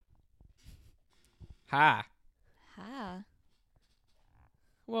Hi. Hi.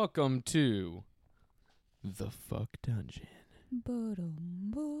 Welcome to the Fuck Dungeon. Ba-dum-bum.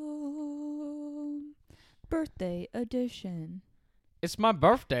 Birthday edition. It's my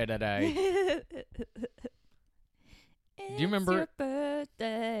birthday today. Do you remember- your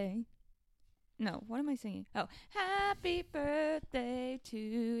birthday? No, what am I singing? Oh, happy birthday to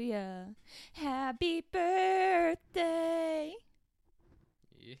ya. Happy birthday.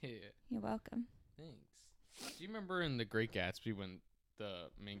 Yeah, You're welcome. thanks. Do you remember in The Great Gatsby when the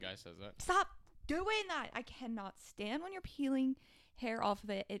main guy says that? Stop doing that. I cannot stand when you're peeling hair off of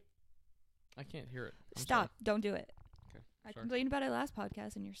it. I can't hear it. I'm Stop. sorry. Don't do it. Okay, I sorry. complained about it last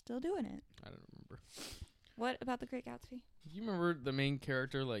podcast and you're still doing it. I don't remember. What about The Great Gatsby? Do you remember the main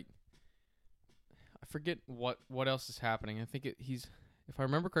character, like, I forget what else is happening. I think he's, if I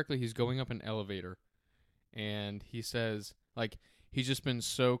remember correctly, he's going up an elevator, and he says, like, he's just been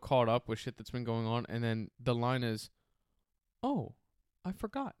so caught up with shit that's been going on, and then the line is, "Oh, I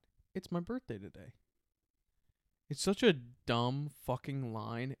forgot. It's my birthday today." It's such a dumb fucking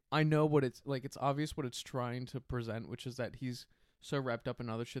line. I know what it's, like, it's obvious what it's trying to present, which is that he's so wrapped up in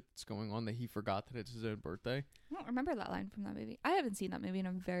other shit that's going on that he forgot that it's his own birthday. I don't remember that line from that movie. I haven't seen that movie in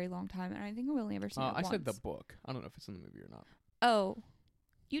a very long time, and I think I've only ever seen it I once. said the book. I don't know if it's in the movie or not. Oh,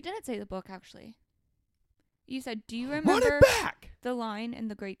 you didn't say the book, actually. You said, do you Run remember it back! the line in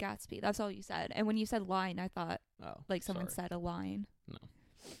The Great Gatsby? That's all you said. And when you said line, I thought Oh, like someone sorry. said a line.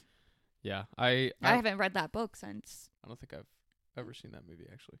 Yeah, I I haven't read that book since. don't think I've ever seen that movie,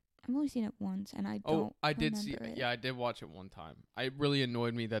 actually. I've only seen it once, and I don't Oh, I did see remember it. it. Yeah, I did watch it one time. It really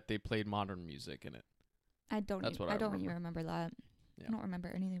annoyed me that they played modern music in it. I don't. That's what I I don't remember. even remember that. Yeah. I don't remember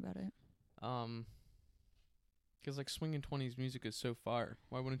anything about it. Because, like, swinging 20s music is so fire.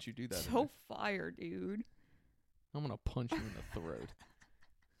 Why wouldn't you do that? in So there? fire, dude. I'm gonna punch you in the throat.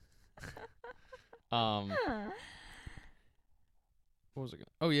 What was it?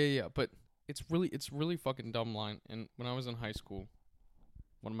 Oh yeah. But it's really fucking dumb line. And when I was in high school,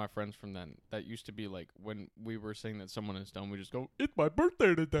 one of my friends from then, that used to be like, when we were saying that someone is dumb, we just go, "It's my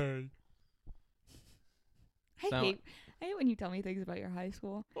birthday today." I Sound- hate when you tell me things about your high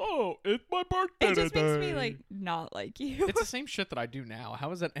school. Oh, it's my birthday It just today. makes me like not like you. It's the same shit that I do now. How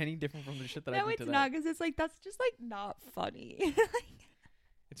is that any different from the shit that I No, do it's today? not, because it's like that's just like not funny.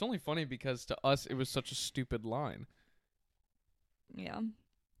 It's only funny because to us it was such a stupid line. Yeah.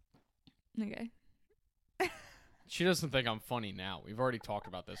 Okay. She doesn't think I'm funny now. We've already talked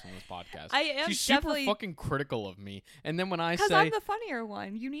about this on this podcast. I am She's super definitely fucking critical of me. And then when I because say, I'm the funnier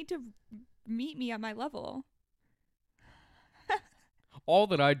one. You need to meet me at my level. all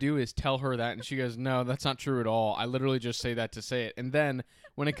that I do is tell her that, and she goes, "No, that's not true at all. I literally just say that to say it." And then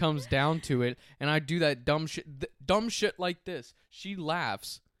when it comes down to it, and I do that dumb shit like this, she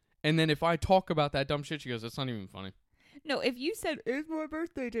laughs. And then if I talk about that dumb shit, she goes, "That's not even funny." No, if you said it's my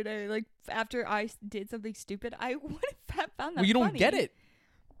birthday today, like after I did something stupid, I would have found that. Well, you don't funny. get it.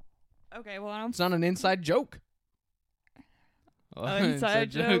 Okay, well, I'm It's not an inside joke. inside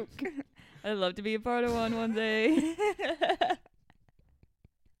joke. I'd love to be a part of one day.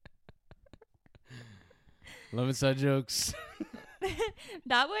 Love inside jokes.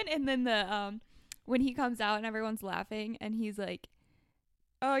 That one, and then the when he comes out and everyone's laughing, and he's like,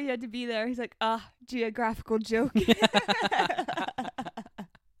 "Oh, you had to be there." He's like, geographical joke."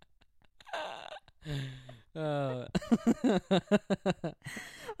 Uh,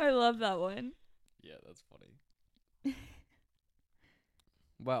 I love that one. yeah, that's funny.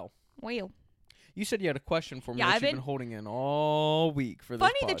 Well, Well, you said you had a question for me Yeah, that I've you've been been- holding in all week for this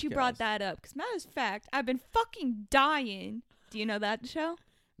funny that you brought podcast. that up, because matter of fact, I've been fucking dying. Do you know that show?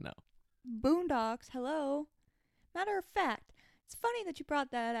 No. Boondocks. Hello. Matter of fact, it's funny that you brought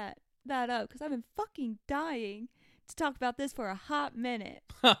that up, because I've been fucking dying to talk about this for a hot minute.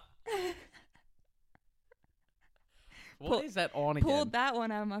 What is that on again? Pulled that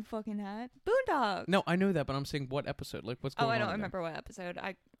one out of my fucking hat. Boondocks. No, I know that, but I'm saying what episode? Like, what's going on? I don't again? remember what episode.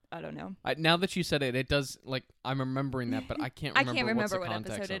 I don't know. Now that you said it, it does, like, I'm remembering that, but I can't I remember can't remember what's what the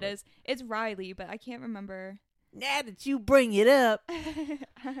context episode of it is. It's Riley, but I can't remember. Now that you bring it up,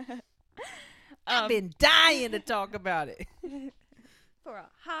 I've Um, been dying to talk about it. for a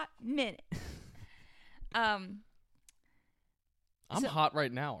hot minute. I'm so- hot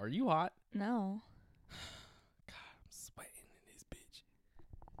right now. Are you hot? No. God, I'm sweating in this bitch.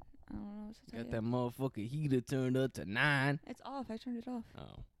 I don't know what to tell Got you. that motherfucking heater turned up to 9. It's off. I turned it off.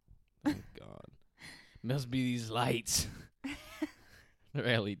 Oh, thank God. Must be these lights.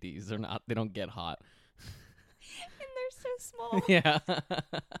 They're LEDs. They're not. They don't get hot. And they're so small. Yeah.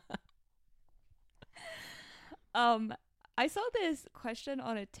 I saw this question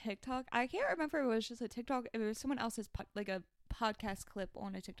on a TikTok. I can't remember if it was just a TikTok. If it was someone else's like a podcast clip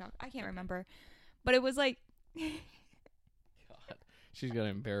on a TikTok. I can't remember, but it was like, God, she's gonna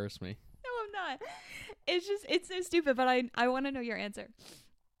embarrass me. no, I'm not. It's so stupid. But I want to know your answer.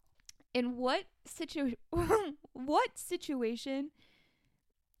 In what what situation?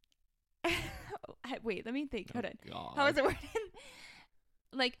 Wait, let me think. Hold on. God. How is it worded?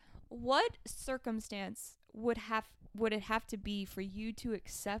 Like, what circumstance would it have to be for you to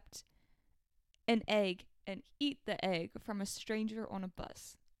accept an egg and eat the egg from a stranger on a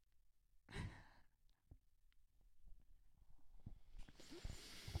bus?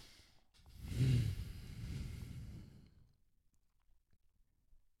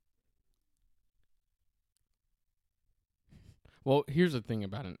 Well, here's the thing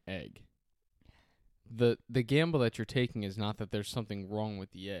about an egg. The gamble that you're taking is not that there's something wrong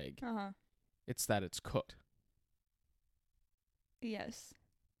with the egg. Uh-huh. It's that it's cooked. Yes.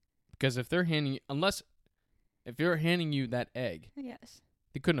 Because if they're handing you that egg, Yes.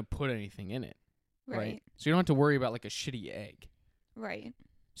 they couldn't have put anything in it, right? Right. So you don't have to worry about like a shitty egg. Right.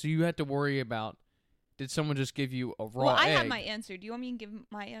 So you had to worry about, did someone just give you a raw Well, I egg? have my answer. Do you want me to give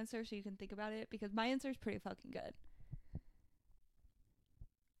my answer so you can think about it? Because my answer is pretty fucking good.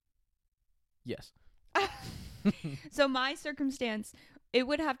 Yes. So my circumstance, it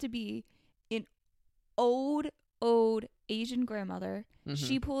would have to be an old Asian grandmother. Mhm.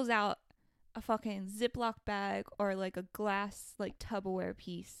 She pulls out a fucking Ziploc bag or like a glass like Tupperware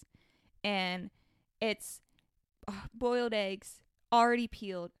piece, and it's boiled eggs already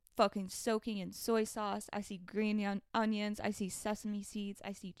peeled, fucking soaking in soy sauce. I see green onions. I see sesame seeds.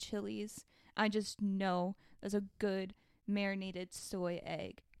 I see chilies. I just know there's a good marinated soy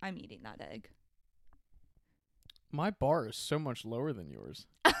egg. I'm eating that egg. My bar is so much lower than yours.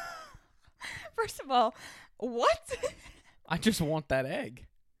 First of all, what? I just want that egg.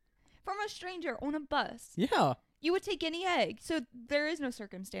 From a stranger on a bus. Yeah. You would take any egg. So there is no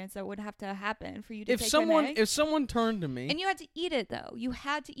circumstance that would have to happen for you to If take an egg. someone turned to me, And you had to eat it, though. You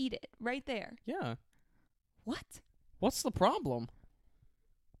had to eat it right there. yeah. What? What's the problem?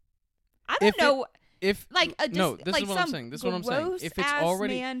 I don't know. If Like a no, dis- this like is what I'm some saying. This is what I'm saying. If it's gross-ass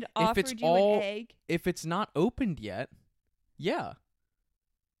already, man if it's offered you all- an egg. if it's not opened yet, yeah.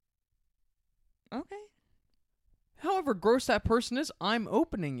 Okay. However gross that person is, I'm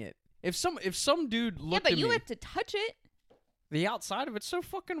opening it. If some dude looked Yeah, but at you me, have to touch it. the outside of it, so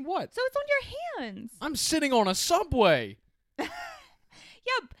fucking what? So it's on your hands. I'm sitting on a Subway.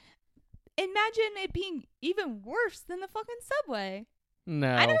 Yeah. Imagine it being even worse than the fucking Subway.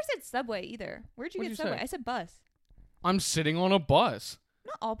 No. I never said Subway either. Where'd you What'd get you Subway? say? I said bus. I'm sitting on a bus.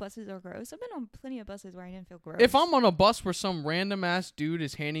 Not all buses are gross. I've been on plenty of buses where I didn't feel gross. If I'm on a bus where some random ass dude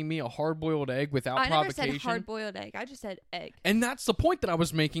is handing me a hard-boiled egg without I never provocation, said hard-boiled egg. I just said egg. and that's the point that I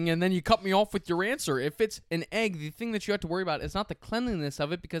was making, and then you cut me off with your answer. If it's an egg, the thing that you have to worry about is not the cleanliness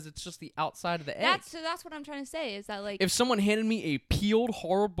of it, because it's just the outside of the egg. That's what I'm trying to say. Is that like? If someone handed me a peeled,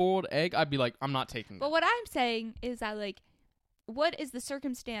 hard-boiled egg, I'd be like, I'm not taking But that. what I'm saying is that like, what is the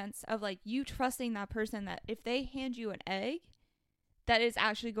circumstance of like you trusting that person that if they hand you an egg, that is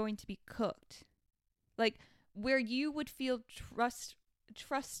actually going to be cooked, like where you would feel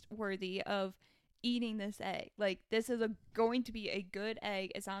trustworthy of eating this egg. Like this is going to be a good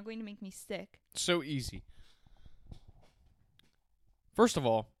egg. It's not going to make me sick. So easy. First of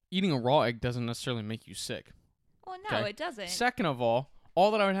all, eating a raw egg doesn't necessarily make you sick. Well, no, Okay. it doesn't. Second of all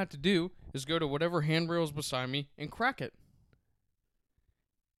that I would have to do is go to whatever handrails beside me and crack it.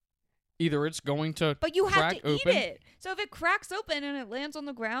 Either it's going to But you have crack to eat open. it. So if it cracks open and it lands on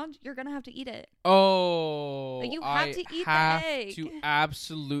the ground, you're gonna have to eat it. Oh, But you have I to eat the have egg. to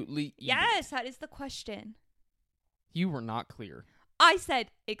absolutely eat it. Yes, that is the question. You were not clear. I said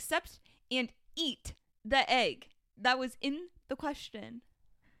accept and eat the egg. That was in the question.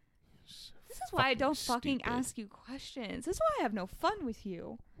 This is why I don't fucking stupid. ask you questions. This is why I have no fun with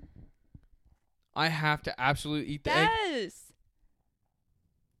you. I have to absolutely eat the egg. Yes.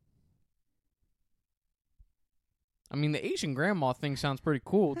 I mean, the Asian grandma thing sounds pretty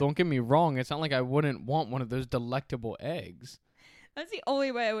cool. Don't get me wrong. It's not like I wouldn't want one of those delectable eggs. That's the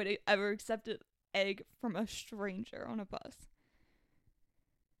only way I would ever accept an egg from a stranger on a bus.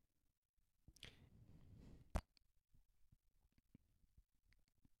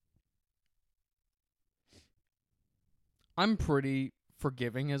 I'm pretty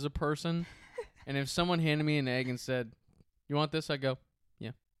forgiving as a person. And if someone handed me an egg and said, "You want this?" I'd go,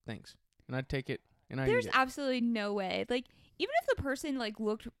 "Yeah, thanks." And I'd take it and I'd There's eat it. absolutely no way. Like, even if the person like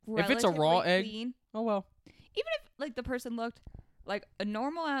looked If it's a raw relatively egg- clean, Oh, well. even if like the person looked like a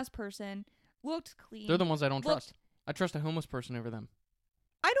normal ass person, looked clean. They're the ones I don't looked trust. I trust a homeless person over them.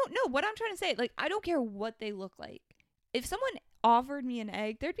 I don't know what I'm trying to say. Like, I don't care what they look like. If someone offered me an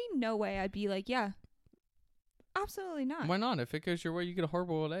egg, there'd be no way I'd be like, yeah, absolutely not. Why not? If it goes your way, you get a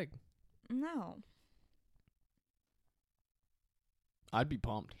hard-boiled egg. No. I'd be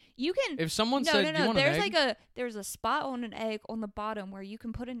pumped. You can. If someone No, said, no, "Do you no. want an There's egg?" like there's a spot on an egg on the bottom where you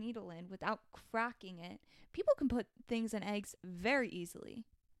can put a needle in without cracking it. People can put things in eggs very easily.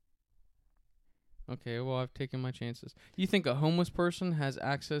 Okay, well, I've taken my chances. You think a homeless person has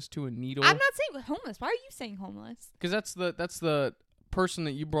access to a needle? I'm not saying homeless. Why are you saying homeless? Because that's the person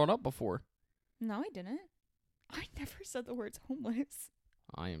that you brought up before. No, I didn't. I never said the words homeless.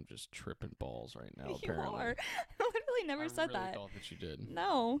 I am just tripping balls right now. You Apparently, are. I literally never said I that. really thought that you did.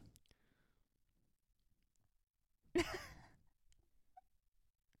 No. I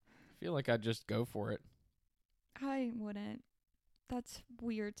feel like I'd just go for it. I wouldn't. That's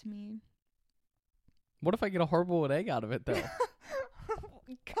weird to me. What if I get a hard-boiled egg out of it, though?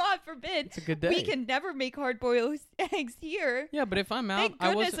 God forbid. It's a good day. We can never make hard-boiled eggs here. Yeah, but if I'm out, Thank I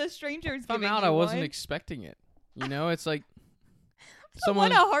goodness wasn't. a stranger's If I'm giving out, you I wasn't one. expecting it. You know, it's like I someone.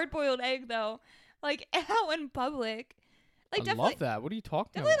 want a hard-boiled egg though, like out in public. Like I definitely, love that. What are you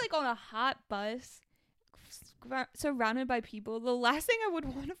talking definitely about? like on a hot bus, surrounded by people. The last thing I would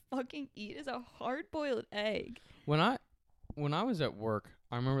want to fucking eat is a hard-boiled egg. When I was at work,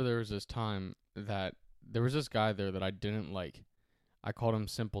 I remember there was this time that there was this guy there that I didn't like. I called him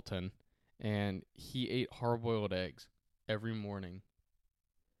Simpleton, and he ate hard-boiled eggs every morning,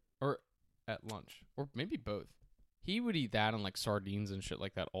 or at lunch, or maybe both. He would eat that and like sardines and shit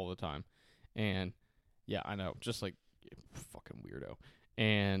like that all the time, and yeah, I know, just like fucking weirdo.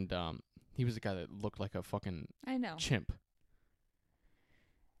 And he was the guy that looked like a fucking I know. chimp.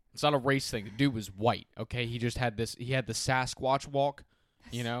 It's not a race thing. The dude was white. Okay, he just had this. He had the Sasquatch walk,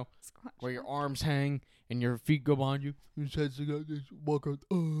 you know, where your arms hang and your feet go behind you. His head's like this, walk out.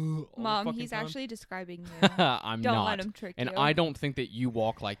 all the Mom, fucking he's time. actually describing you. I'm Don't not. let him trick And you. I don't think that you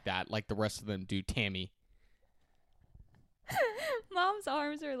walk like that, like the rest of them do, Tammy. Mom's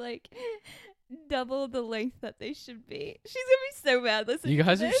arms are like double the length that they should be. She's gonna be so mad listening. You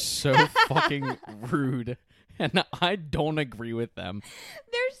guys to are this. so fucking rude, and I don't agree with them.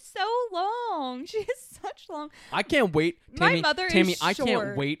 They're so long. She has such long. I can't wait, My Tammy. mother is Tammy, I can't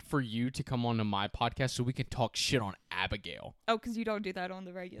short. wait for you to come onto my podcast so we can talk shit on Abigail. Oh, because you don't do that on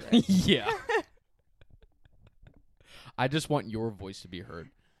the regular. Yeah. I just want your voice to be heard.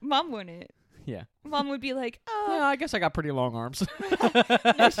 Mom wouldn't. Yeah. Mom would be like, Yeah, "Oh, I guess I got pretty long arms.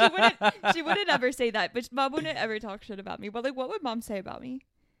 no, she wouldn't. She wouldn't ever say that. But Mom wouldn't ever talk shit about me. But like, what would Mom say about me?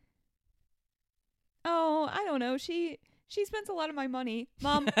 Oh, I don't know. She spends a lot of my money.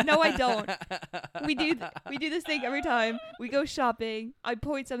 Mom, no, I don't. We do this thing every time we go shopping. I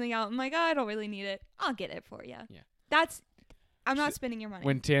point something out. I'm like, I don't really need it. I'll get it for you. Yeah. I'm not spending your money.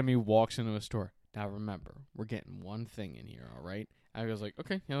 When Tammy walks into a store, now remember, we're getting one thing in here, all right? I was like,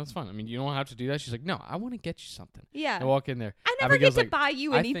 okay, yeah, that's fine. I mean, you don't have to do that. She's like, no, I want to get you something. Yeah. I walk in there. I never Abigail's get to like, buy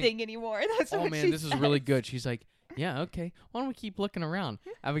you I think- anything anymore. That's Oh, what man, she this is really says. good. She's like, yeah, okay. Why don't we keep looking around?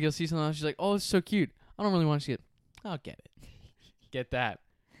 Abigail sees something else. She's like, oh, it's so cute. I don't really want to see it. I'll get it. Get that.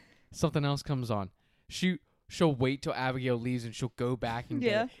 Something else comes on. She'll wait till Abigail leaves and she'll go back and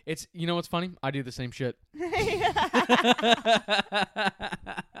get Yeah. it. It's, you know what's funny? I do the same shit.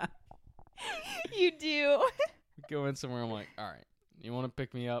 You do. Go in somewhere. I'm like, all right, you want to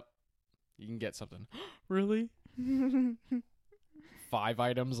pick me up? You can get something. Really? 5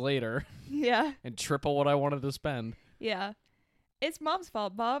 items later Yeah. and triple what I wanted to spend. Yeah. It's Mom's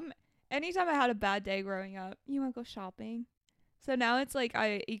fault. Mom, anytime I had a bad day growing up, you want to go shopping? So now it's like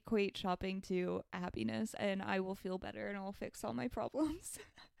I equate shopping to happiness and I will feel better and I'll fix all my problems.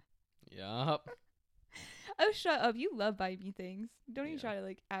 Yup. Oh, shut up. You love buying me things. Don't even Yeah. try to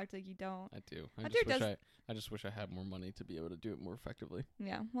like act like you don't. I do. My dad I just wish I had more money to be able to do it more effectively.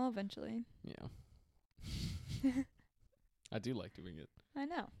 Yeah, well, eventually. Yeah. I do like doing it. I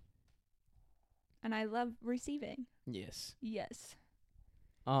know. And I love receiving. Yes. Yes.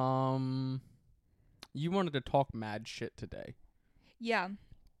 You wanted to talk mad shit today. Yeah.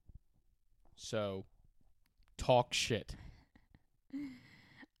 So, talk shit.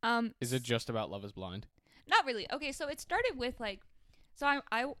 Is it just about Love is Blind? Not really. Okay, so it started with like, so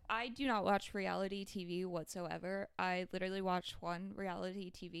I do not watch reality TV whatsoever. I literally watch one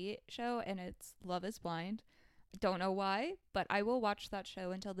reality TV show, and it's Love is Blind. Don't know why, but I will watch that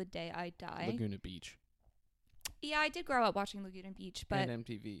show until the day I die. Laguna Beach. Yeah, I did grow up watching Laguna Beach, but And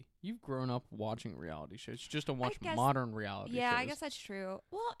MTV. You've grown up watching reality shows. You just don't watch guess- modern reality yeah, shows. I guess that's true.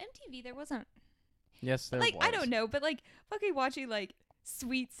 Well, MTV there wasn't Yes, there like was. I don't know, but like fucking watching like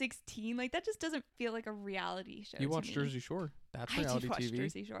Sweet 16. Like, that just doesn't feel like a reality show. You to watch me. Jersey Shore. That's I reality did watch TV.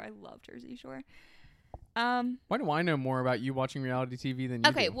 Jersey Shore. I love Jersey Shore. Why do I know more about you watching reality TV than you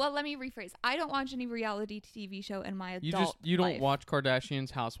Okay, do? well, let me rephrase. I don't watch any reality TV show in my adult You don't life. watch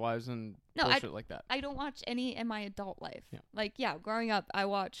Kardashians, Housewives, and No, bullshit like that. I don't watch any in my adult life. Yeah. Like, yeah, growing up, I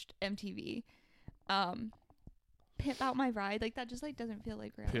watched MTV. Pimp Out My Ride. Like, that just, like, doesn't feel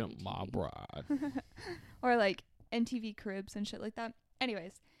like reality Pimp my TV. bride. Or, like, MTV Cribs and shit like that.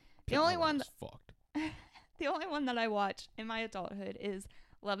 Anyways, Pimp only my one ride is fucked. the only one that I watch in my adulthood is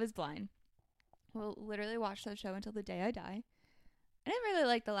Love is Blind. We'll literally watch that show until the day I die. I didn't really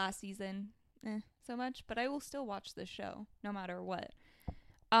like the last season so much, but I will still watch this show no matter what.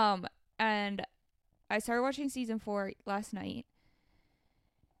 And I started watching season 4 last night.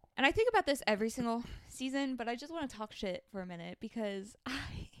 And I think about this every single season, but I just want to talk shit for a minute because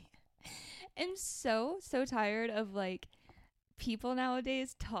I am so tired of, like, people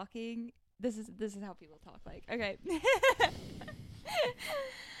nowadays talking. This is how people talk. Like, okay.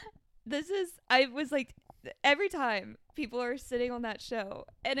 I was like, every time people are sitting on that show,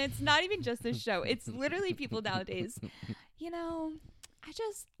 and it's not even just this show, it's literally people nowadays, you know,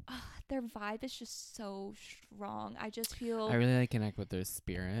 their vibe is just so strong. I just feel, I really connect with their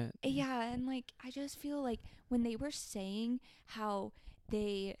spirit. yeah, and like, I just feel like when they were saying how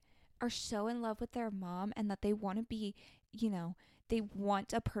they are so in love with their mom and that they want to be, you know, they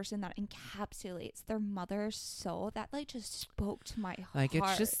want a person that encapsulates their mother's soul, that like just spoke to my Like, heart.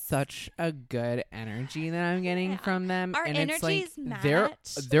 it's just such a good energy that I'm getting Yeah. from them. Our and it's like energies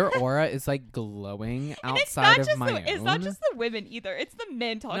match. their aura is like glowing And it's outside not of just my own. it's not just the women either. It's the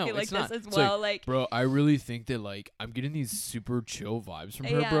men talking No, like it's this not. as It's well. Like, Bro, I really think that, like, I'm getting these super chill vibes from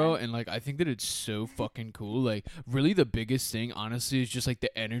her, Yeah. bro. And, like, I think that it's so fucking cool. Like, really the biggest thing, honestly, is just, like,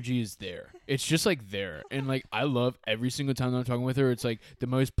 the energy is there. It's just, like, there. And, like, I love every single time that I'm talking with her. It's, like, the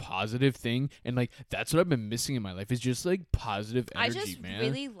most positive thing. And, like, that's what I've been missing in my life is just, like, positive energy, I just man.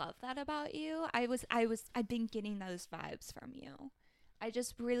 really love that about you. I've been getting those vibes from you. I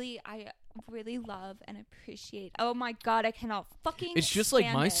really love and appreciate. Oh my god, I cannot fucking. It's just like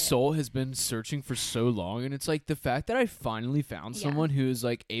stand my it. soul has been searching for so long, and it's like the fact that I finally found Yeah. someone who is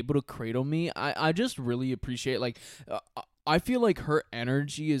like able to cradle me. I just really appreciate. Like, I feel like her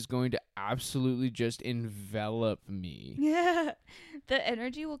energy is going to absolutely just envelop me. Yeah, the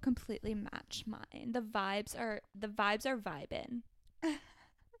energy will completely match mine. The vibes are vibing.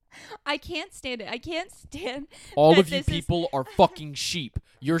 I can't stand it. I can't stand. All that of you this is- people are fucking sheep.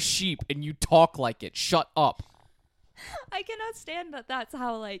 You're sheep, and you talk like it. Shut up. I cannot stand that. That's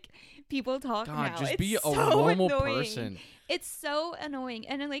how like people talk God, now. just It's be a so normal annoying. person. It's so annoying,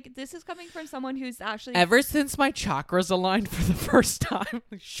 and then, like, this is coming from someone who's actually Ever since my chakras aligned for the first time,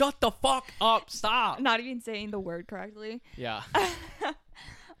 Shut the fuck up. Stop. not even saying the word correctly. Yeah.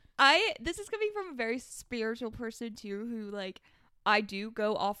 This is coming from a very spiritual person too, who like I do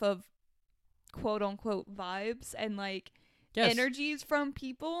go off of quote unquote vibes and like Yes. energies from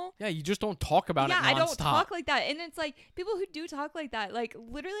people. Yeah, you just don't talk about Yeah, it nonstop. I don't talk like that. And it's like people who do talk like that, like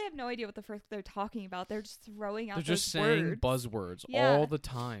literally have no idea what the fuck they're talking about. They're just throwing out They're those just saying words. buzzwords Yeah. all the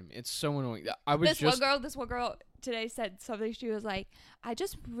time. It's so annoying. I was This just one girl today said something. She was like, I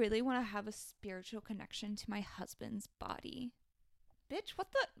just really want to have a spiritual connection to my husband's body. Bitch,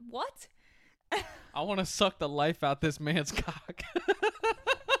 what? I want to suck the life out this man's cock.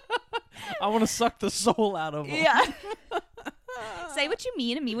 I want to suck the soul out of him. Yeah. Say what you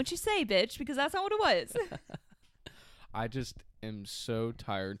mean and mean what you say, bitch, because that's not what it was. I just am so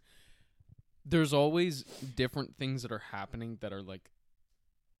tired. There's always different things that are happening that are like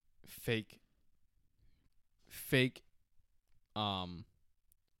fake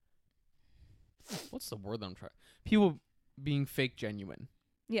what's the word that I'm trying? People being fake genuine,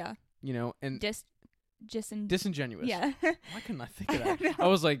 Yeah. you know, and disingenuous. Yeah. Why couldn't I think of I don't that? know. I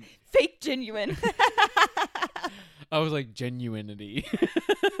was like Fake genuine. genuinity.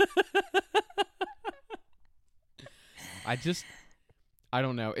 I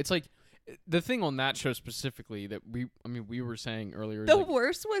don't know. It's like the thing on that show specifically that we were saying earlier. The like,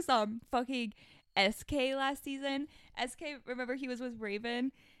 worst was fucking SK last season. SK, remember he was with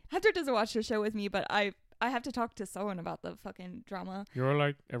Raven. Hunter doesn't watch the show with me, but I have to talk to someone about the fucking drama. You're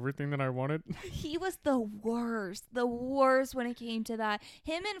like everything that I wanted. He was the worst when it came to that.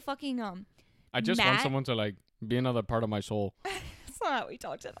 Him and fucking I just want Matt? someone to like be another part of my soul. That's not how we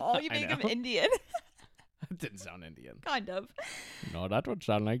talked at all. You I make him know. Indian. That didn't sound Indian. Kind of. No, that would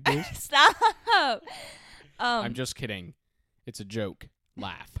sound like this. Stop. I'm just kidding. It's a joke.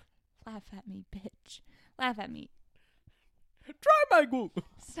 Laugh. Laugh at me, bitch. Laugh at me. Try my Google.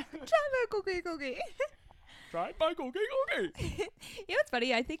 Stop. Try my cookie. Try Michael. Okay. You know what's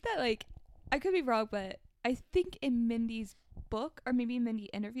funny? I think that, like, I could be wrong, but I think in Mindy's book, or maybe Mindy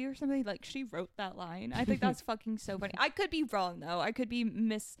interview or something, like, she wrote that line. I think that's fucking so funny. I could be wrong, though. I could be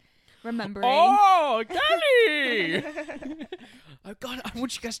misremembering. Oh, Kelly! I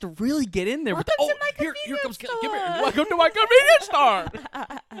want you guys to really get in there. Welcome to my here comes Kelly. convenience Come here. store. Welcome to my convenience store.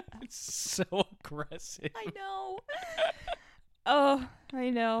 It's so aggressive. I know. Oh, I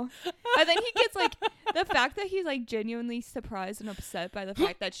know. And then he gets, like, the fact that he's, like, genuinely surprised and upset by the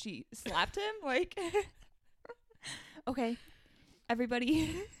fact that she slapped him. Like, okay,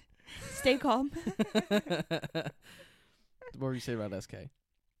 everybody, stay calm. What were you say about SK?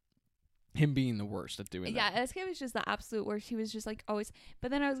 Him being the worst at doing that. Yeah, SK was just the absolute worst. He was just, like, always. But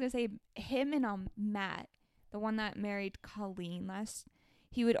then I was going to say, him and Matt, the one that married Colleen last,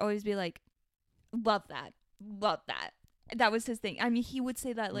 he would always be like, love that. Love that. That was his thing. I mean, he would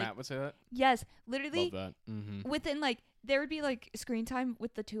say that, like, Matt would say that? yes, literally. Love that. Mm-hmm. Within, like, there would be, like, screen time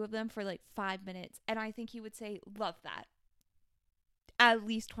with the two of them for, like, 5 minutes. And I think he would say, love that. At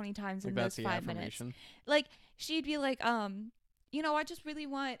least 20 times in those 5 minutes. Like, she'd be like, you know, I just really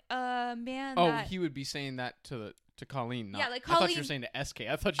want a man that... he would be saying that to Colleen. Not, Yeah, like, I thought you Colleen- were saying to SK.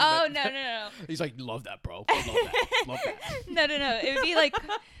 I thought you Oh, meant no. He's like, love that, bro. Love that. Love that. No. It would be, like,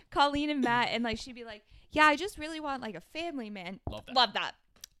 Colleen and Matt. And, like, she'd be like, yeah, I just really want, like, a family man. Love that. Love that.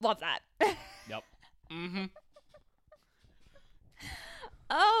 Love that. Yep. Mm-hmm.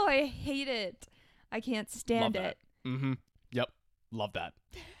 Oh, I hate it. I can't stand Love it. that. Mm-hmm. Yep. Love that.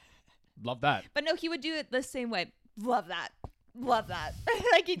 Love that. But no, he would do it the same way. Love that. Love that.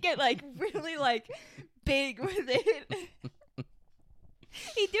 Like, he'd get, like, really, like, big with it.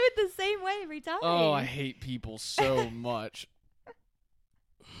 He'd do it the same way every time. Oh, I hate people so much.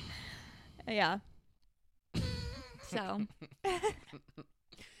 Yeah. So.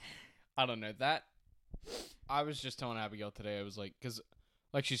 I don't know. I was just telling Abigail today, I was like, because,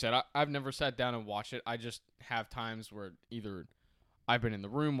 like she said, I've never sat down and watched it. I just have times where either I've been in the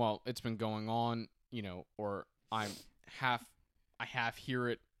room while it's been going on, you know, or I half hear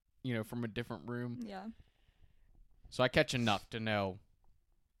it, you know, from a different room. Yeah. So I catch enough to know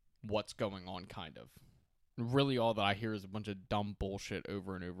what's going on, kind of. Really, all that I hear is a bunch of dumb bullshit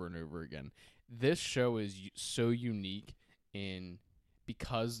over and over and over again. This show is so unique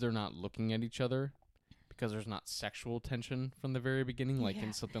because they're not looking at each other, because there's not sexual tension from the very beginning, like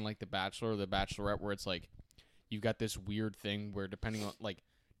in something like The Bachelor or The Bachelorette, where it's like you've got this weird thing where depending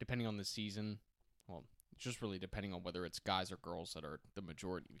on the season, well, it's just really depending on whether it's guys or girls that are the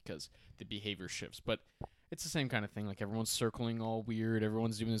majority, because the behavior shifts. But it's the same kind of thing. Like, everyone's circling all weird.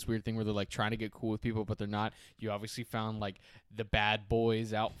 Everyone's doing this weird thing where they're, like, trying to get cool with people, but they're not. You obviously found, like, the bad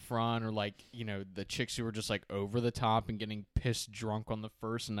boys out front, or, like, you know, the chicks who were just, like, over the top and getting pissed drunk on the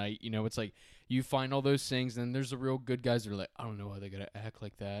first night. You know, it's like you find all those things, and then there's the real good guys that are like, I don't know why they gotta act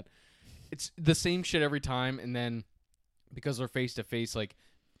like that. It's the same shit every time, and then because they're face-to-face, like,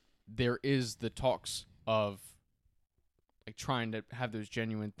 there is the talks of, like, trying to have those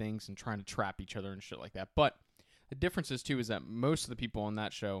genuine things and trying to trap each other and shit like that. But the difference is, too, is that most of the people on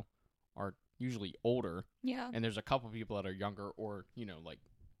that show are usually older. Yeah. And there's a couple people that are younger or, you know, like,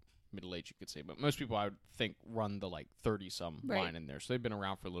 middle-aged, you could say. But most people, I would think, run the, like, 30-some line in there. So they've been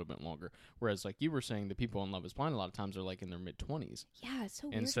around for a little bit longer. Whereas, like you were saying, the people in Love is Blind a lot of times are, like, in their mid-20s. Yeah, it's so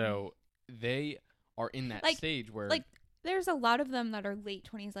weird. And so they are in that Like- stage where... like, there's a lot of them that are late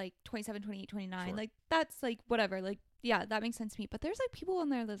 20s, like 27, 28, 29. Sure. Like, that's, like, whatever. Like, yeah, that makes sense to me. But there's, like, people in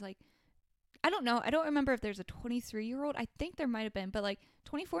there that's, like, I don't know. I don't remember if there's a 23-year-old. I think there might have been. But, like,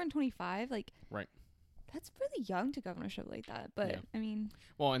 24 and 25, like... Right. That's really young to go on a show like that. But, Yeah. I mean...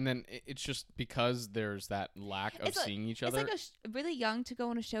 Well, and then it's just because there's that lack of seeing each other. It's, like, really young to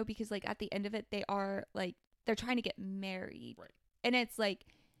go on a show because, like, at the end of it, they are, like... They're trying to get married. Right. And it's, like...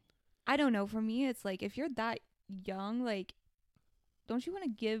 I don't know. For me, it's, like, if you're that young, like... Don't you want to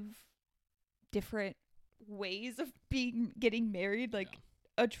give different ways of getting married, like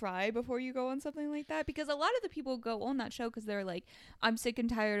a try before you go on something like that? Because a lot of the people go on that show because they're like, I'm sick and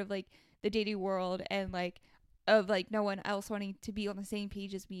tired of, like, the dating world and, like, of, like, no one else wanting to be on the same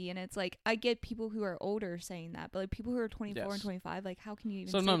page as me. And it's like, I get people who are older saying that, but, like, people who are 24 and 25, like, how can you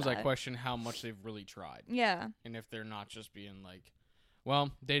even Sometimes say I that? question how much they've really tried. Yeah. And if they're not just being like,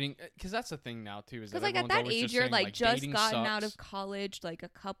 well, dating, because that's the thing now, too. Because, like, at that age, you're, like, just dating gotten out sucks. of college, like, a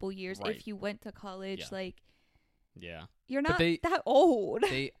couple years. Right. If you went to college, Yeah. like, Yeah. you're But not they- that old.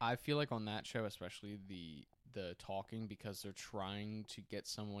 I feel like on that show, especially the talking, because they're trying to get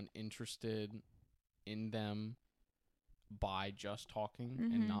someone interested in them by just talking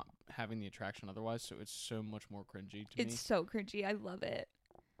Mhm. and not having the attraction otherwise. So it's so much more cringy to me. It's so cringy. I love it.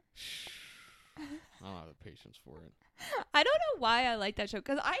 I don't have the patience for it. I don't know why I like that show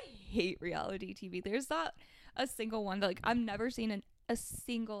because I hate reality TV. There's not a single one that like I've never seen a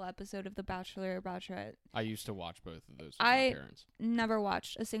single episode of The Bachelor or Bachelorette. I used to watch both of those with my parents. Never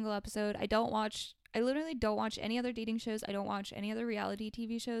watched a single episode. I literally don't watch any other dating shows. I don't watch any other reality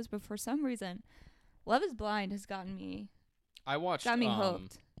TV shows. But for some reason, Love is Blind has gotten me Got me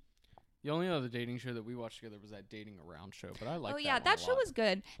hooked. The only other dating show that we watched together was that Dating Around show, but I like. Oh yeah, that show was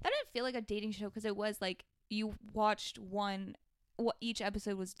good. That didn't feel like a dating show because it was like you watched each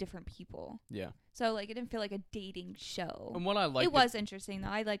episode was different people. Yeah. So like it didn't feel like a dating show. And what I liked, it was interesting though.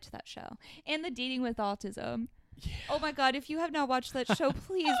 I liked that show and the Dating with Autism. Yeah. Oh my god, if you have not watched that show,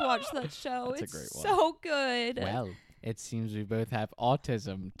 please watch that show. That's it's a great one. so good. Well, it seems we both have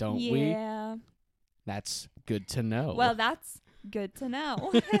autism, don't we? Yeah. That's good to know. Well, that's good to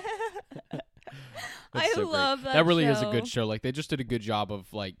know. I so great. love that. That really is a show. good show. Like they just did a good job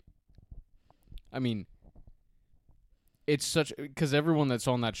of like. I mean, it's such because everyone that's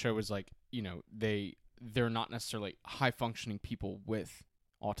on that show is like they're not necessarily high functioning people with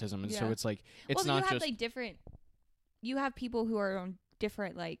autism, and so Yeah. it's like it's well, not you have just like different. You have people who are on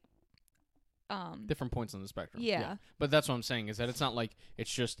different like. different points on the spectrum. Yeah. But that's what I'm saying is that it's not like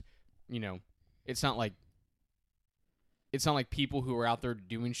it's just it's not like people who are out there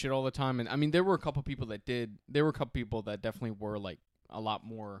doing shit all the time. And I mean, there were a couple people that did. There were a couple people that definitely were like a lot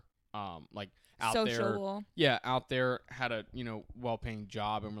more like out Sociable. there. Yeah, out there had a well-paying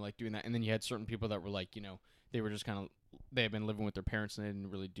job and were like doing that. And then you had certain people that were like they were just kind of they had been living with their parents and they didn't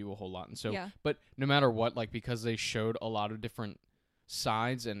really do a whole lot. And so, Yeah. but no matter what, like because they showed a lot of different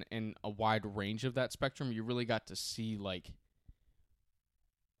sides and a wide range of that spectrum, you really got to see like.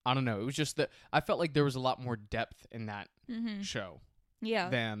 I don't know. It was just that I felt like there was a lot more depth in that Mm-hmm. show Yeah.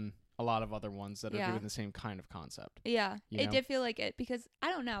 than a lot of other ones that are Yeah. doing the same kind of concept. Yeah, You it know? did feel like it because I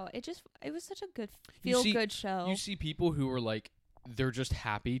don't know. It was such a good You see- good show. You see people who are like, they're just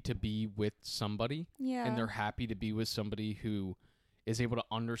happy to be with somebody, yeah, and they're happy to be with somebody who is able to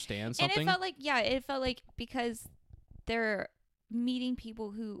understand and something. it felt like because they're meeting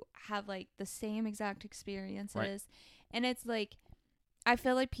people who have like the same exact experiences, and it's like I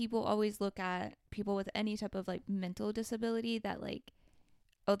feel like people always look at people with any type of like mental disability that like,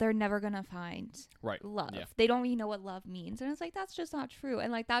 oh, they're never gonna find Right. love. Yeah. They don't even know what love means, and it's like that's just not true.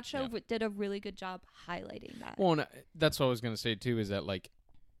 And like that show Yeah. did a really good job highlighting that. Well, and that's what I was gonna say too. Is that like,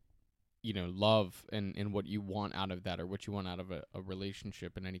 love and what you want out of that, or what you want out of a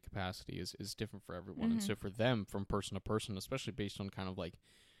relationship in any capacity, is different for everyone. And Mhm. so for them, from person to person, especially based on kind of like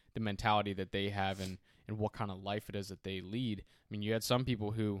the mentality that they have and what kind of life it is that they lead. I mean, you had some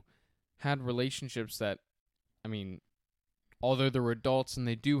people who had relationships that, I mean, although they're adults and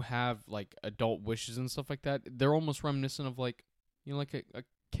they do have like adult wishes and stuff like that, they're almost reminiscent of like, like a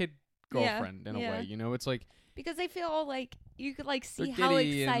kid girlfriend in a yeah. way. It's like Because they feel all like you could like see they're how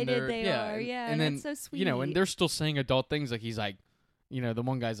giddy and excited they're- they yeah, are. Yeah, and and then, it's so sweet. and they're still saying adult things. Like he's like, the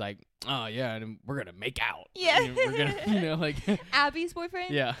one guy's like, oh yeah, and we're gonna make out. Yeah. We're gonna, like, Abby's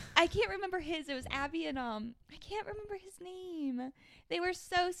boyfriend. yeah. I can't remember his. It was Abby and I can't remember his name. They were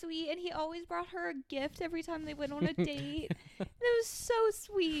so sweet, and he always brought her a gift every time they went on a date. It was so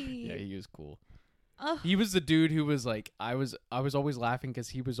sweet. Yeah, he was cool. Ugh. He was the dude who was like, I was always laughing because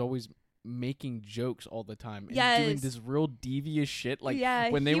he was always making jokes all the time and doing Yes. this real devious shit. Like yeah,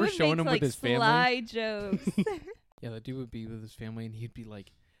 when they he were would showing make, him like, with his family. sly jokes. Yeah, the dude would be with his family and he'd be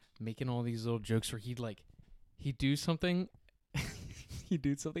like making all these little jokes where he'd do something, he'd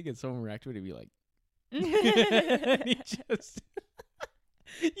do something and someone react to it. He'd be like, and he just,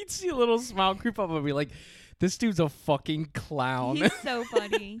 you'd see a little smile creep up and be like, this dude's a fucking clown. He's so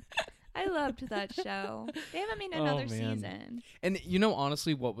funny. I loved that show. They haven't made Oh, another man. season. And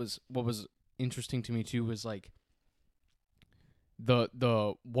honestly, what was interesting to me too was like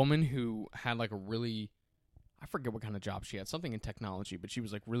the woman who had like a really, I forget what kind of job she had, something in technology, but she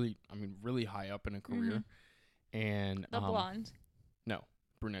was like really high up in a career. And The blonde. no,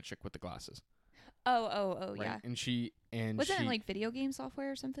 brunette chick with the glasses. Oh, Right? yeah. And she Wasn't it like video game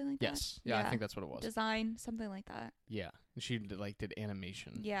software or something like that? yes, yeah, I think that's what it was. Design, something like that. Yeah, and she did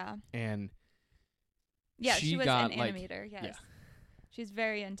animation. Yeah. And Yeah, She she was got, an like- animator. Yes. yeah. She's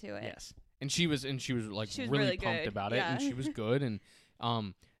very into it. yes, and she was like She was really really pumped good, about it, yeah. and she was good. And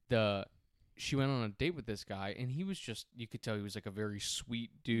she went on a date with this guy, and he was just, you could tell he was like a very sweet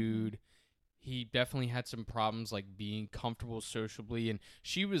dude. He definitely had some problems like being comfortable sociably, and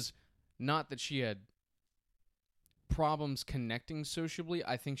she was not that she had problems connecting sociably.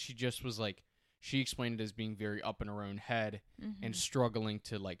 I think she just was like, she explained it as being very up in her own head and struggling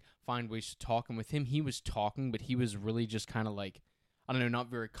to like find ways to talk. And with him, he was talking, but he was really just kind of like, I don't know, not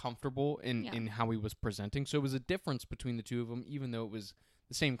very comfortable in Yeah. in how he was presenting. So it was a difference between the two of them, even though it was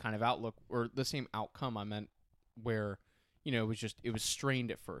the same kind of outlook or the same outcome. I meant where, it was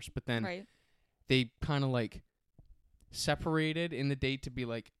strained at first, but then Right. they kind of like separated in the date to be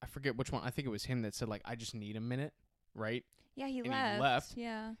like, I forget which one. I think it was him that said like, I just need a minute, right? Yeah, he And he left. left.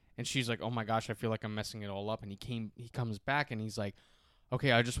 Yeah. And she's like, oh my gosh, I feel like I'm messing it all up. And he comes back and he's like,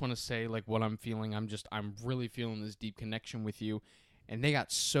 okay, I just want to say like what I'm feeling. I'm really feeling this deep connection with you. And they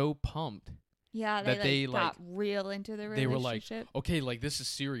got so pumped. Yeah, That they, got real into the they were like, relationship. Okay, like this is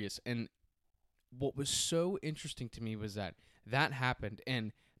serious. And what was so interesting to me was that happened.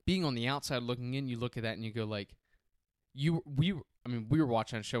 And being on the outside looking in, you look at that and you go like, we were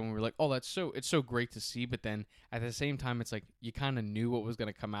watching a show and we were like, oh, it's so great to see. But then at the same time, it's like you kind of knew what was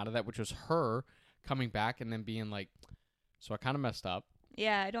going to come out of that, which was her coming back and then being like, so I kind of messed up.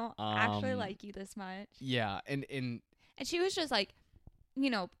 Yeah, I don't actually Um, like you this much. Yeah. And And she was just like,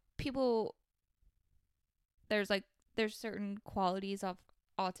 people, there's certain qualities of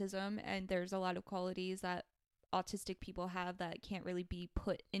autism, and there's a lot of qualities that autistic people have that can't really be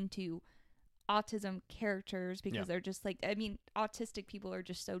put into autism characters because Yeah. they're just like, autistic people are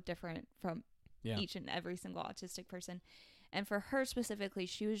just so different from Yeah. each and every single autistic person. And for her specifically,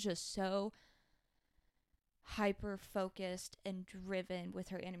 she was just so hyper focused and driven with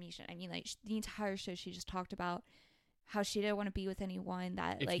her animation. The entire show she just talked about how she didn't want to be with anyone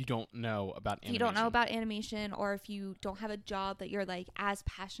that if you don't know about if you don't know about animation, or if you don't have a job that you're like as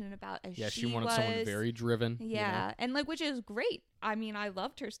passionate about as she wanted someone was. very driven. Yeah, and which is great. I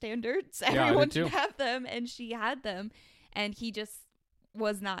loved her standards. I did Everyone too. should have them, and she had them, and he just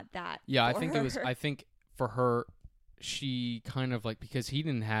was not that. Yeah, I for think her. it was. I think for her, she kind of like, because he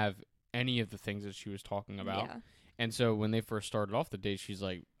didn't have any of the things that she was talking about, Yeah. and so when they first started off the date, she's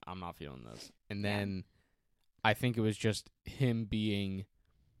like, "I'm not feeling this," and Yeah. then I think it was just him being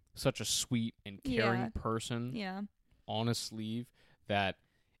such a sweet and caring Yeah. person Yeah. on a sleeve that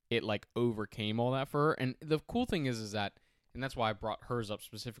it like overcame all that for her. And the cool thing is that, and that's why I brought hers up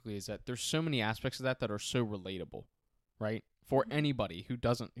specifically, is that there's so many aspects of that are so relatable, right? For Mhm. anybody who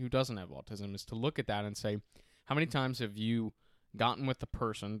doesn't have autism, is to look at that and say, how many times have you gotten with a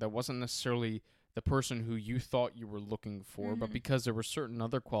person that wasn't necessarily the person who you thought you were looking for, but Mhm. because there were certain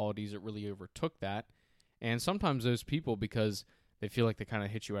other qualities that really overtook that. And sometimes those people, because they feel like they kind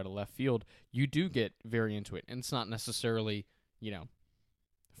of hit you out of left field, you do get very into it. And it's not necessarily,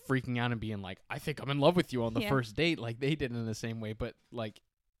 freaking out and being like, I think I'm in love with you on the Yeah. first date, like they did in the same way. But like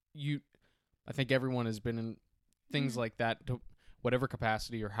I think everyone has been in things Mhm. like that to whatever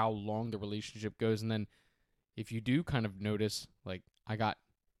capacity or how long the relationship goes. And then if you do kind of notice, like, I got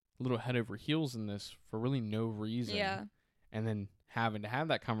a little head over heels in this for really no reason. Yeah. And then having to have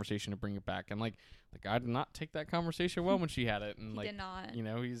that conversation to bring it back. And like I did not take that conversation well when she had it. And He like, did not. he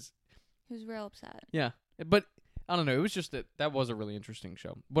He was real upset. yeah. But I don't know. It was just that was a really interesting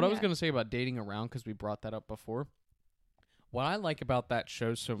show. What I was Yeah. going to say about dating around, because we brought that up before, what I like about that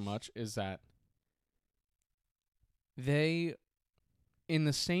show so much is that they, in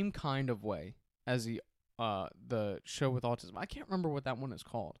the same kind of way as the show with autism, I can't remember what that one is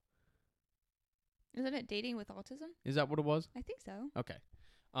called. Isn't it Dating with Autism? Is that what it was? I think so. Okay.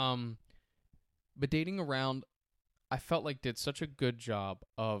 But dating around, I felt like did such a good job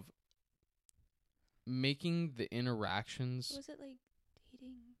of making the interactions. Was it like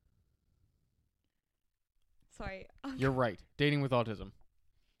dating? Sorry. You're right. Dating with autism.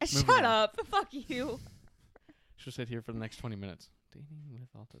 Shut on. up. Fuck you. Should sit here for the next 20 minutes. Dating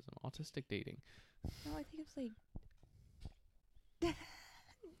with autism. Autistic dating. No, I think it was like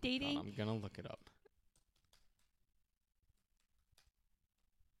dating. I'm going to look it up.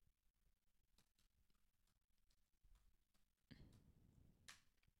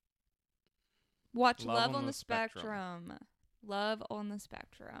 Watch Love on the Spectrum. Love on the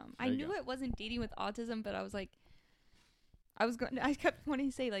Spectrum. I There you knew go. it wasn't Dating with Autism, but I was like, I kept wanting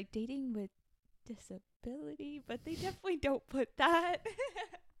to say like dating with disability, but they definitely don't put that.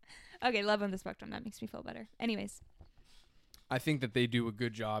 Okay, Love on the Spectrum. That makes me feel better. Anyways, I think that they do a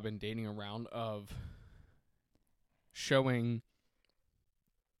good job in dating around of showing.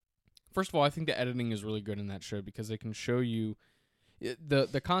 First of all, I think the editing is really good in that show because they can show you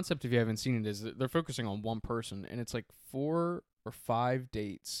the concept. If you haven't seen it, is that they're focusing on one person, and it's like 4 or 5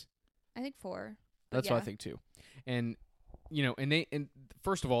 dates. I think 4. but That's what I yeah. think too, and and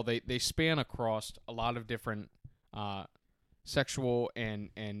first of all, they span across a lot of different sexual and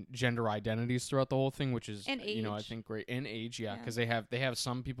gender identities throughout the whole thing, which is And I age. think great, and age, Yeah. because they have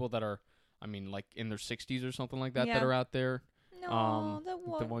some people that are, like in their 60s or something like that that Yeah. are out there. No, the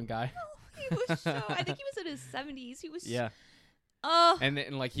The one guy. He was so. I think he was in his 70s. He was. Yeah. Oh, and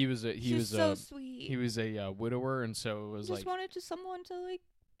then like he was she's so sweet. he was a widower, and so it was just like wanted just someone to like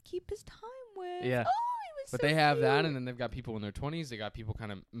keep his time with. Yeah. Oh, it was but so they have that, cute. and then they've got people in their 20s. They got people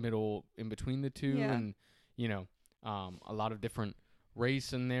kind of middle in between the two, Yeah. and you know, a lot of different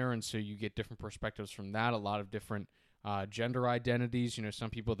race in there, and so you get different perspectives from that. A lot of different gender identities. You know,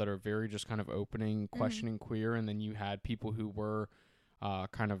 some people that are very just kind of opening, questioning queer, and then you had people who were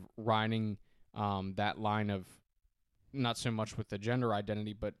kind of riding that line of not so much with the gender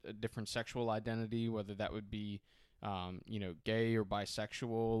identity, but a different sexual identity, whether that would be you know, gay or bisexual,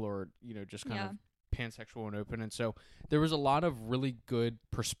 or you know, just kind Yeah. of pansexual and open. And so there was a lot of really good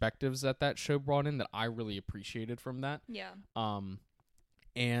perspectives that show brought in that I really appreciated from that. Yeah.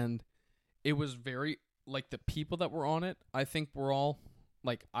 And it was very like the people that were on it, I think were all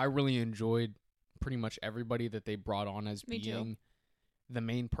like, I really enjoyed pretty much everybody that they brought on as Me too. being the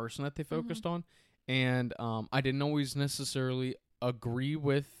main person that they focused on. And I didn't always necessarily agree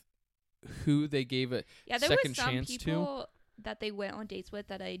with who they gave it Yeah, there second were some chance to. people that they went on dates with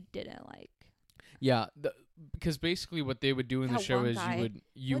that I didn't like. Yeah, because basically what they would do in the That show one is guy.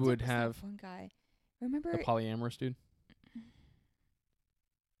 you What's would up with that have one guy. Remember? the polyamorous dude.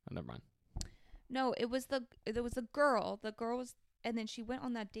 Oh, never mind. No, there was a girl. The girl was, and then she went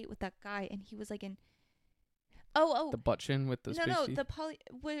on that date with that guy, and he was like in. Oh, The butt chin with the no, space no, teeth?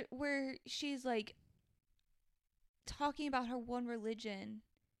 the where she's like talking about her one religion,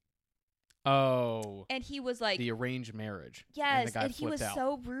 Oh, and he was like, the arranged marriage. yes, and, the guy and he was flipped out.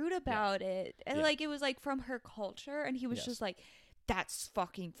 so rude about it, and Yeah. like it was like from her culture, and he was Yes. just like, that's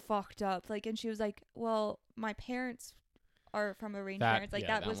fucking fucked up, like, and she was like, well, my parents are from arranged That- parents, like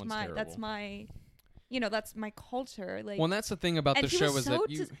yeah, that that was one's my terrible. that's my, you know, that's my culture, like. Well, and that's the thing about and the he show was is so that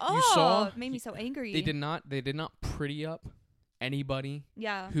you oh, saw it made me so angry. they did not pretty up anybody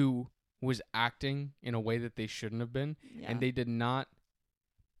Yeah. who was acting in a way that they shouldn't have been, Yeah. and they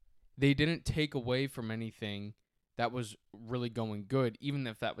didn't take away from anything that was really going good, even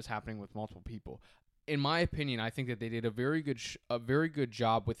if that was happening with multiple people. In my opinion, I think that they did a very good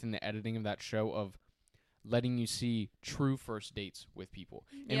job within the editing of that show of letting you see true first dates with people.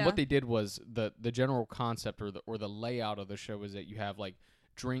 And Yeah. what they did was the general concept or the layout of the show is that you have like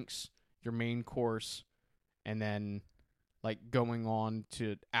drinks, your main course, and then like going on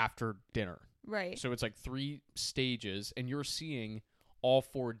to after dinner. Right. So it's like 3 stages, and you're seeing all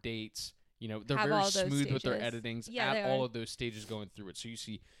 4 dates. You know, they're Have very all those smooth with their stages. editings Yeah, they at all are. of those stages going through it. So you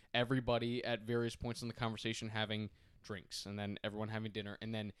see everybody at various points in the conversation having drinks, and then everyone having dinner,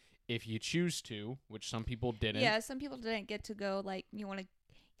 and then if you choose to, which some people didn't. Yeah, some people didn't get to go. Like, you want to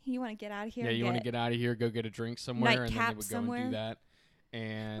get out of here. Yeah, and you want to get out of here, go get a drink somewhere, and then they Nightcap would go somewhere. and do that.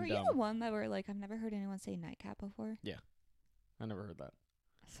 And Were you the one that were like, I've never heard anyone say nightcap before? I never heard that,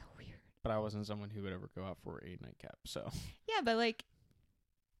 So weird. but I wasn't someone who would ever go out for a nightcap. So Yeah, but like,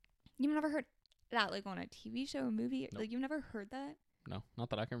 you've never heard that like on a TV show, a movie. Nope. Like, you've never heard that. no, not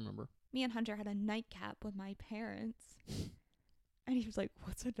that I can remember. Me and Hunter had a nightcap with my parents, and he was like,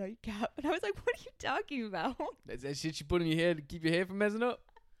 "What's a nightcap?" And I was like, "What are you talking about?" That's that shit you put in your head to keep your head from messing up.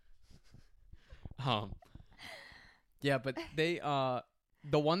 Yeah, but they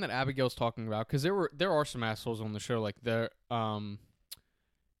the one that Abigail's talking about, because there are some assholes on the show, like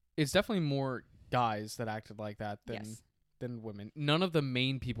it's definitely more guys that acted like that Yes. than women. None of the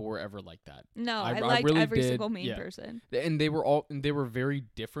main people were ever like that, No, I I liked really every did, single main yeah. person. and they were very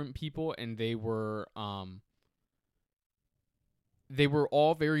different people, and they were all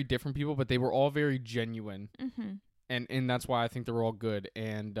very different people, but they were all very genuine. Mm-hmm. And that's why I think they're all good.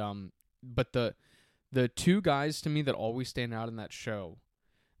 And but the 2 guys to me that always stand out in that show,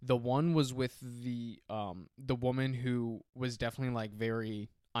 the one was with the woman who was definitely like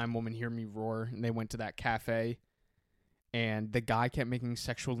very I'm woman hear me roar, and they went to that cafe, and the guy kept making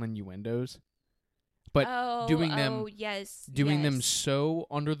sexual innuendos, but doing them yes. so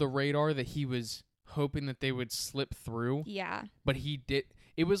under the radar that he was hoping that they would slip through. Yeah. But he did.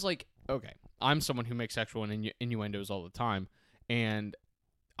 It was like, okay, I'm someone who makes sexual innuendos all the time, and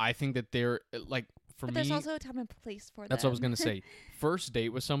I think that they're like, for But me, there's also a time and place for that's what I was them. gonna say. First date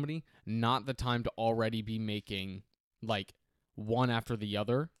with somebody, not the time to already be making like one after the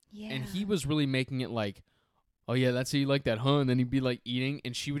other. Yeah. And he was really making it like, oh yeah, that's how you like that, huh? And then he'd be like eating,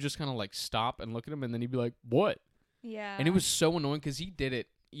 and she would just kind of like stop and look at him, and then he'd be like, what? Yeah. And it was so annoying because he did it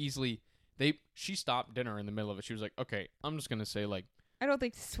easily. She stopped dinner in the middle of it. She was like, okay, I'm just gonna say like, I don't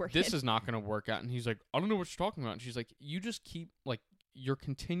think this is working. this is not gonna work out. And he's like, I don't know what you're talking about. And she's like, you just keep like, you're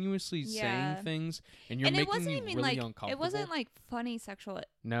continuously Yeah. saying things, and you're and it making wasn't me even really like uncomfortable. it wasn't like funny sexual.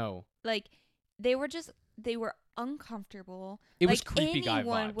 No, Like they were uncomfortable. it like, was creepy guy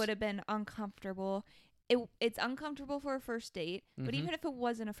anyone vibes. would have been uncomfortable, it's uncomfortable for a first date, but Mhm. even if it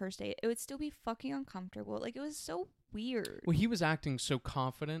wasn't a first date, it would still be fucking uncomfortable. Like, it was so weird. Well, he was acting so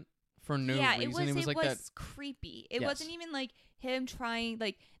confident for no yeah, reason. it was like that. creepy. It Yes. wasn't even like him trying,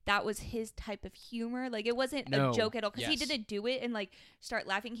 like, that was his type of humor. Like, it wasn't No. a joke at all, because he Yes. didn't do it and like start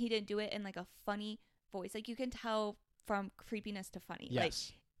laughing. He didn't do it in like a funny voice. Like, you can tell from creepiness to funny. Like,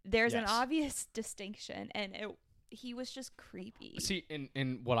 Yes. there's an Yes. obvious distinction, and he was just creepy. See,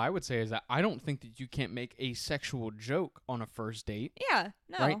 and what I would say is that I don't think that you can't make a sexual joke on a first date. Yeah,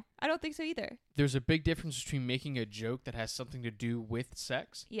 no, Right? I don't think so either. There's a big difference between making a joke that has something to do with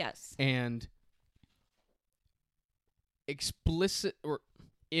sex Yes. and explicit or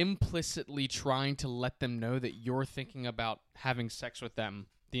implicitly trying to let them know that you're thinking about having sex with them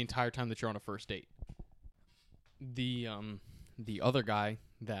the entire time that you're on a first date. The other guy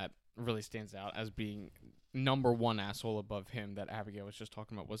that really stands out as being number one asshole above him that Abigail was just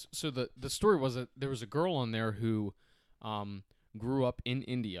talking about was, so the story was that there was a girl on there who grew up in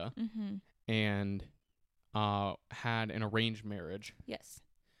India Mm-hmm. and had an arranged marriage, Yes.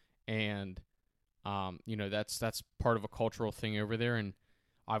 and that's part of a cultural thing over there, and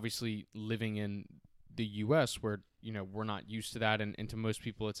obviously living in the US where we're not used to that, and to most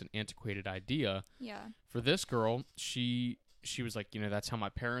people it's an antiquated idea. Yeah. For this girl, she was like, that's how my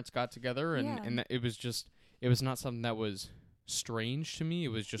parents got together, and Yeah. and that it was not something that was strange to me. It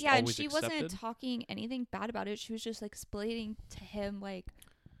was just yeah, and always she accepted. wasn't talking anything bad about it. She was just like explaining to him like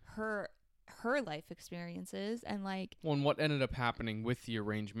her life experiences, and like, Well, and what ended up happening with the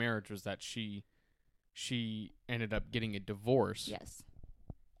arranged marriage was that she ended up getting a divorce. yes.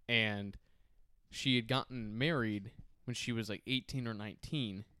 And she had gotten married when she was like 18 or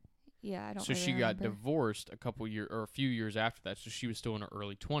 19. Yeah, I don't So really she got remember. divorced a few years after that. So she was still in her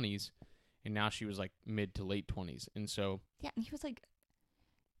early 20s, and now she was like mid to late 20s. And so Yeah, and he was like,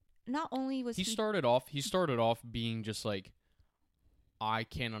 not only was he started off being just like, I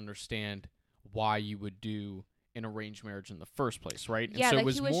can't understand why you would do an arranged marriage in the first place, right? And yeah, so like it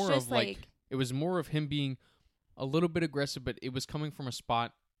was he was more just of like it was more of him being a little bit aggressive, but it was coming from a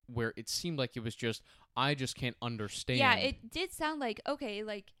spot where it seemed like it was just, I just can't understand. yeah, it did sound like, okay,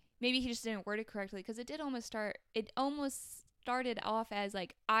 like maybe he just didn't word it correctly, because it almost started off as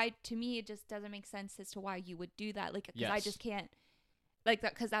like, to me it just doesn't make sense as to why you would do that, like, because I Yes. just can't like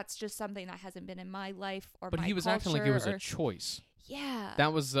that, because that's just something that hasn't been in my life or But my he was culture, acting like it was or, a choice. yeah,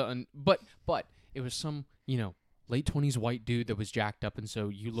 That was the but it was some late 20s white dude that was jacked up, and so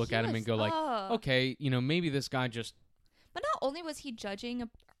you look at him and go like, ugh. okay, maybe this guy just But not only was he judging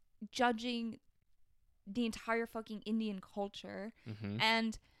the entire fucking Indian culture, mhm.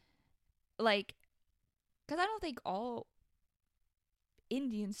 and like, because I don't think all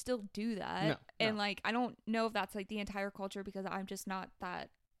Indians still do that, No, and no. like, I don't know if that's like the entire culture, because I'm just not that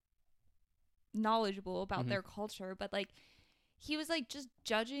knowledgeable about Mhm. their culture. But like, he was like just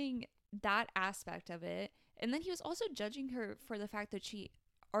judging that aspect of it, and then he was also judging her for the fact that she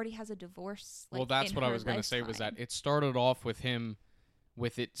already has a divorce. Like, well, that's in what I her was going to say, was that lifetime. it started off with him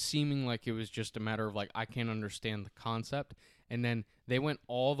with it seeming like it was just a matter of like, I can't understand the concept, and then they went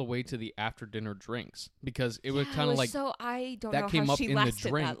all the way to the after dinner drinks, because it was Yeah, kind of like, so I don't that know came how up she in the lasted that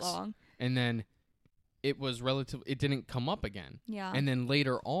drinks. long. and then it was it didn't come up again. Yeah. And then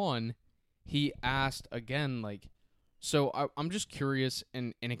later on, he asked again, like, so I'm just curious,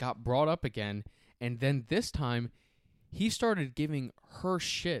 and it got brought up again, and then this time, he started giving her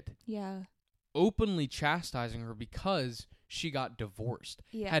shit, Yeah. openly chastising her because she got divorced.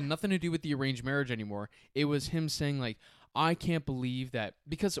 Yeah. Had nothing to do with the arranged marriage anymore. It was him saying like, I can't believe that,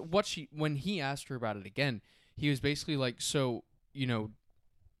 because when he asked her about it again, he was basically like, so,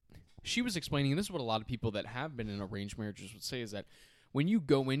 she was explaining, and this is what a lot of people that have been in arranged marriages would say, is that when you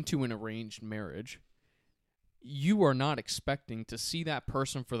go into an arranged marriage, you are not expecting to see that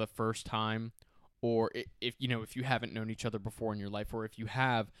person for the first time, or if you haven't known each other before in your life, or if you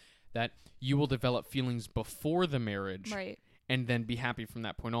have, that you will develop feelings before the marriage, Right. and then be happy from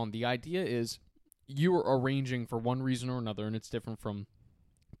that point on. The idea is you are arranging for one reason or another, and it's different from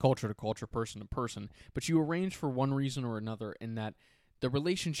culture to culture, person to person, but you arrange for one reason or another, in that the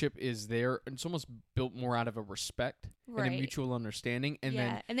relationship is there. It's almost built more out of a respect and a Right. mutual understanding, and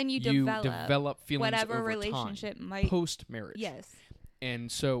yeah. And then you you develop feelings whatever over relationship time, might. post-marriage. Yes.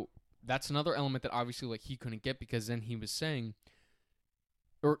 And so that's another element that obviously like he couldn't get, because then he was saying,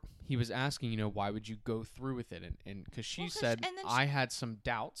 or he was asking, why would you go through with it? And because she Well, 'cause- said, and then I had some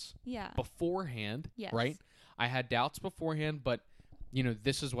doubts Yeah. beforehand, Yes. right? I had doubts beforehand, but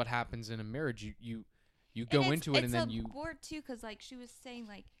this is what happens in a marriage. You go into it, and then you It's a word too, because like she was saying,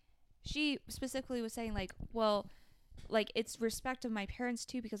 like she specifically was saying, like, well, like it's respect of my parents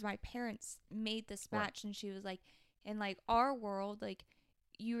too, because my parents made this Right. match, and she was like, in like our world, like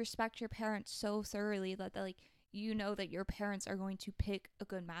you respect your parents so thoroughly that like you know that your parents are going to pick a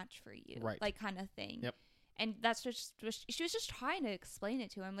good match for you, Right. like kind of thing. Yep. And that's just she was just trying to explain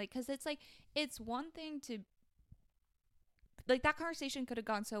it to him, like, because it's like it's one thing to like that conversation could have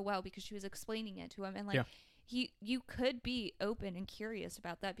gone so well because she was explaining it to him, and like Yeah. you could be open and curious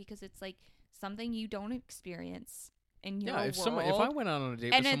about that because it's like something you don't experience in your Yeah, if world. I went out on a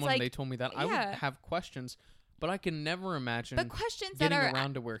date And with it's someone like- and they told me that, I would yeah. have questions, but I can never imagine but questions that getting are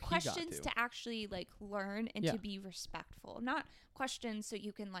around to where he got questions to. to actually like learn and Yeah. to be respectful, not questions so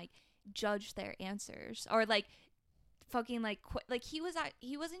you can like judge their answers or like fucking like like he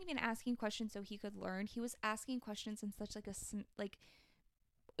wasn't even asking questions so he could learn. He was asking questions in such like a like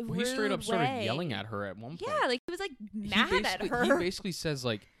Well, he straight up rude started way. yelling at her at one point. Yeah, like he was like mad at her. He basically says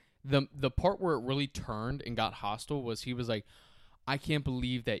like the part where it really turned and got hostile was he was like, I can't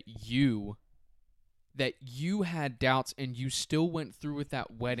believe that you had doubts and you still went through with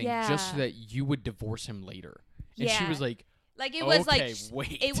that wedding just so Yeah. that you would divorce him later. And she Yeah. was like, Like it was okay, like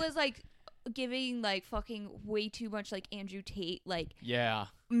wait. it was like giving like fucking way too much like Andrew Tate, like yeah.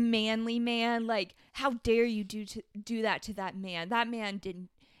 manly man, like how dare you do that to that man? That man did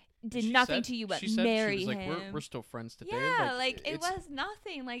She nothing said- to you but she said marry she was him. like, we're still friends today. Yeah, like it it's- was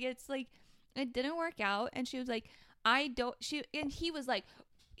nothing. Like it's like it didn't work out, and she was like, I don't. She and he was like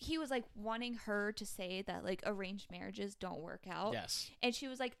wanting her to say that like arranged marriages don't work out. Yes. And she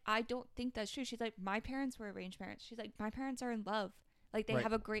was like, I don't think that's true. She's like, my parents were arranged marriages. She's like, my parents are in love. Like they Right.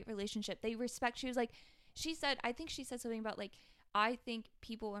 have a great relationship. They respect. She was like, I think she said something about like, I think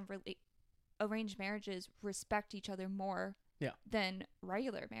people in arranged marriages respect each other more than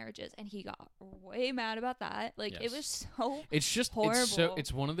regular marriages. And he got way mad about that. Like it Yes. was so It's just horrible.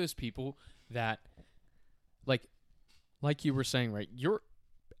 it's one of those people that like you were saying, right?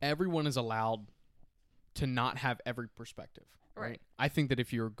 Everyone is allowed to not have every perspective, right? Right. I think that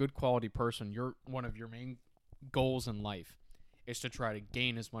if you're a good quality person, one of your main goals in life is to try to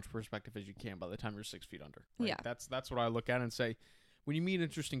gain as much perspective as you can by the time you're 6 feet under. Right? Yeah. That's what I look at and say, when you meet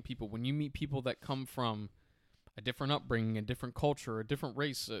interesting people, when you meet people that come from a different upbringing, a different culture, a different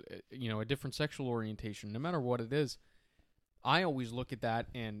race, a different sexual orientation, no matter what it is, I always look at that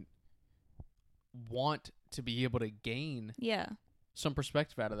and want to be able to gain yeah. some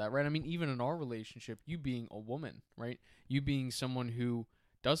perspective out of that, right? I mean, even in our relationship, you being a woman, right? You being someone who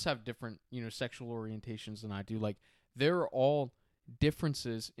does have different, sexual orientations than I do. Like, there are all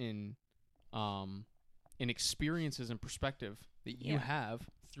differences in experiences and perspective that you Yeah. have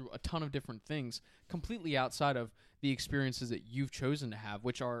through a ton of different things, completely outside of the experiences that you've chosen to have,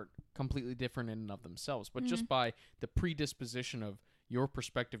 which are completely different in and of themselves. But just by the predisposition of your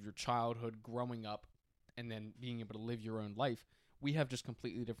perspective, your childhood, growing up, and then being able to live your own life, we have just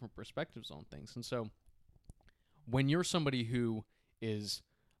completely different perspectives on things. And so when you're somebody who is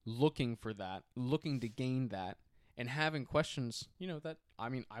looking for that, looking to gain that, and having questions, that, I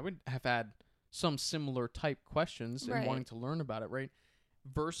mean, I would have had some similar type questions and Right. wanting to learn about it, right?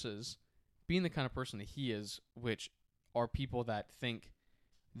 Versus being the kind of person that he is, which are people that think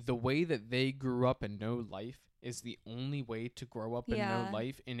the way that they grew up and know life is the only way to grow up and Yeah. know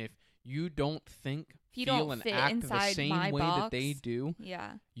life. And if you don't think, If you feel, don't and fit act the inside same my way that they box. do,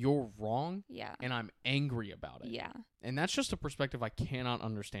 Yeah. you're wrong, Yeah. and I'm angry about it. Yeah. And that's just a perspective I cannot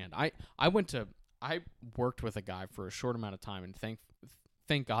understand. I worked with a guy for a short amount of time, and thank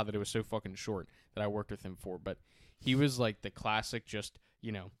God that it was so fucking short that I worked with him for. But he was like the classic, just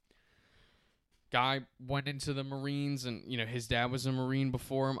guy went into the Marines, and his dad was a Marine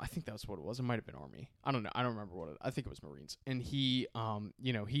before him. I think that's what it was. It might have been Army. I don't know. I don't remember what I think it was Marines. And he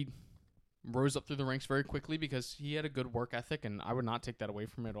he rose up through the ranks very quickly because he had a good work ethic, and I would not take that away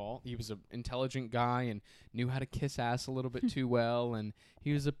from him at all. He was an intelligent guy and knew how to kiss ass a little bit too well, and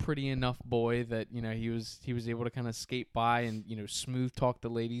he was a pretty enough boy that he was able to kind of skate by and smooth talk the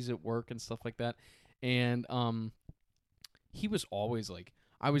ladies at work and stuff like that. And he was always like,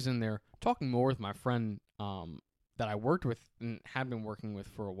 I was in there talking more with my friend that I worked with and had been working with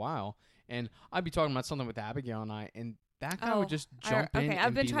for a while, and I'd be talking about something with Abigail and I, and that guy would just jump in. Okay, I've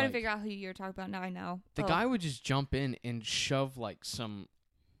and been be trying like, to figure out who you're talking about. Now I know. the guy would just jump in and shove like some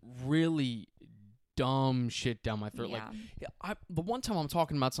really dumb shit down my throat. Yeah. The one time I'm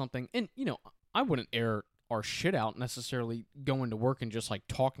talking about something, and I wouldn't air our shit out necessarily going to work and just like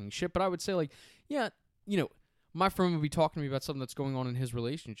talking shit, but I would say like, yeah, my friend would be talking to me about something that's going on in his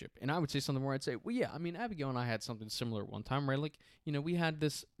relationship, and I would say something where I'd say, well, yeah, I mean, Abigail and I had something similar one time, right? Like, we had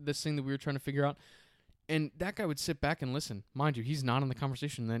this thing that we were trying to figure out. And that guy would sit back and listen. Mind you, he's not in the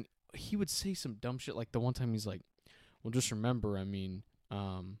conversation. Then he would say some dumb shit. Like the one time he's like, well, just remember, I mean,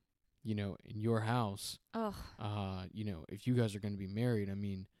 you know, in your house, Ugh. you know, if you guys are going to be married, I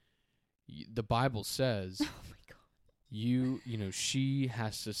mean, the Bible says Oh my god. you know, she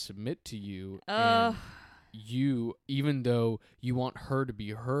has to submit to you, Ugh. and you, even though you want her to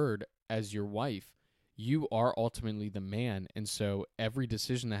be heard as your wife, you are ultimately the man, and so every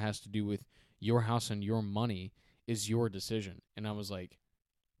decision that has to do with your house and your money is your decision. And I was like,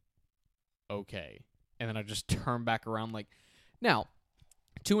 okay. And then I just turned back around, like, now,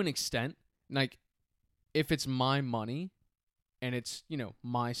 to an extent, like, if it's my money and it's, you know,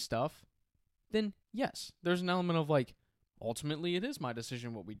 my stuff, then yes, there's an element of, like, ultimately it is my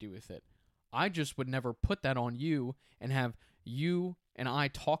decision what we do with it. I just would never put that on you and have you and I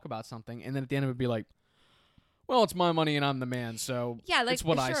talk about something, and then at the end of it be like, well, it's my money and I'm the man, so Yeah, like, it's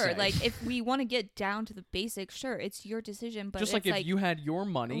what sure, I say. like, if we want to get down to the basics, sure, it's your decision, but just it's like if you had your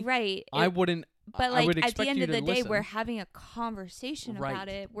money, right, I wouldn't. but I like would at expect the end you of the to day, listen. we're having a conversation Right. about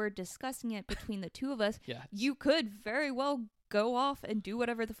it. We're discussing it between the two of us. Yeah, You could very well go off and do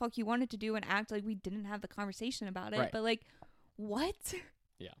whatever the fuck you wanted to do and act like we didn't have the conversation about it. Right. But like, what?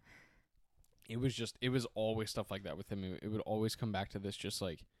 it was always stuff like that with him. It would always come back to this, just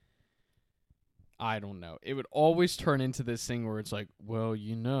like, I don't know. It would always turn into this thing where it's like, well,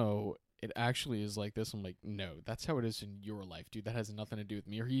 you know, it actually is like this. I'm like, no, that's how it is in your life, dude. That has nothing to do with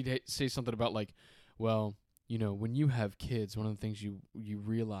me. Or he'd say something about like, well, you know, when you have kids, one of the things you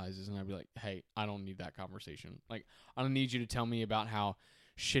realize is, and I'd be like, hey, I don't need that conversation. Like, I don't need you to tell me about how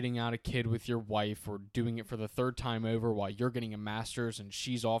shitting out a kid with your wife or doing it for the third time over while you're getting a master's and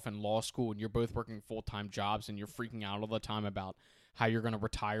she's off in law school and you're both working full-time jobs and you're freaking out all the time about how you're going to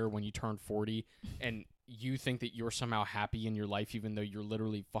retire when you turn 40 and you think that you're somehow happy in your life even though you're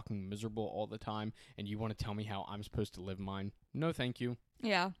literally fucking miserable all the time, and you want to tell me how I'm supposed to live mine. No, thank you.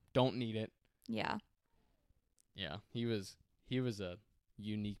 Yeah. Don't need it. Yeah. Yeah, he was a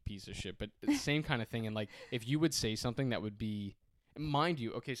unique piece of shit, but the same kind of thing. And like, if you would say something that would be, mind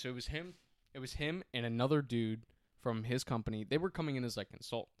you, okay, so it was him and another dude from his company. They were coming in as like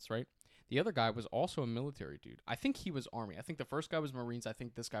consultants, right? The other guy was also a military dude. I think he was Army. I think the first guy was Marines. I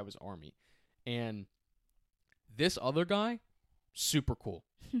think this guy was Army. And this other guy, super cool.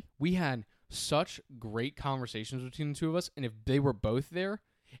 We had such great conversations between the two of us, and if they were both there,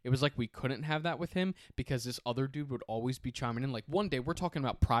 it was like we couldn't have that with him because this other dude would always be chiming in. Like, one day we're talking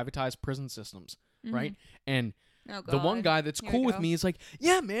about privatized prison systems, right? And Oh, the one God. guy that's Here cool we with go. me is like,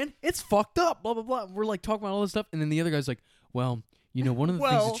 yeah, man, it's fucked up, blah, blah, blah. We're like talking about all this stuff. And then the other guy's like, well, you know, one of the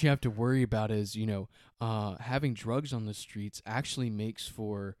things Well. that you have to worry about is, you know, having drugs on the streets actually makes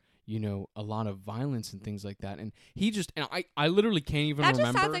for, you know, a lot of violence and things like that. And he just, and I literally can't even That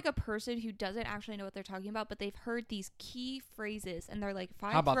remember. just sounds like a person who doesn't actually know what they're talking about, but they've heard these key phrases, and they're like, if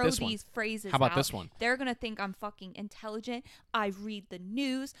I How about throw this one? these phrases How about out, this one? they're going to think I'm fucking intelligent. I read the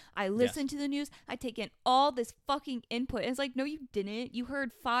news. I listen to the news. I take in all this fucking input. And it's like, no, you didn't. You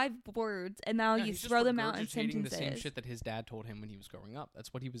heard 5 words, and now Yeah, you he's just throw them out in regurgitating sentences. the same shit that his dad told him when he was growing up.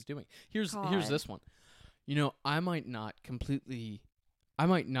 That's what he was doing. Here's God. this one. You know, I might not completely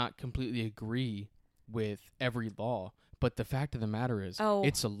agree with every law, but the fact of the matter is, Oh.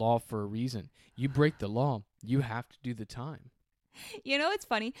 it's a law for a reason. You break the law, you have to do the time. You know, it's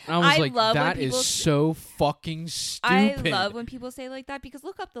funny. And I was I like, love when that is people- so fucking stupid. I love when people say like that, because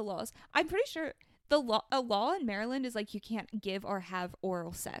look up the laws. I'm pretty sure a law in Maryland is like you can't give or have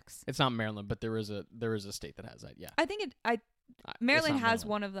oral sex. It's not Maryland, but there is a state that has that. Yeah, I think It's Maryland not has Maryland.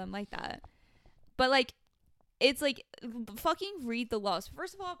 one of them like that. But like, it's like, fucking read the laws.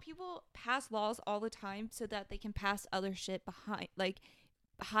 First of all, people pass laws all the time so that they can pass other shit behind, like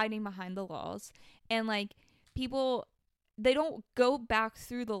hiding behind the laws. And like, people, they don't go back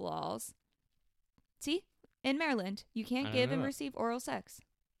through the laws. See, in Maryland, you I can't don't give know and that. receive oral sex.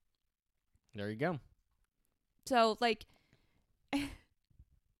 There you go. So like,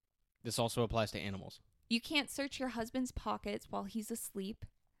 This also applies to animals. you can't search your husband's pockets while he's asleep.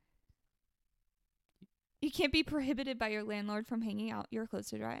 You can't be prohibited by your landlord from hanging out your clothes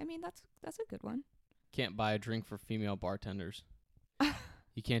to dry. I mean, that's a good one. Can't buy a drink for female bartenders.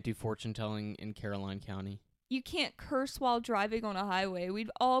 You can't do fortune telling in Caroline County. You can't curse while driving on a highway. We'd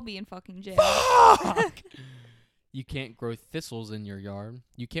all be in fucking jail. Fuck! You can't grow thistles in your yard.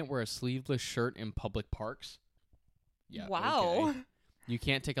 You can't wear a sleeveless shirt in public parks. Yeah. Wow. okay. You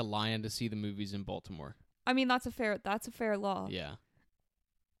can't take a lion to see the movies in Baltimore. I mean, that's a fair law. Yeah.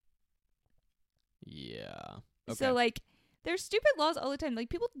 Yeah. Okay. So like, there's stupid laws all the time. Like,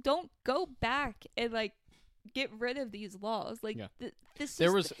 people don't go back and like get rid of these laws. Like, Yeah. this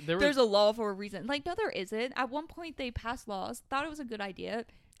there is, was there's a law for a reason. Like, no, there isn't. At one point, they passed laws, thought it was a good idea,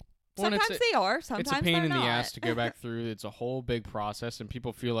 Well, sometimes they are. Sometimes it's a pain they're in not. the ass to go back through. It's a whole big process, and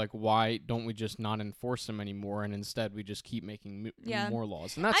people feel like, why don't we just not enforce them anymore, and instead we just keep making Yeah. more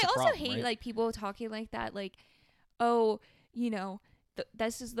laws? And that's I the also problem, hate right? like people talking like that, like, oh, you know,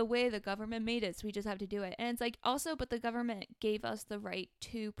 this is the way the government made it, so we just have to do it. And it's like, also, but the government gave us the right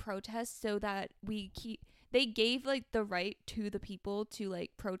to protest, so that they gave like the right to the people to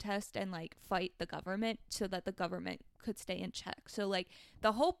like protest and like fight the government, so that the government could stay in check. So like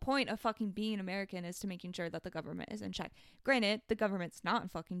the whole point of fucking being American is to making sure that the government is in check. Granted, the government's not in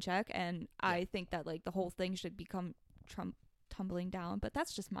fucking check, and I think that like the whole thing should become tumbling down, but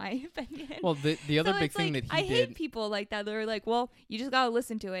that's just my opinion. Well, the other So big it's thing like, that he I did, hate people like that. They're like, well, you just gotta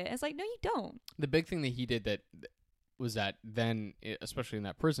listen to it. And it's like, no, you don't. the big thing that he did that was that then, especially in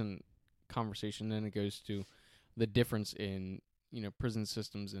that prison conversation, then it goes to the difference in prison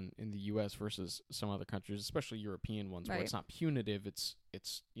systems in the U.S. versus some other countries, especially European ones, where Right. it's not punitive. It's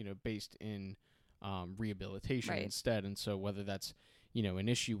based in rehabilitation Right. instead. And so whether that's an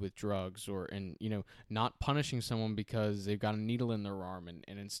issue with drugs or not punishing someone because they've got a needle in their arm and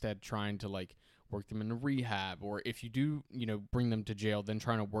instead trying to like work them into rehab, or if you do bring them to jail, then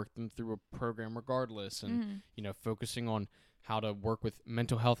trying to work them through a program regardless, and focusing on how to work with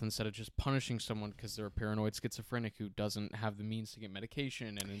mental health instead of just punishing someone because they're a paranoid schizophrenic who doesn't have the means to get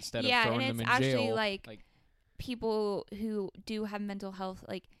medication, and instead of throwing and them it's in actually jail, like people who do have mental health,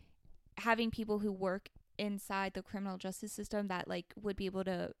 like having people who work inside the criminal justice system that like would be able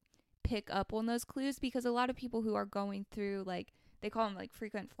to pick up on those clues, because a lot of people who are going through, like, they call them like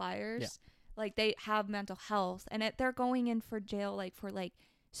frequent flyers, like they have mental health, and they're going in for jail like for like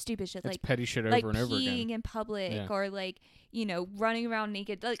stupid shit, it's like petty shit over like and over again. peeing in public, Yeah. or like running around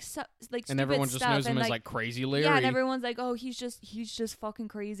naked, like like And stupid everyone just stuff. knows him and as like Crazy Larry. yeah, and everyone's like, oh, he's just fucking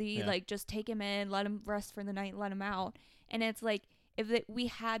crazy. Yeah. Like, just take him in, let him rest for the night, let him out. And it's like, we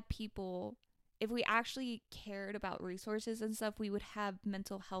had people, if we actually cared about resources and stuff, we would have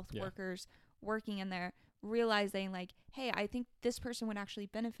mental health workers working in there, realizing like, hey, I think this person would actually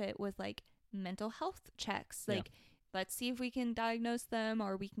benefit with like mental health checks. Like, let's see if we can diagnose them,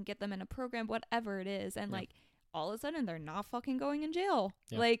 or we can get them in a program, whatever it is. And like, all of a sudden they're not fucking going in jail.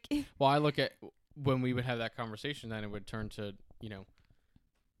 Yeah. Like, well, I look at when we would have that conversation, then it would turn to,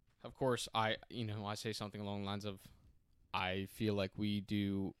 of course, I say something along the lines of, I feel like we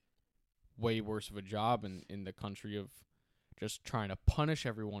do way worse of a job in the country of just trying to punish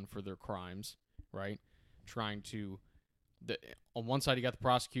everyone for their crimes, right? Trying to, on one side you got the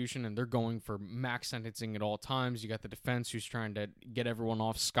prosecution and they're going for max sentencing at all times. You got the defense who's trying to get everyone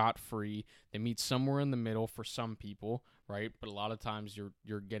off scot-free. They meet somewhere in the middle for some people, right? But a lot of times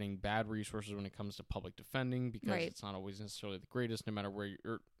you're getting bad resources when it comes to public defending, because it's not always necessarily the greatest, no matter where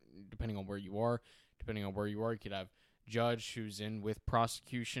you're, depending on where you are. Depending on where you are, you could have judge who's in with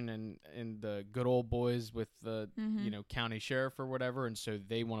prosecution and the good old boys with the county sheriff or whatever, and so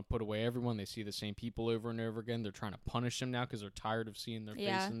they want to put away everyone. They see the same people over and over again. They're trying to punish them now because they're tired of seeing their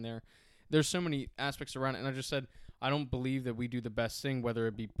face in there. There's so many aspects around it, and I just said I don't believe that we do the best thing, whether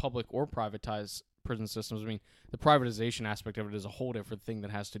it be public or privatized prison systems. I mean, the privatization aspect of it is a whole different thing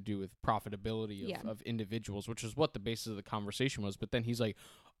that has to do with profitability of individuals, which is what the basis of the conversation was. But then he's like,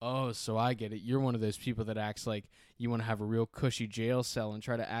 oh, so I get it. You're one of those people that acts like you want to have a real cushy jail cell and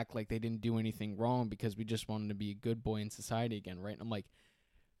try to act like they didn't do anything wrong because we just want them to be a good boy in society again, right? And I'm like,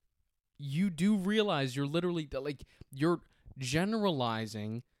 you do realize you're literally, like, you're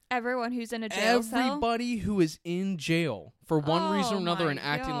generalizing everyone who's in a jail cell? Everybody who is in jail for one reason or another, and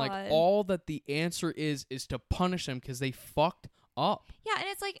acting like all that the answer is to punish them because they fucked up. Yeah, and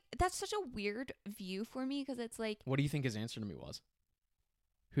it's like, that's such a weird view for me, because it's like, what do you think his answer to me was?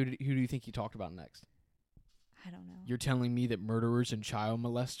 Who do you think he talked about next? I don't know. You're telling me that murderers and child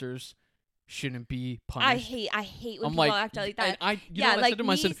molesters shouldn't be punished? I hate when I'm people like, act like that. And you know what I said to him?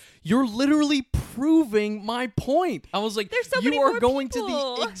 I said, me- you're literally proving my point. I was like, There's so you many are more going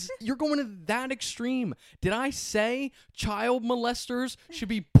people. to you're going to that extreme. Did I say child molesters should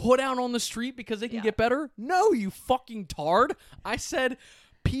be put out on the street because they can get better? No, you fucking tard. I said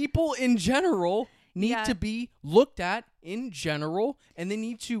people in general need to be looked at in general, and they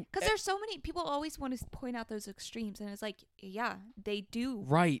need to, because there's so many people always want to point out those extremes, and it's like, yeah, they do,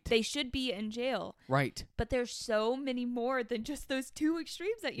 right? They should be in jail, right? But there's so many more than just those two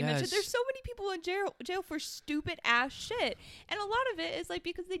extremes that you mentioned. There's so many people in jail for stupid ass shit, and a lot of it is like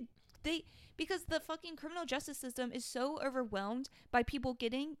because because the fucking criminal justice system is so overwhelmed by people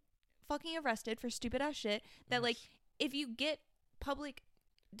getting fucking arrested for stupid ass shit that like, if you get public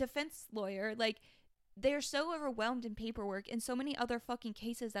defense lawyer, like, they're so overwhelmed in paperwork and so many other fucking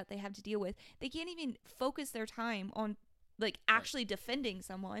cases that they have to deal with, they can't even focus their time on like actually defending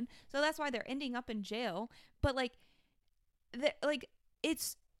someone. So that's why they're ending up in jail. But like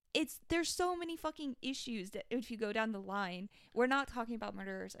it's there's so many fucking issues that if you go down the line, we're not talking about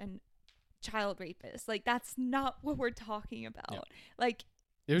murderers and child rapists. Like that's not what we're talking about. Yeah. Like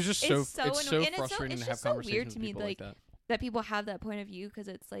It was just it's so annoying. frustrating It's to have just so conversations weird to with me, people like that. that people have that point of view, because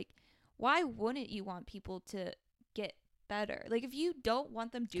it's like, why wouldn't you want people to get better? Like if you don't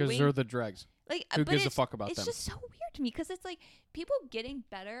want them doing, Because they're the dregs. like Who but gives a it's- fuck about it's them? just so weird to me, because it's like people getting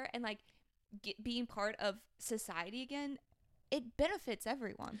better and like being part of society again, it benefits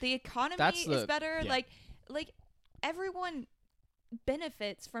everyone. The economy That's is the- better. yeah. Like everyone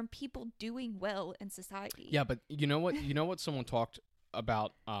benefits from people doing well in society. Yeah, but you know what? You know what someone talked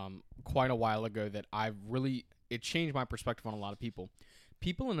about quite a while ago that it changed my perspective on a lot of people.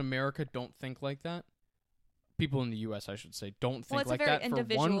 People in America don't think like that. People in the U.S., I should say, don't Well, think it's a like very that for one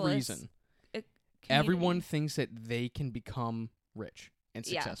individualist reason. community. Everyone thinks that they can become rich and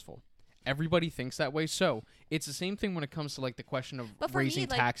Yeah. successul. Everybody thinks that way. So it's the same thing when it comes to like the question of But for raising me,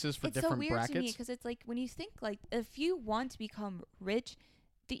 like, taxes for it's so different weird to me, brackets. because it's like when you think like if you want to become rich,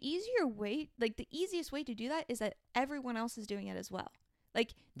 the easiest way to do that is that everyone else is doing it as well.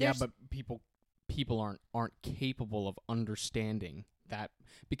 Like Yeah, there's but people aren't capable of understanding that,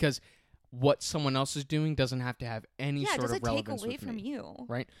 because what someone else is doing doesn't have to have any it sort of doesn't take relevance away with from me, you.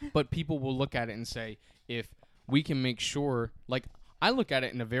 right? But people will look at it and say, if we can make sure, like I look at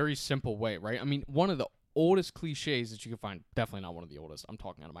it in a very simple way, right? I mean, one of the oldest cliches that you can find, definitely not one of the oldest, I'm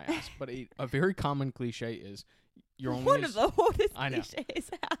talking out of my ass, but a very common cliche is you're only One as, of the oldest I know.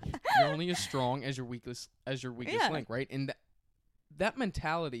 cliches. you're only as strong as your weakest Yeah. link, right? And that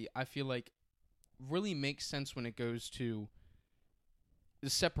mentality, I feel like, really makes sense when it goes to the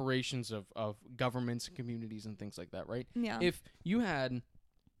separations of governments and communities and things like that, right? Yeah. If you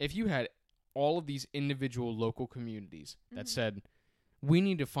had all of these individual local communities that Mhm. said, we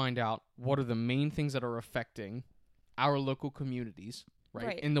need to find out what are the main things that are affecting our local communities, right?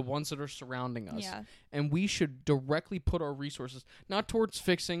 Right. And the ones that are surrounding us. Yeah. And we should directly put our resources not towards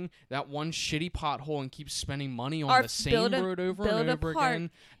fixing that one shitty pothole and keep spending money on Or the same build a- road over build and a over park.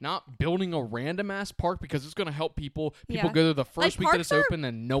 again. Not building a random ass park because it's going to help people. People Yeah. go there the first week that parks it's are- open,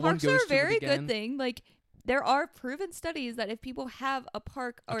 and no one Parks goes are to a very it again. good thing. Like there are proven studies that if people have a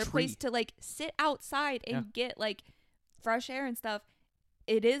park or a place tree. to like sit outside and Yeah. get like fresh air and stuff,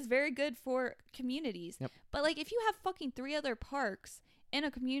 it is very good for communities. Yep. But like if you have fucking 3 other parks in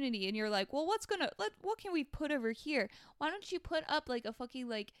a community and you're like, well, what can we put over here? Why don't you put up like a fucking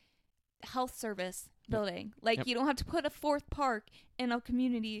like health service building? Like Yep. you don't have to put a 4th park in a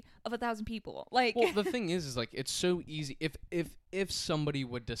community of 1,000 people. Like Well, the thing is like it's so easy if somebody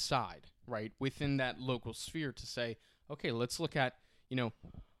would decide, right, within that local sphere to say, okay, let's look at,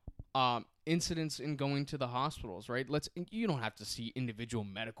 incidents in going to the hospitals, right? You don't have to see individual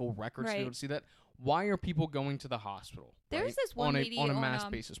medical records to be able Right. to see that. Why are people going to the hospital? There's right? this one on a lady on a on, mass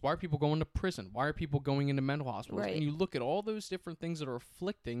basis. Why are people going to prison? Why are people going into mental hospitals? Right. And you look at all those different things that are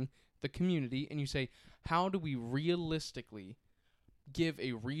afflicting the community, and you say, how do we realistically give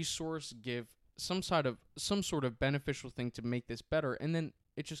a resource, give some sort of beneficial thing to make this better? And then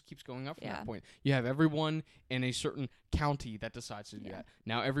it just keeps going up from Yeah. that point. You have everyone in a certain county that decides to do Yeah. that.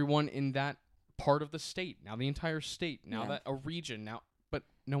 Now everyone in that part of the state. Now the entire state. Now Yeah. that a region. Now, but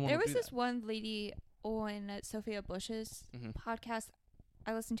no one. There will was do this that. one lady on Sophia Bush's Mhm. podcast.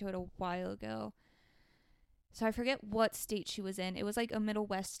 I listened to it a while ago. So I forget what state she was in. It was like a Middle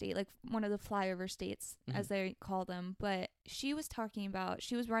West state, like one of the flyover states, as they call them. But she was talking about,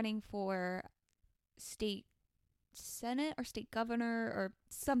 she was running for state senate or state governor or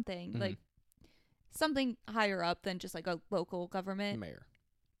something, Mhm. like something higher up than just like a local government. Mayor.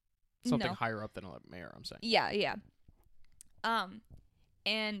 Something No. higher up than a mayor, I'm saying. Yeah.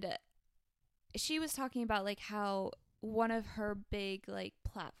 And she was talking about like how one of her big like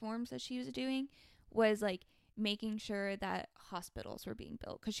platforms that she was doing was like making sure that hospitals were being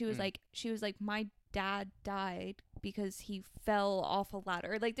built, because she was like my dad died because he fell off a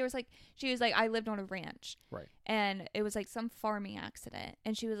ladder. Like there was like, she was like, I lived on a ranch, Right. and it was like some farming accident,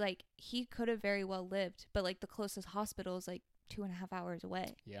 and she was like, he could have very well lived, but like the closest hospital is like 2.5 hours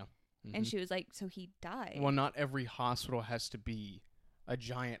away. Yeah. And Mhm. she was like, so he died. Well, not every hospital has to be a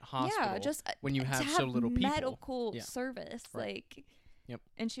giant hospital. Yeah, just when you to have so little people. medical Yeah. service, Right. like. Yep.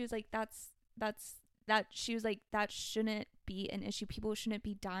 And she was like, she was like, that shouldn't be an issue. People shouldn't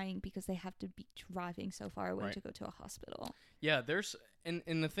be dying because they have to be driving so far away Right. to go to a hospital. Yeah, there's and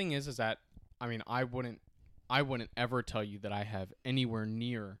the thing is that I mean I wouldn't ever tell you that I have anywhere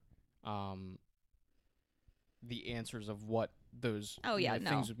near the answers of what those Oh, yeah, no.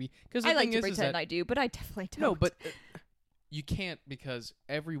 things would be, because I like to pretend I do, but I definitely don't. no, but you can't, because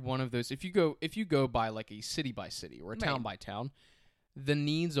every one of those, if you go by like a city by city or a town Right. by town, the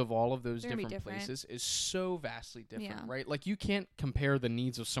needs of all of those They're gonna be different different. places is so vastly different, Yeah. right? Like you can't compare the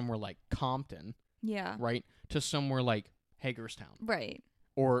needs of somewhere like Compton, Yeah. right, to somewhere like Hagerstown Right.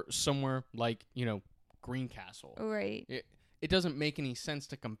 or somewhere like, Greencastle. Right. It doesn't make any sense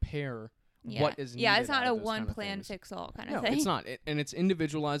to compare Yeah. what is Yeah, needed it's not out a of those one kind of plan things. fix all kind No, of thing. it's not. And it's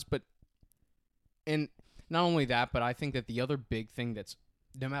individualized, and not only that, but I think that the other big thing that's,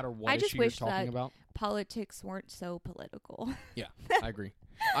 no matter what I just issue you're wish talking that- about, Politics weren't so political. I agree.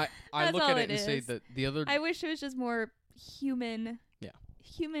 I That's look all at it it and say is. that the other I wish it was just more human. Yeah.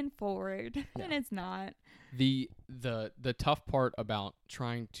 Human forward, Yeah. and it's not. the tough part about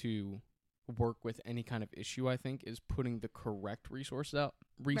trying to work with any kind of issue, I think, is putting the correct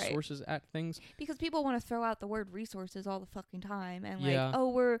resources at things. Because people want to throw out the word resources all the fucking time, and Yeah. like, oh,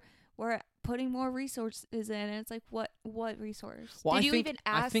 we're putting more resources in, and it's like, what resource? Well, Did I you think- even I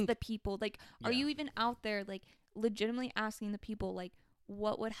ask think- the people? Like, are Yeah. you even out there like legitimately asking the people like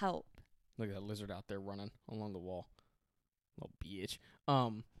what would help? Look at that lizard out there running along the wall. Little bitch.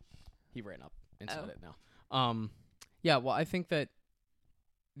 He ran up inside Oh. it now. Yeah, well, I think that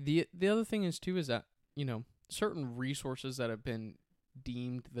the other thing is too is that, certain resources that have been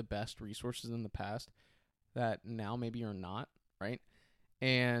deemed the best resources in the past that now maybe are not, right?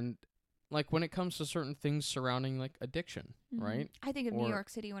 And like when it comes to certain things surrounding like addiction, Mhm. right? I think of New Or- York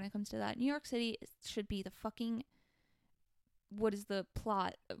City when it comes to that. New York City should be the fucking. What is the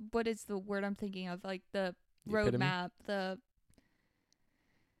plot? What is the word I'm thinking of? Like the The epitome? roadmap. The.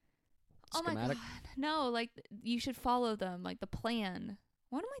 Oh my Schematic? god! No, like you should follow them. Like the plan.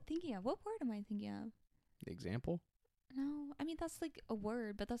 What am I thinking of? What word am I thinking of? The example? No, I mean that's like a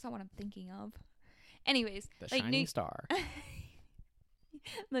word, but that's not what I'm thinking of. Anyways, The like shining star.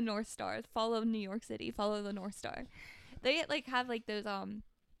 the North Star. Follow New York City. Follow the North Star. They like have like those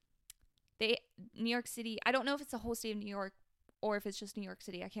New York City. I don't know if it's the whole state of New York or if it's just New York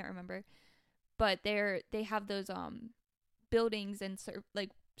City. I can't remember. But they have those buildings and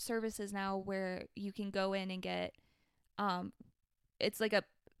like services now where you can go in and get it's like a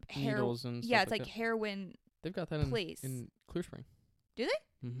Needles and yeah, stuff it's like that. heroin, They've got that place. in Clear Spring. Do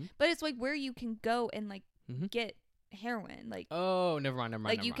they? Mm-hmm. but it's like where you can go and like Mhm. get heroin, like Oh, never mind.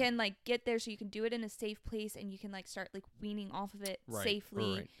 like you can like get there so you can do it in a safe place and you can like start like weaning off of it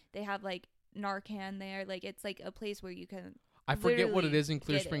safely. Right. They have like Narcan there, like it's like a place where you can. I forget what it literally is in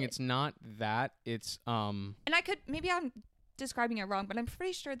Clear get Spring. it. It's not that. It's And I could maybe I'm describing it wrong, but I'm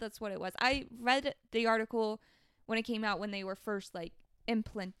pretty sure that's what it was. I read the article when it came out when they were first like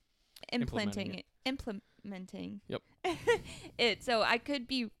implementing Yep. it. So I could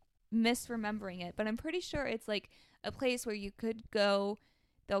be misremembering it, but I'm pretty sure it's like a place where you could go.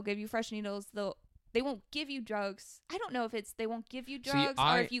 They'll give you fresh needles. They won't give you drugs. I don't know if it's they won't give you drugs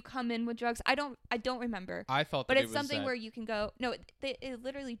or if you come in with drugs. I don't remember. I thought But that it's it was something that- where you can go. No, it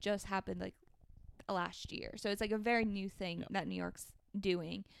literally just happened like last year. So it's like a very new thing Yep. that New York's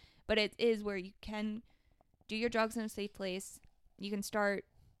doing. But it is where you can do your drugs in a safe place. You can start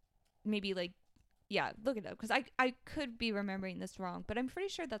maybe like, yeah, look it up. Because I could be remembering this wrong, but I'm pretty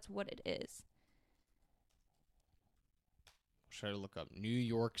sure that's what it is. Should I look up New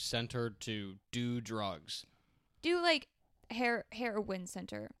York Center to do drugs? Do like heroin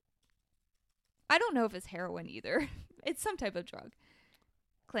center. I don't know if it's heroin either. It's some type of drug.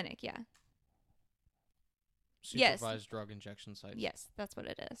 Clinic, yeah. Yes. Supervised drug injection sites. Yes, that's what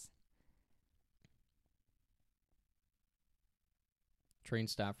it is. Train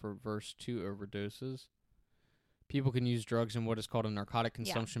staff reverse 2 overdoses. People can use drugs in what is called a narcotic Yeah.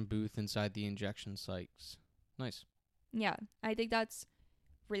 consumption booth inside the injection sites. Nice. Yeah, I think that's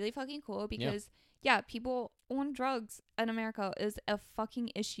really fucking cool because people on drugs in America is a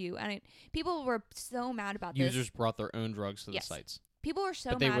fucking issue, and people were so mad about Users this. brought their own drugs to Yes. the sites. People were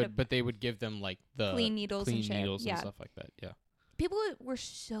so But they mad. would they would give them like the Clean needles clean and shit. needles Yeah. and stuff like that. Yeah. People were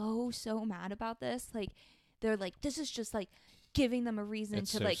so mad about this. Like they're like, this is just like giving them a reason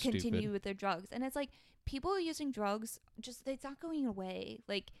It's to so like continue stupid. with their drugs, and it's like people using drugs just it's not going away.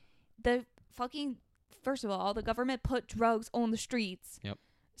 Like the fucking first of all, the government put drugs on the streets. Yep.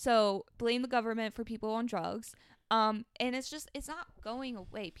 So blame the government for people on drugs. And it's not going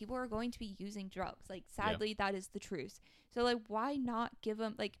away. People are going to be using drugs. Like sadly, that is the truth. So like, why not give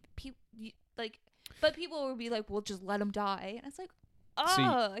them like but people will be like, well, just let them die. And it's like,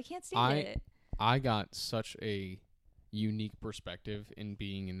 oh, I can't stand it. I got such a unique perspective in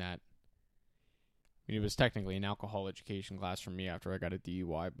being in that. I mean, it was technically an alcohol education class for me after I got a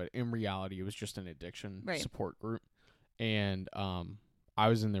DUI, but in reality, it was just an addiction Right. support group. And I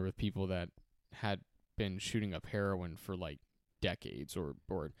was in there with people that had been shooting up heroin for like decades, or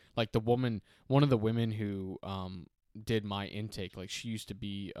like one of the women who did my intake, like she used to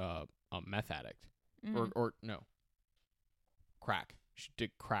be a meth addict, or no, crack. She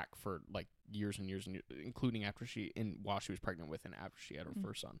did crack for like years and years and years, including while she was pregnant with and after she had her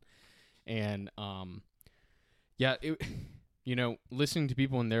first son. And yeah, it, listening to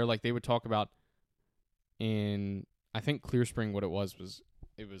people in there, like they would talk about in, I think Clear Spring, what it was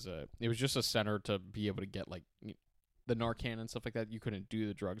it was just a center to be able to get like the Narcan and stuff like that. You couldn't do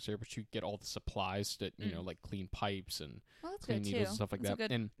the drugs there, but you could get all the supplies that like clean pipes and clean needles and stuff like that.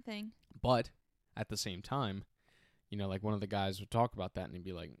 That's a good thing. But at the same time, like one of the guys would talk about that and he'd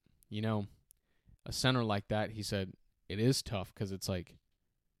be like, a center like that, he said, it is tough because it's like,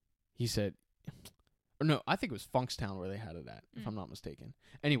 he said, or no, I think it was Funkstown where they had it at, if I'm not mistaken.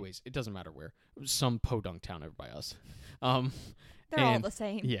 Anyways, it doesn't matter where. It was some podunk town over by us. They're all the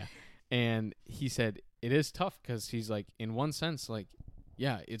same. Yeah. And he said, it is tough because he's like, in one sense, like,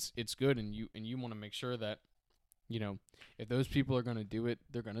 yeah, it's good. And you want to make sure that, if those people are going to do it,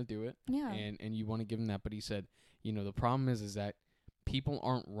 they're going to do it. Yeah. And you want to give them that. But he said, the problem is that people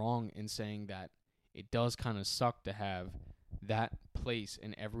aren't wrong in saying that it does kind of suck to have that place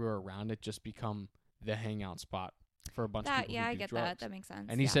and everywhere around it just become the hangout spot for a bunch of people. Yeah, who I do get drugs. that. That makes sense.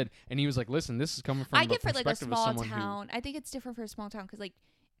 And he said, and he was like, listen, this is coming from I the get for like a perspective of small someone town. I think it's different for a small town because like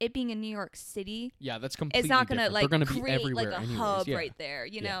it being in New York City, yeah, that's completely it's not gonna different. like They're gonna be create everywhere like a anyways. hub Yeah. right there.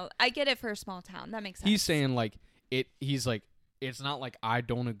 You know, I get it for a small town. That makes sense. He's saying like he's like, it's not like I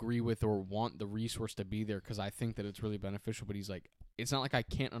don't agree with or want the resource to be there because I think that it's really beneficial, but he's like, it's not like I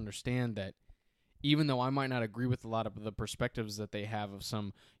can't understand that even though I might not agree with a lot of the perspectives that they have of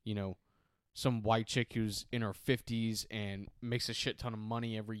some, some white chick who's in her 50s and makes a shit ton of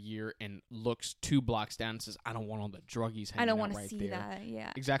money every year and looks 2 blocks down and says, I don't want all the druggies hanging I don't want want to see that.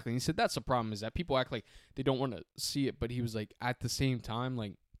 Yeah. Exactly. And he said that's the problem is that people act like they don't want to see it, but he was like, at the same time,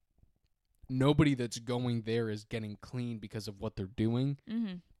 like, nobody that's going there is getting clean because of what they're doing.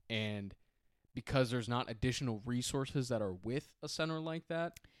 Mm-hmm. And because there's not additional resources that are with a center like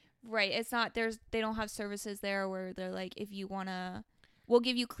that. Right. It's not, they don't have services there where they're like, if you want to, we'll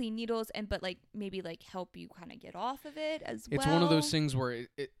give you clean needles but like maybe like help you kind of get off of it as well. It's one of those things where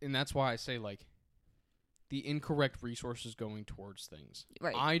and that's why I say like the incorrect resources going towards things.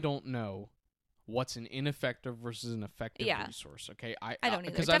 Right. I don't know what's an ineffective versus an effective resource. Okay. I don't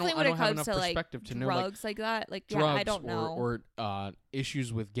either. Because Definitely I don't when it have comes enough to like perspective to know drugs like that. Like, drugs yeah, I don't know. Or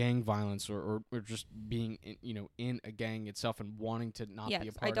issues with gang violence or just being in a gang itself and wanting to not be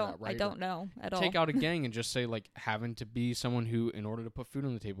a part of that, right? I don't know at all. Take out a gang and just say like having to be someone who, in order to put food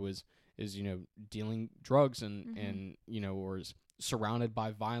on the table, is dealing drugs and or is surrounded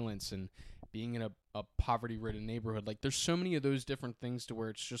by violence and being in a poverty-ridden neighborhood. Like there's so many of those different things to where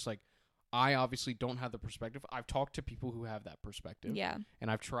it's just like, I obviously don't have the perspective. I've talked to people who have that perspective. Yeah.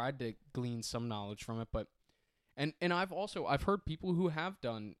 And I've tried to glean some knowledge from it, but and I've heard people who have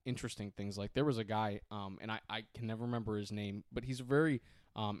done interesting things. Like there was a guy, and I can never remember his name, but he's a very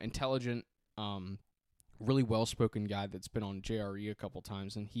intelligent, really well spoken guy that's been on JRE a couple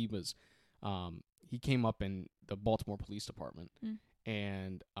times, and he came up in the Baltimore Police Department,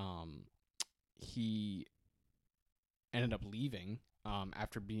 and he ended up leaving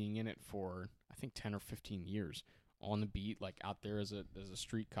after being in it for I think 10 or 15 years on the beat, like out there as a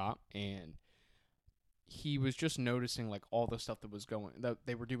street cop, and he was just noticing like all the stuff that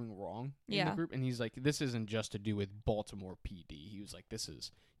they were doing wrong in the group, and he's like, this isn't just to do with Baltimore PD. He was like, this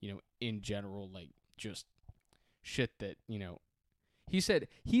is in general like just shit that He said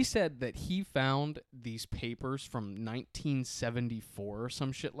that he found these papers from 1974 or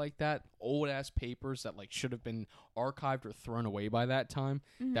some shit like that, old ass papers that like should have been archived or thrown away by that time,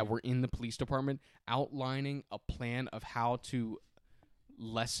 that were in the police department outlining a plan of how to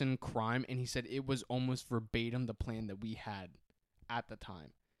lessen crime, and he said it was almost verbatim the plan that we had at the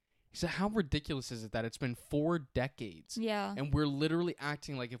time. He said, how ridiculous is it that it's been 4 decades, and we're literally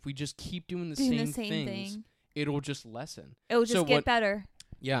acting like if we just keep doing the same things, it'll just lessen. It'll just get better.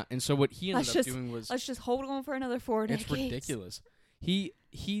 Yeah, and so what he ended up doing was, let's just hold on for another 4 decades. It's ridiculous. He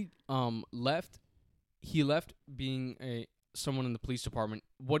left being someone in the police department.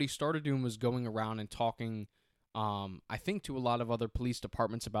 What he started doing was going around and talking, I think, to a lot of other police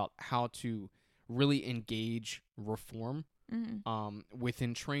departments about how to really engage reform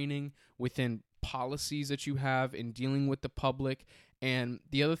within training, within policies that you have in dealing with the public. And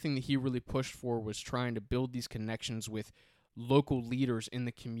the other thing that he really pushed for was trying to build these connections with local leaders in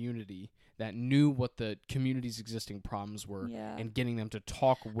the community that knew what the community's existing problems were, and getting them to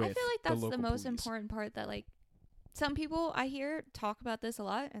talk with. I feel like that's the most police. important part, that like some people I hear talk about this a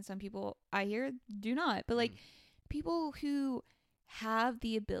lot, and some people I hear do not. But like people who have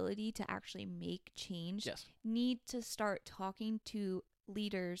the ability to actually make change Yes. need to start talking to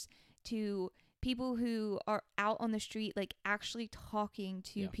leaders, to people who are out on the street, like actually talking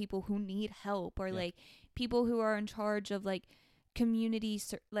to Yeah. people who need help, or Yeah. like people who are in charge of like community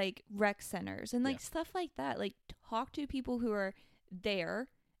like rec centers and like Yeah. stuff like that. Like talk to people who are there,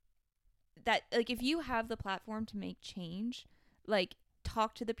 that like if you have the platform to make change, like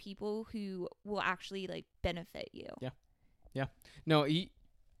talk to the people who will actually like benefit you. No,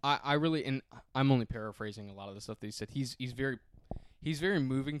 I really, and I'm only paraphrasing a lot of the stuff that he said. He's very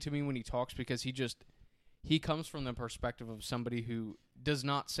moving to me when he talks, because he comes from the perspective of somebody who does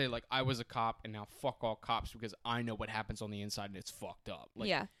not say like, I was a cop and now fuck all cops because I know what happens on the inside and it's fucked up. Like,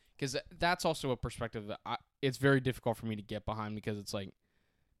 Yeah. because that's also a perspective that it's very difficult for me to get behind, because it's like,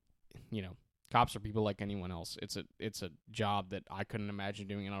 you know, cops are people like anyone else. It's a job that I couldn't imagine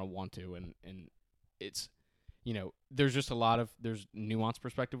doing and I don't want to, and it's, you know, there's just there's nuanced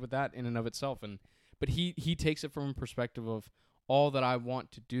perspective with that in and of itself, but he takes it from a perspective of, all that I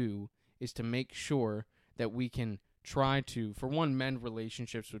want to do is to make sure that we can try to, for one, mend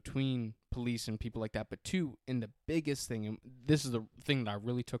relationships between police and people like that, but two, and the biggest thing, and this is the thing that I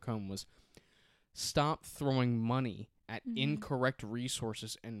really took home, was stop throwing money at incorrect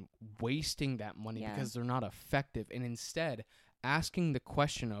resources and wasting that money because they're not effective, and instead asking the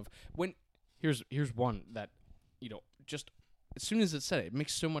question of, when here's one that, you know, just as soon as it said it, it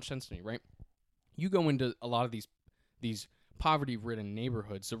makes so much sense to me, right? You go into a lot of these poverty-ridden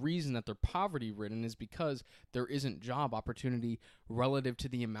neighborhoods. The reason that they're poverty-ridden is because there isn't job opportunity relative to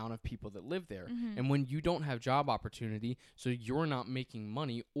the amount of people that live there. And when you don't have job opportunity, so you're not making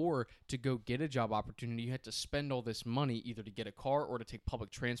money, or to go get a job opportunity, you have to spend all this money either to get a car or to take public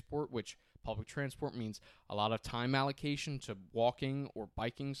transport, which public transport means a lot of time allocation to walking or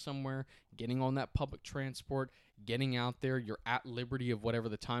biking somewhere, getting on that public transport, getting out there. You're at liberty of whatever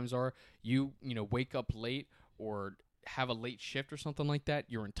the times are. You know, wake up late or have a late shift or something like that,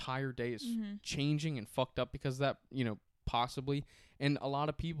 your entire day is changing and fucked up because of that, you know, possibly. And a lot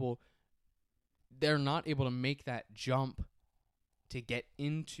of people, they're not able to make that jump to get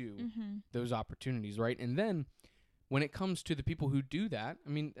into those opportunities, right? And then when it comes to the people who do that, I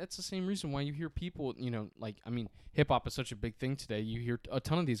mean, that's the same reason why you hear people, you know, like, I mean, hip-hop is such a big thing today. You hear a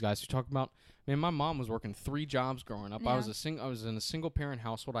ton of these guys who talk about, man, my mom was working 3 jobs growing up. Yeah. I was in a single-parent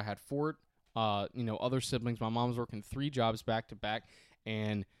household. I had 4 you know, other siblings. My mom was working 3 jobs back to back,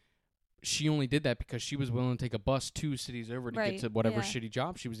 and she only did that because she was willing to take a bus 2 cities over to get to whatever shitty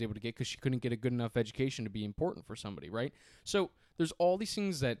job she was able to get, because she couldn't get a good enough education to be important for somebody, right? So there's all these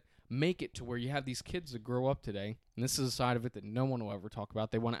things that make it to where you have these kids that grow up today, and this is a side of it that no one will ever talk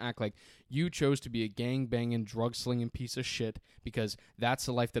about. They want to act like you chose to be a gang-banging, drug-slinging piece of shit because that's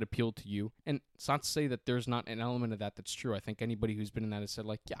the life that appealed to you. And it's not to say that there's not an element of that that's true. I think anybody who's been in that has said,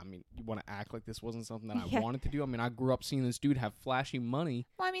 like, yeah, I mean, you want to act like this wasn't something that I wanted to do? I mean, I grew up seeing this dude have flashy money.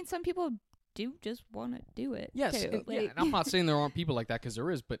 Well, I mean, some people do just want to do it. Yes, too. and, and I'm not saying there aren't people like that, because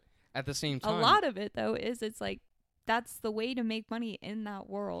there is, but at the same time, a lot of it though is it's like that's the way to make money in that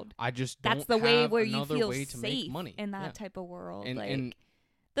world. I just don't that's the way have where you another feel way to safe make money in that type of world. And, like and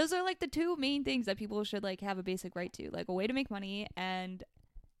those are like the 2 main things that people should like have a basic right to, like a way to make money and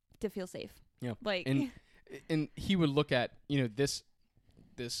to feel safe. Yeah, like and he would look at, you know, this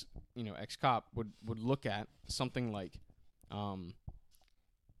you know, ex-cop would look at something like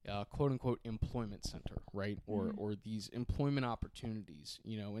quote unquote employment center, right? Or these employment opportunities,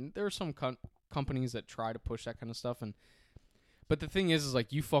 you know, and there are some companies that try to push that kind of stuff, but the thing is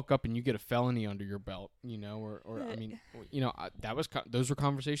like, you fuck up and you get a felony under your belt, you know, or I mean, you know, those were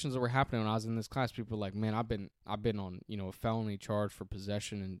conversations that were happening when I was in this class. People were like, man, I've been on, you know, a felony charge for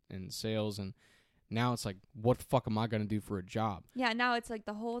possession and sales, and now it's like, what the fuck am I gonna do for a job? Yeah, now it's like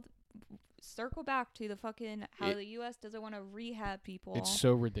the whole circle back to the fucking how the U.S. doesn't want to rehab people. It's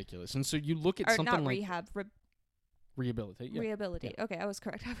so ridiculous. And so you look at or something not like rehab, rehabilitate. Yeah. rehabilitate. Okay, I was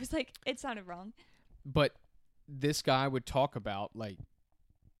correct. I was like, it sounded wrong. But this guy would talk about like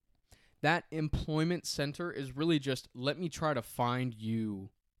that employment center is really just, let me try to find you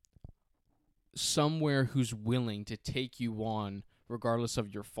somewhere who's willing to take you on regardless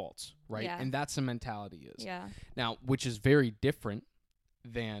of your faults, right? Yeah. And that's the mentality is. Yeah. Now, which is very different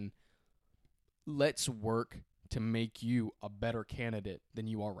than let's work to make you a better candidate than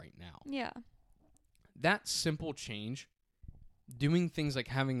you are right now. Yeah. That simple change, doing things like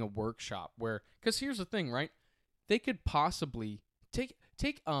having a workshop where, because here's the thing, right? They could possibly take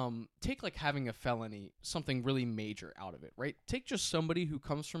like having a felony, something really major out of it, right? Take just somebody who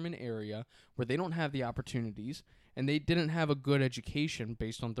comes from an area where they don't have the opportunities and they didn't have a good education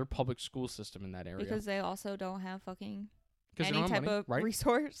based on their public school system in that area. Because they also don't have fucking 'Cause they any don't have type money, of right?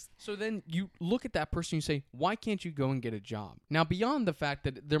 resource. So then you look at that person and you say, why can't you go and get a job? Now, beyond the fact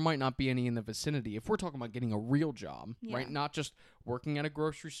that there might not be any in the vicinity, if we're talking about getting a real job, right? Yeah. Not just working at a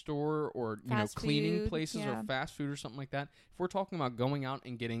grocery store or, Fast cleaning food, places yeah. or fast food or something like that. If we're talking about going out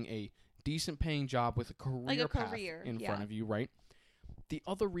and getting a decent paying job with a career path career, in yeah. front of you, right? The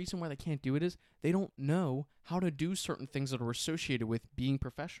other reason why they can't do it is they don't know how to do certain things that are associated with being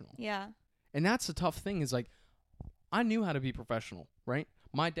professional. Yeah. And that's the tough thing is like, I knew how to be professional, right?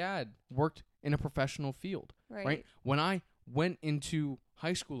 My dad worked in a professional field, right? When I went into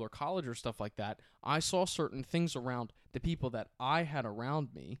high school or college or stuff like that, I saw certain things around the people that I had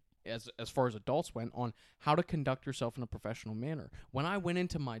around me as far as adults went on how to conduct yourself in a professional manner. When I went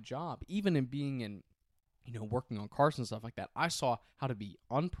into my job, even in being in, working on cars and stuff like that, I saw how to be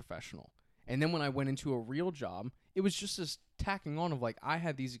unprofessional. And then when I went into a real job, it was just this tacking on of like, I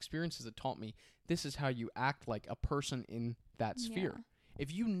had these experiences that taught me this is how you act like a person in that sphere. Yeah.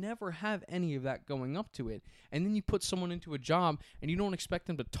 If you never have any of that going up to it, and then you put someone into a job and you don't expect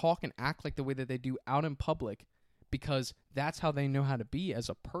them to talk and act like the way that they do out in public because that's how they know how to be as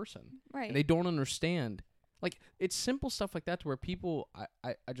a person. Right. And they don't understand. Like, it's simple stuff like that to where people,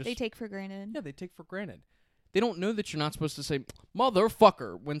 I just... They take for granted. Yeah, they take for granted. They don't know that you're not supposed to say,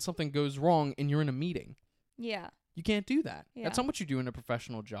 motherfucker, when something goes wrong and you're in a meeting. Yeah. You can't do that. Yeah. That's not what you do in a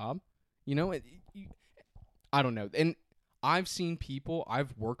professional job. I don't know. And I've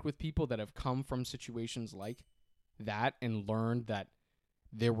worked with people that have come from situations like that and learned that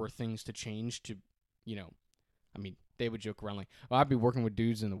there were things to change to, they would joke around like, well, I'd be working with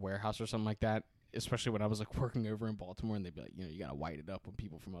dudes in the warehouse or something like that, especially when I was like working over in Baltimore, and they'd be like, you got to white it up when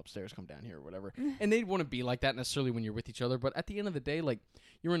people from upstairs come down here or whatever. And they'd want to be like that necessarily when you're with each other. But at the end of the day, like,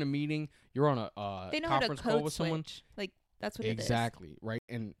 you're in a meeting, you're on a They know conference how to call code with someone. switch. Like, that's what it is. Exactly, right?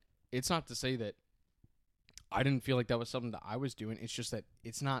 And it's not to say that I didn't feel like that was something that I was doing. It's just that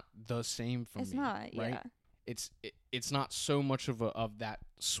it's not the same for It's me. not, right? yeah. It's not so much of that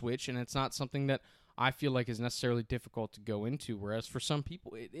switch, and it's not something that I feel like is necessarily difficult to go into, whereas for some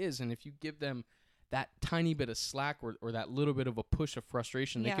people it is. And if you give them that tiny bit of slack or that little bit of a push of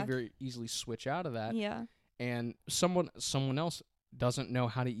frustration, they Yeah. could very easily switch out of that. Yeah. And someone else doesn't know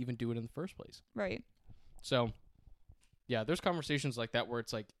how to even do it in the first place. Right. So, yeah, there's conversations like that where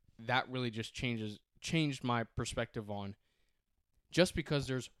it's like that really just changed my perspective on just because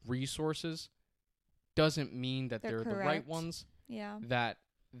there's resources doesn't mean that they're the right correct. ones, Yeah. that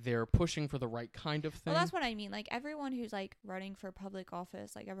they're pushing for the right kind of thing. Well, that's what I mean. Like, everyone who's, like, running for public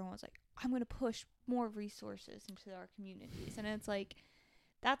office, like, everyone's like, I'm going to push more resources into our communities. And it's like,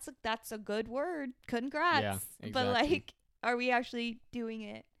 that's a good word. Congrats. Yeah, But, exactly. like, are we actually doing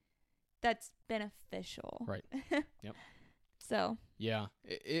it that's beneficial? Right. Yep. So. Yeah,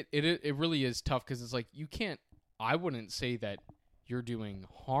 it really is tough because it's like I wouldn't say that you're doing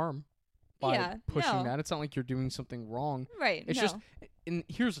harm by pushing no. that. It's not like you're doing something wrong. Right. It's no. just, and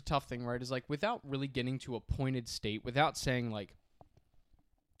here's a tough thing, right? Is like without really getting to a pointed state, without saying like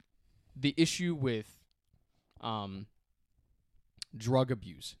the issue with drug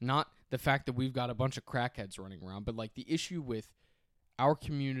abuse, not the fact that we've got a bunch of crackheads running around, but like the issue with our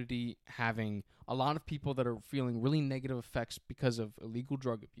community having a lot of people that are feeling really negative effects because of illegal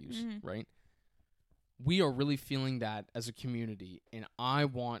drug abuse, right? We are really feeling that as a community, and I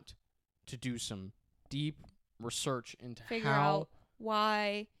want to do some deep research into figure out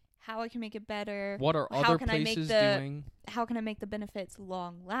why, how I can make it better. What are how other can I make places the- doing? How can I make the benefits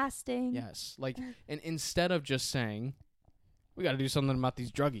long lasting? Yes, like, and instead of just saying, we got to do something about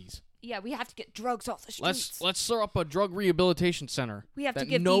these druggies. Yeah, we have to get drugs off the streets. Let's start up a drug rehabilitation center we have that to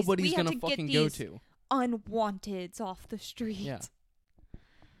get nobody's these, we have gonna to get fucking go these to. unwanteds off the street. Yeah.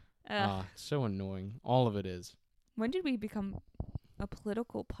 Ugh. So annoying. All of it is. When did we become a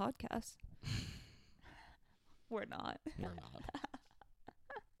political podcast? We're not. We're not.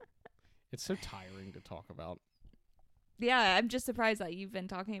 It's so tiring to talk about. Yeah, I'm just surprised that you've been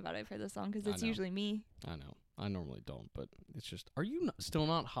talking about it for this long because I it's know. usually me. I know. I normally don't, but it's just. Are you still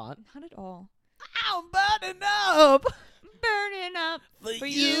not hot? Not at all. I'm burning up Burning up for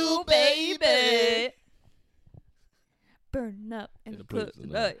you, baby. Burning up in the club place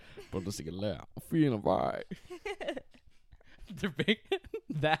tonight. But let's get loud. I'm feeling right. They're big.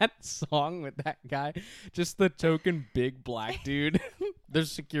 That song with that guy, just the token big black dude, the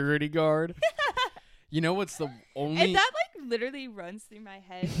security guard. You know what's the only? And that like literally runs through my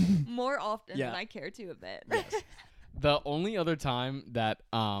head more often Yeah. than I care to admit. Yes. The only other time that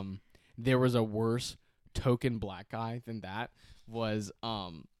there was a worse token black guy than that was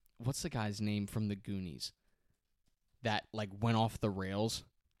what's the guy's name from the Goonies that like went off the rails?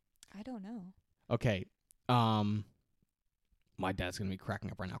 I don't know. Okay. My dad's going to be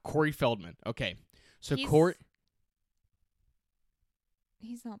cracking up right now. Corey Feldman. Okay. So Corey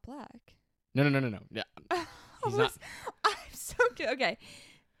He's not black. No. Yeah. He's not. I'm so good. Okay.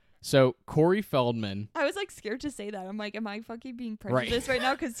 So Corey Feldman. I was like scared to say that. I'm like, am I fucking being prejudiced right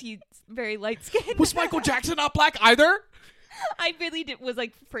now? Because he's very light skinned. Was Michael Jackson not black either? I really was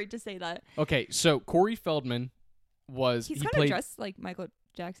like afraid to say that. Okay, so Corey Feldman was. He's he kind of dressed like Michael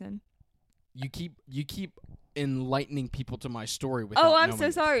Jackson. You keep enlightening people to my story without Oh, I'm knowing so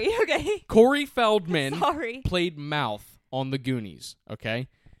it. sorry. Okay. Corey Feldman Sorry. played Mouth on the Goonies. Okay,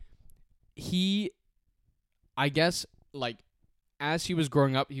 I guess like. As he was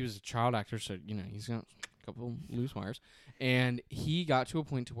growing up, he was a child actor, so, he's got a couple loose wires. And he got to a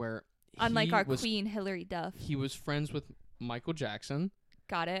point to where Unlike our queen, Hilary Duff. He was friends with Michael Jackson.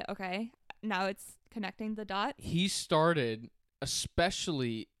 Got it. Okay. Now it's connecting the dots. He started,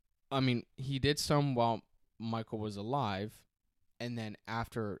 especially, he did some while Michael was alive. And then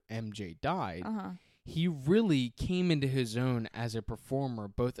after MJ died, he really came into his own as a performer,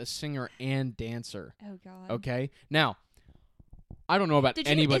 both a singer and dancer. Oh, God. Okay? Now, I don't know about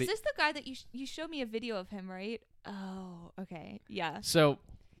anybody. Is this the guy that you showed me a video of him, right? Oh, okay. Yeah. So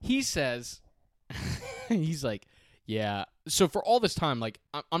he says, he's like, yeah. So for all this time, like,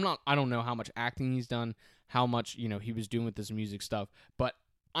 I don't know how much acting he's done, how much, he was doing with this music stuff, but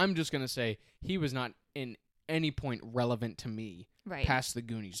I'm just going to say he was not in any point relevant to me past the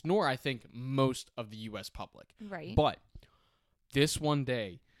Goonies, nor I think most of the U.S. public. Right. But this one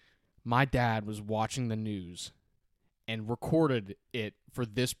day, my dad was watching the news and recorded it for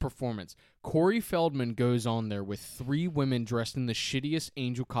this performance. Corey Feldman goes on there with 3 women dressed in the shittiest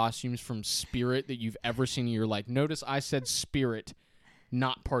angel costumes from Spirit that you've ever seen in your life. Notice I said Spirit,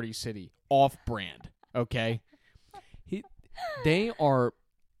 not Party City. Off-brand, okay? They are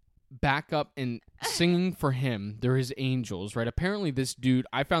back up and singing for him. They're his angels, right? Apparently this dude,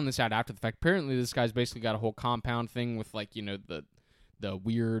 I found this out after the fact, apparently this guy's basically got a whole compound thing with, like, the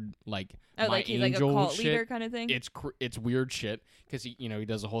weird, like, my like he's angel like a cult shit. leader kind of thing. It's weird shit because he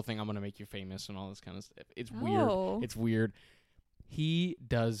does the whole thing. I'm gonna make you famous and all this kind of stuff. It's Oh. weird. It's weird. He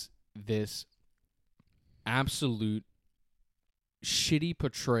does this absolute shitty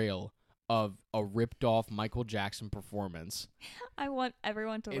portrayal of a ripped off Michael Jackson performance. I want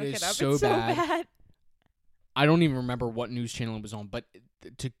everyone to look is it up. so It's bad. so bad. I don't even remember what news channel it was on, but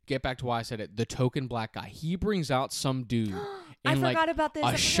to get back to why I said it, the token black guy, he brings out some dude. I in forgot about this. a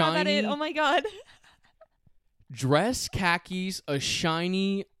I forgot about it. shiny Oh my God. dress khakis, a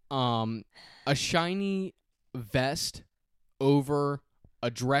shiny vest over a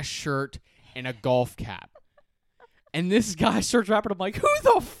dress shirt and a golf cap. And this guy starts rapping. I'm like, who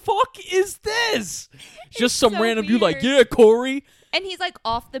the fuck is this? Just some so random dude like, weird. yeah, Corey. And he's like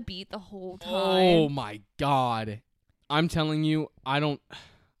off the beat the whole time. Oh my God. I'm telling you, I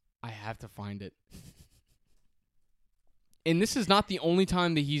have to find it. And this is not the only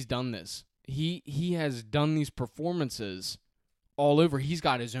time that he's done this. He has done these performances all over. He's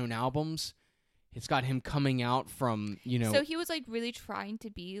got his own albums. It's got him coming out from, So he was like really trying to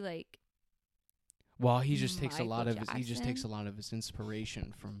be like. Well, he just takes a Michael lot of his, Jackson?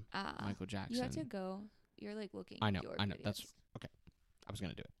 inspiration from Michael Jackson. You have to go. You're like looking. I know. Your I know. videos. That's okay. I was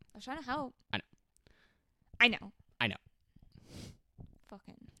gonna do it. I was trying to help. I know.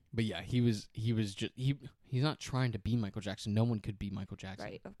 Fucking. But yeah, he's not trying to be Michael Jackson. No one could be Michael Jackson.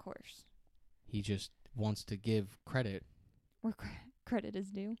 Right, of course. He just wants to give credit. Where credit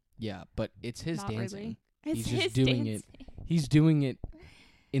is due. Yeah, but it's his Not dancing. really. He's It's just his doing dancing. it. He's doing it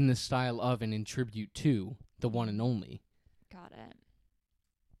in the style of and in tribute to the one and only. Got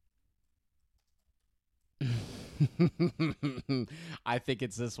it. I think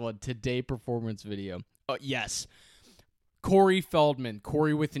it's this one. Today performance video. Oh, yes. Corey Feldman.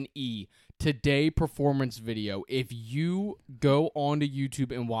 Corey with an E. Today performance video. If you go onto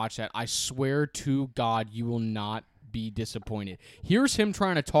YouTube and watch that, I swear to God, you will not be disappointed. Here's him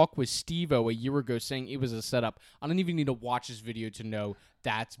trying to talk with Steve-O a year ago saying it was a setup. I don't even need to watch this video to know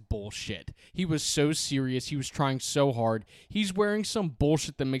that's bullshit. He was so serious. He was trying so hard. He's wearing some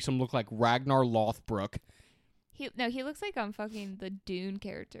bullshit that makes him look like Ragnar Lothbrok. He looks like fucking the Dune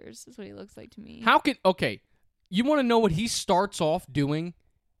characters. That's what he looks like to me. Okay, you want to know what he starts off doing?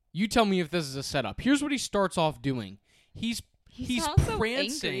 You tell me if this is a setup. Here's what he starts off doing. He's sounds so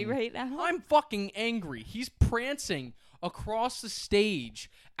prancing. angry right now. I'm fucking angry. He's prancing across the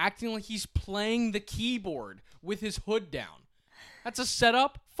stage, acting like he's playing the keyboard with his hood down. That's a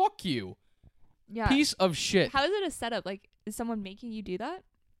setup? Fuck you. Yeah. Piece of shit. How is it a setup? Like, is someone making you do that?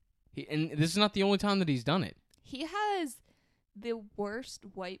 And this is not the only time that he's done it. He has the worst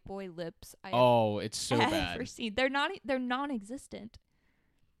white boy lips I Oh, it's so have bad. ever seen. They're non-existent.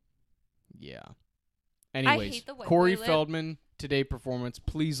 Yeah. Anyways, hate the white Corey boy lip. Feldman, Today performance.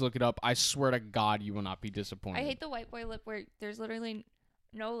 Please look it up. I swear to God, you will not be disappointed. I hate the white boy lip where there's literally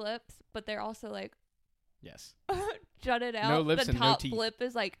no lips, but they're also like Yes. jutted out. No lips the and no top teeth. lip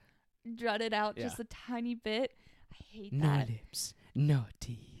is like jutted out Yeah. just a tiny bit. I hate No that. lips, no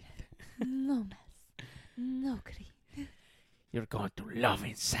teeth. No mess. No clean. You're going to love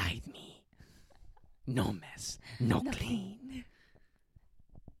inside me. No mess, no No clean.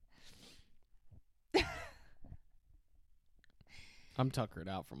 I'm tuckered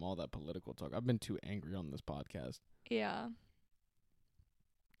out from all that political talk. I've been too angry on this podcast. Yeah.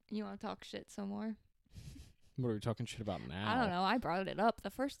 You want to talk shit some more? What are we talking shit about now? I don't know. I brought it up.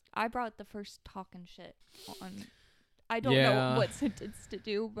 I brought the first talking shit on. I don't Yeah. know what sentence to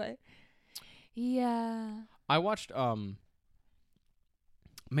do, but yeah. I watched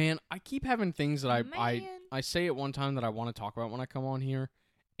man, I keep having things that I Man. say at one time that I want to talk about when I come on here,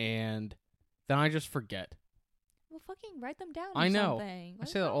 and then I just forget. Well, fucking write them down. I or know. Something. I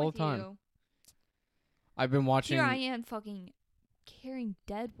What's say that wrong all with the time. you? I've been watching Here I am, fucking carrying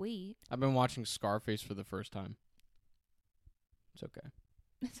dead weight. I've been watching Scarface for the first time. It's okay.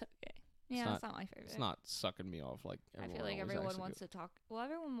 It's okay. Yeah, it's not my favorite. It's not sucking me off like I everyone feel like always everyone acts wants to talk. Well,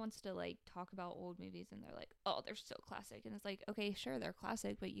 everyone wants to like talk about old movies, and they're like, "Oh, they're so classic." And it's like, okay, sure, they're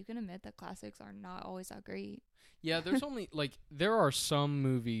classic, but you can admit that classics are not always that great. Yeah, there's only like there are some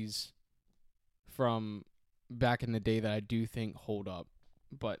movies from back in the day that I do think hold up,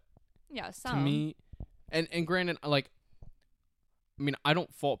 but Yeah, some. to me, and granted, like, I mean, I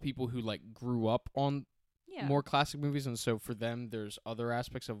don't fault people who like grew up on yeah. more classic movies, and so for them, there's other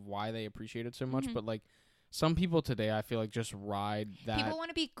aspects of why they appreciate it so much. Mhm. But like some people today, I feel like just ride that. People want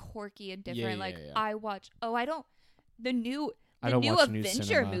to be quirky and different. Yeah, like yeah. I watch. Oh, I don't. The new I don't watch new Avenger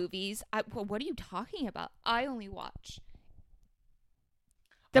cinema. movies. Well, what are you talking about? I only watch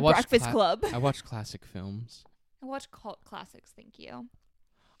I The watch Breakfast Club. I watch classic films. I watch cult classics. Thank you.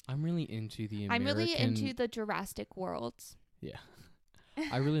 I'm really into the I'm American. really into the Jurassic Worlds. Yeah.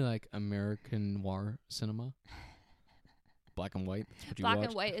 I really like American noir cinema. Black and white. That's what you Black watch.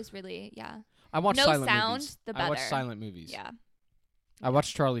 and white is really I watch No silent sound, movies. the I watch better. silent movies. yeah. I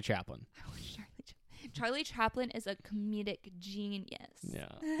watch Charlie Chaplin. I watch Charlie Chaplin is a comedic genius. Yeah.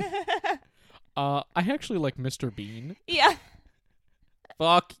 I actually like Mr. Bean. Yeah.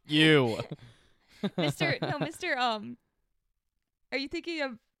 Fuck you. Mr. Are you thinking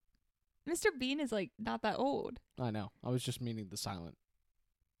of Mr. Bean is like not that old. I know. I was just meaning the silent.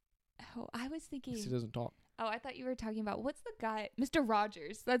 Oh, I was 'Cause thinking. he doesn't talk. Oh, I thought you were talking about what's the guy? Mr.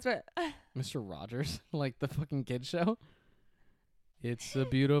 Rogers. That's what. Mr. Rogers, like the fucking kid show. It's a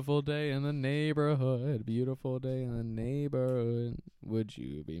beautiful day in the neighborhood. Beautiful day in the neighborhood. Would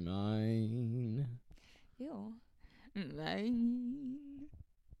you be mine? Ew.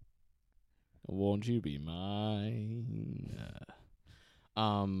 Won't you be mine?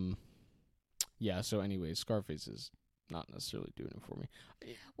 Yeah, so anyways, Scarface is not necessarily doing it for me.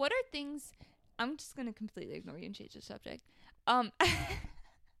 What are things? I'm just gonna completely ignore you and change the subject.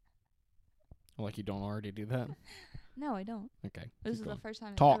 Like you don't already do that? No, I don't. Okay. This keep is going. the first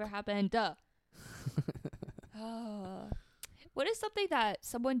time Talk. it's ever happened. Duh. What is something that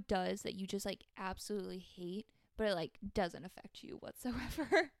someone does that you just like absolutely hate, but it like doesn't affect you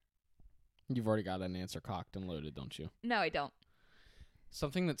whatsoever? You've already got an answer cocked and loaded, don't you? No, I don't.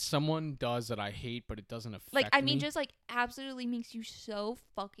 Something that someone does that I hate, but it doesn't affect Like, I mean, me. just like absolutely makes you so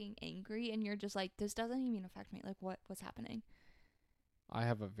fucking angry, and you're just like, this doesn't even affect me. Like, what's happening? I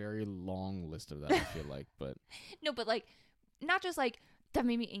have a very long list of that, I feel like, but No, but like, not just like that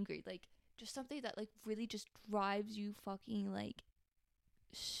made me angry. Like, just something that like really just drives you fucking like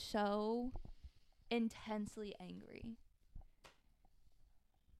so intensely angry.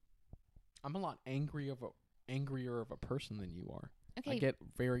 I'm a lot angrier of a person than you are. Okay, I get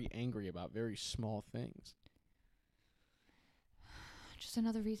very angry about very small things. just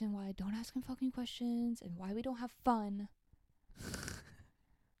another reason why I don't ask him fucking questions and why we don't have fun.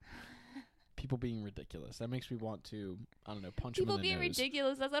 People being ridiculous. That makes me want to, I don't know, punch People them in the being nose.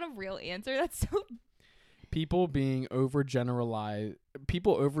 ridiculous. That's not a real answer. That's so. People being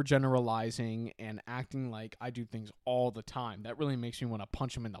overgeneralizing and acting like I do things all the time. That really makes me want to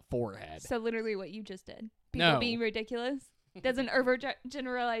punch them in the forehead. So literally what you just did. People No. being ridiculous. That's an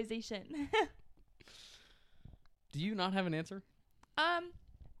overgeneralization. Do you not have an answer? I'm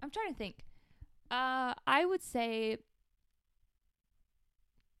trying to think. I would say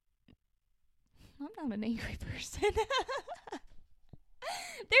I'm not an angry person.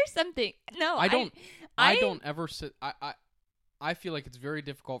 There's something. No, I don't ever sit. I feel like it's very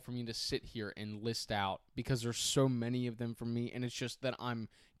difficult for me to sit here and list out because there's so many of them for me, and it's just that I'm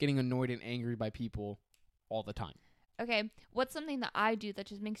getting annoyed and angry by people all the time. Okay, what's something that I do that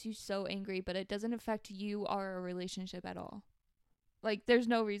just makes you so angry, but it doesn't affect you or a relationship at all? Like, there's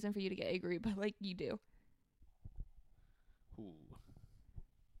no reason for you to get angry, but, like, you do. Ooh.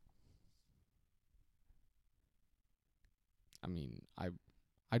 I mean,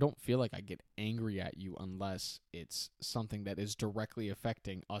 I don't feel like I get angry at you unless it's something that is directly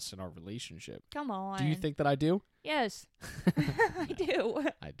affecting us in our relationship. Come on. Do you think that I do? Yes. I do.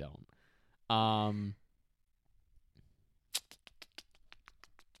 I don't.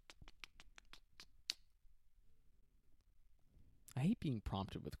 I hate being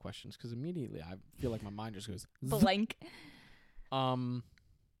prompted with questions because immediately I feel like my mind just goes Blank.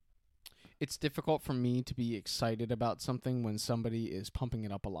 It's difficult for me to be excited about something when somebody is pumping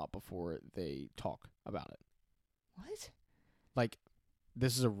it up a lot before they talk about it. What? Like,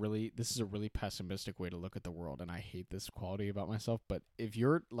 this is a really pessimistic way to look at the world, and I hate this quality about myself. But if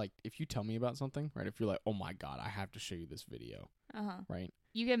you tell me about something, right? If you're like, oh my god, I have to show you this video, right?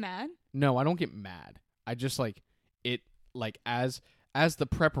 You get mad? No, I don't get mad. I just like it. Like as the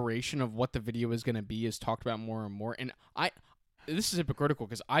preparation of what the video is going to be is talked about more and more, and this is hypocritical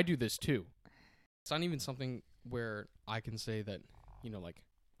because I do this too. It's not even something where I can say that, like,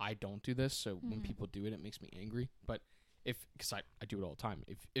 I don't do this, so when people do it, it makes me angry. But because I do it all the time.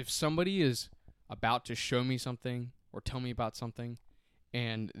 If somebody is about to show me something or tell me about something,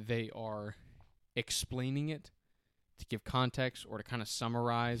 and they are explaining it to give context or to kind of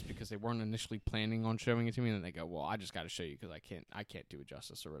summarize because they weren't initially planning on showing it to me, and then they go, well, I just got to show you because I can't do it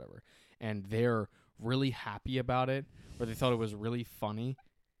justice or whatever. And they're really happy about it, or they thought it was really funny.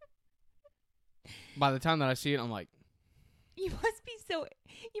 By the time that I see it, I'm like, you must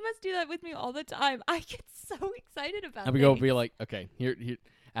do that with me all the time. I get so excited about Abigail will things. be like, okay, here.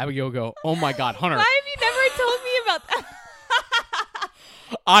 Abigail will go, oh my god, Hunter. Why have you never told me about that?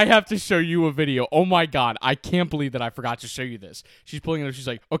 I have to show you a video. Oh my god, I can't believe that I forgot to show you this. She's pulling it up. She's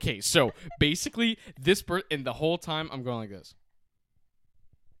like, okay, so basically this and the whole time I'm going like this.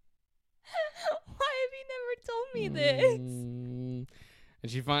 Why have you never told me this?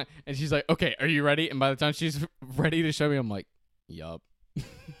 And she's like, okay, are you ready? And by the time she's ready to show me, I'm like, yup.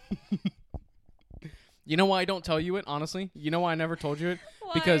 You know why I don't tell you it, honestly? You know why I never told you it?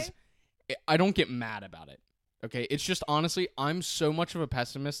 Why? Because I don't get mad about it. Okay, it's just honestly, I'm so much of a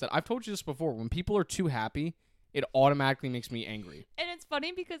pessimist that I've told you this before. When people are too happy, it automatically makes me angry. And it's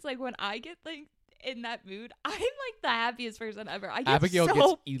funny because, like, when I get, like, in that mood, I'm, like, the happiest person ever. I get Abigail so...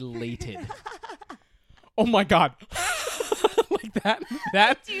 gets elated. Oh my god. Like that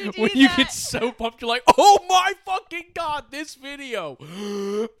You do when you that. get so pumped, you're like, oh my fucking god, this video.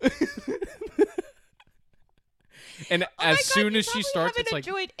 And as soon as she starts, it's like,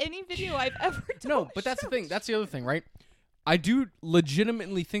 enjoyed any video I've ever done. no, but that's the thing. That's the other thing, right? I do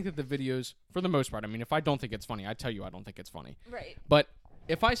legitimately think that the videos, for the most part, I mean, if I don't think it's funny, I tell you I don't think it's funny. Right. But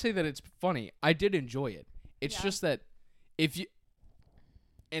if I say that it's funny, I did enjoy it. It's Yeah. just that if you...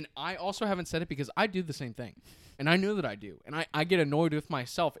 And I also haven't said it because I do the same thing. And I know that I do. And I get annoyed with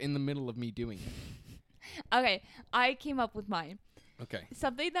myself in the middle of me doing it. Okay, I came up with mine. Okay.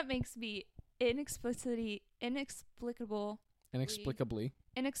 Something that makes me inexplicably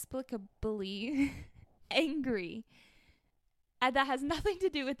angry, and that has nothing to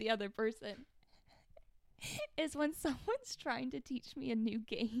do with the other person, is when someone's trying to teach me a new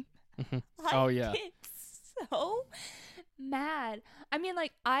game. Oh, yeah. I get so mad. I mean,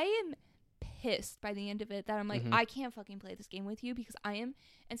 like, I am pissed by the end of it that I'm like, I can't fucking play this game with you because I am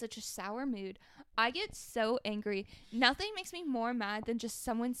in such a sour mood. I get so angry. Nothing makes me more mad than just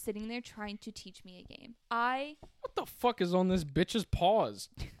someone sitting there trying to teach me a game. What the fuck is on this bitch's paws?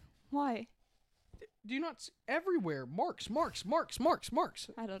 Why? Do you not see everywhere? Marks.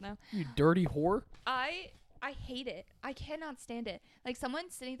 I don't know. You dirty whore. I hate it. I cannot stand it. Like, someone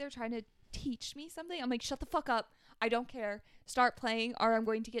sitting there trying to teach me something. I'm like, shut the fuck up. I don't care. Start playing, or I'm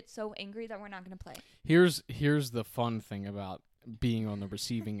going to get so angry that we're not going to play. Here's the fun thing about being on the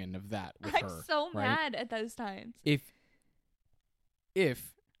receiving end of that with I'm her. so right? mad at those times. If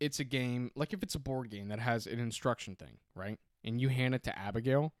it's a game, like if it's a board game that has an instruction thing, right? And you hand it to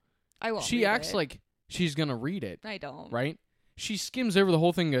Abigail, I won't. she read acts it. like she's going to read it, I don't. right? She skims over the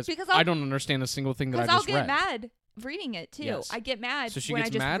whole thing and goes, Because I don't understand a single thing that I Because I'll just get read. mad. reading it too. Yes. I get mad So she when gets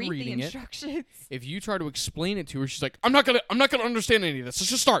I just mad read reading the it. instructions. If you try to explain it to her, she's like, I'm not gonna understand any of this. Let's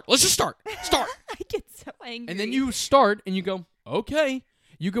just start. Start. I get so angry. And then you start and you go, okay.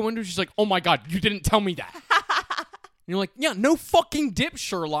 You go into it, she's like, oh my God, you didn't tell me that. And you're like, yeah, no fucking dip,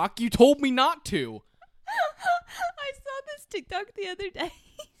 Sherlock. You told me not to. I saw this TikTok the other day.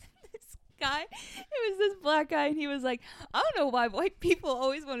 This guy, it was this black guy, and he was like, I don't know why white people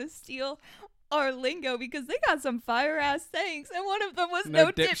always want to steal our lingo because they got some fire ass sayings, and one of them was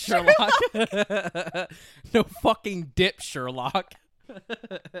no dip, Sherlock. No fucking dip, Sherlock.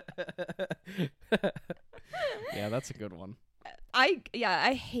 Yeah, that's a good one. I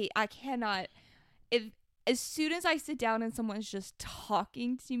cannot. If as soon as I sit down and someone's just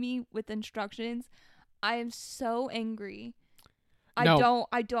talking to me with instructions, I am so angry. No.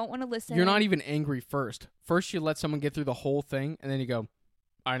 I don't want to listen. You're not even angry first. First, you let someone get through the whole thing, and then you go,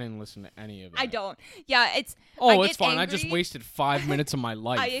 I didn't listen to any of it. I don't. Yeah, it's. Oh, I it's get fine. I just angry. wasted 5 minutes of my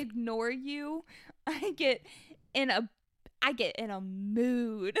life. I ignore you. I get in a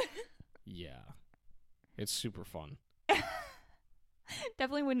mood. Yeah. It's super fun.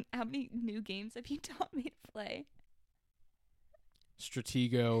 Definitely how many new games have you taught me to play?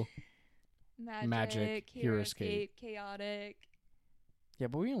 Stratego. Magic, Hero Hero Escape, Chaotic. Yeah,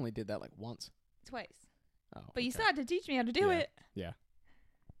 but we only did that like once. Twice. Oh, But you okay. still had to teach me how to do Yeah. it. Yeah.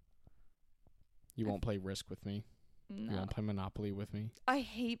 You won't play Risk with me. You No. won't play Monopoly with me. I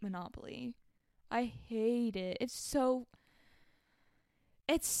hate Monopoly. I hate it. It's so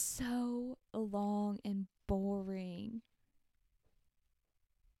long and boring.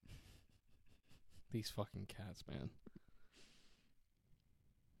 These fucking cats, man.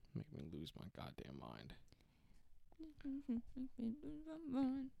 Make me lose my goddamn mind.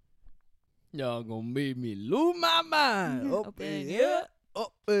 Y'all gonna make me lose my mind. Up in here.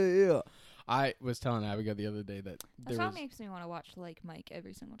 Up in here. I was telling Abigail the other day that That there song was... makes me want to watch Like Mike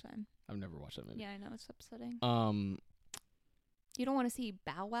every single time. I've never watched that movie. Yeah, I know, it's upsetting. You don't want to see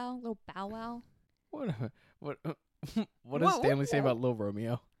Bow Wow? Little Bow Wow? What does Stanley say about Lil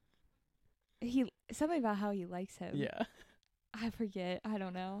Romeo? Something about how he likes him. Yeah. I forget. I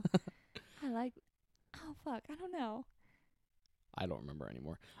don't know. Oh, fuck. I don't know. I don't remember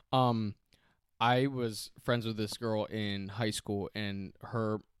anymore. I was friends with this girl in high school, and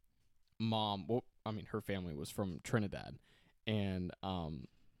her mom, her family was from Trinidad, and her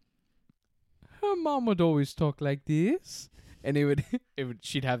mom would always talk like this, and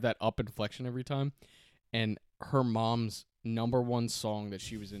she'd have that up inflection every time, and her mom's number one song that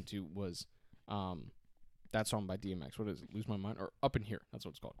she was into was that song by DMX. What is it? Lose My Mind? Or Up in Here. That's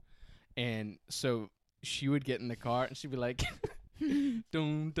what it's called. And so she would get in the car and she'd be like,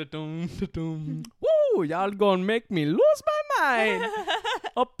 dum, da, dum, da, dum. Woo, y'all gonna make me lose my mind.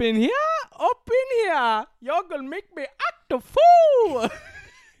 Up in here. Y'all gonna make me act a fool.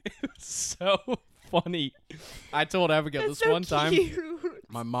 It was so funny. I told Abigail That's this so one time. cute.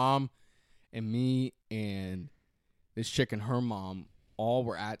 My mom and me and this chick and her mom all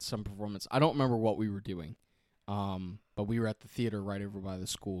were at some performance. I don't remember what we were doing, but we were at the theater right over by the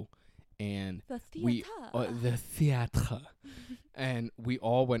school, and The theater. the theater, and we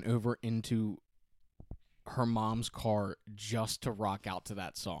all went over into her mom's car just to rock out to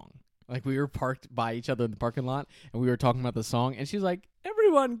that song. Like, we were parked by each other in the parking lot, and we were talking about the song, and she's like,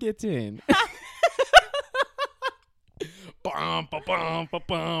 "Everyone gets in." Bum, ba, bum, ba,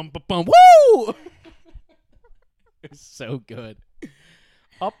 bum, ba, bum. Woo! It's so good.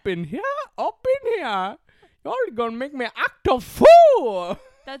 Up in here. Y'all gonna make me act a fool.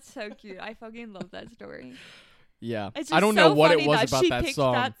 That's so cute. I fucking love that story. Yeah. It's just I don't so know what it funny was that about she that picked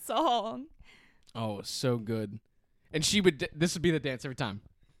song. that song. Oh, it was so good. And this would be the dance every time.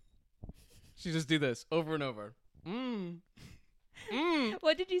 She'd just do this over and over.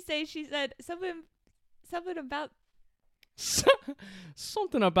 What did you say? She said something about.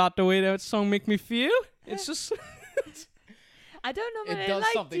 Something about the way that song make me feel. It's just... I don't normally It does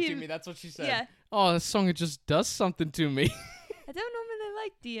like something to me. That's what she said. Yeah. Oh, this song, it just does something to me. I don't normally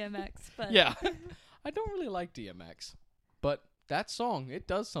like DMX, but Yeah. I don't really like DMX. But that song, it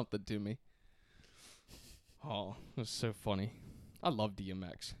does something to me. Oh, it was so funny. I love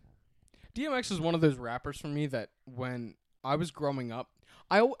DMX. DMX is one of those rappers for me that when I was growing up,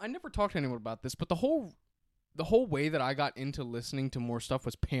 I never talked to anyone about this, but the whole way that I got into listening to more stuff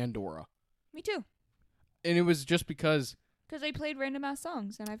was Pandora. Me too. And it was just because... Because I played random ass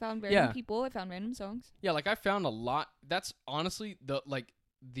songs, and I found random people. I found random songs. Yeah, like I found a lot. That's honestly the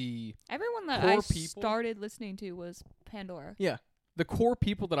Everyone that core I people- started listening to was Pandora. Yeah. The core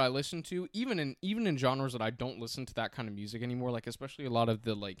people that I listen to, even in genres that I don't listen to that kind of music anymore, like especially a lot of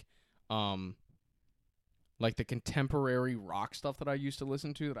the like like the contemporary rock stuff that I used to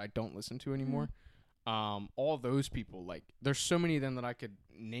listen to that I don't listen to anymore. All those people, like, there's so many of them that I could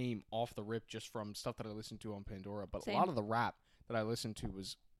name off the rip just from stuff that I listened to on Pandora. But Same. a lot of the rap that I listened to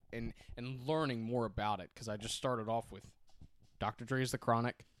was and learning more about it because I just started off with Dr. Dre's The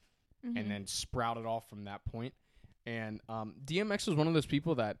Chronic and then sprouted off from that point. And DMX was one of those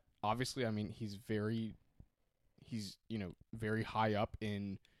people that obviously, I mean, he's very high up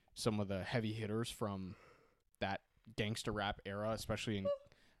in some of the heavy hitters from that gangster rap era, especially in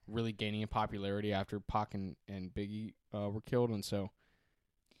really gaining in popularity after Pac and Biggie were killed. And so,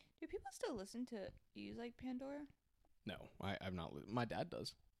 do people still listen to use like Pandora? no, I've not. My dad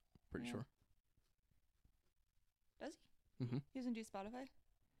does, pretty Yeah. sure. Does he? Mm-hmm. He doesn't do Spotify.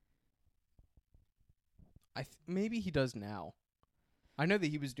 Maybe he does now. I know that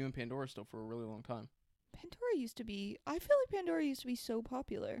he was doing Pandora still for a really long time. Pandora used to be. I feel like Pandora used to be so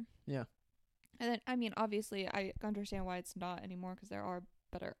popular. Yeah. And then, I mean, obviously, I understand why it's not anymore because there are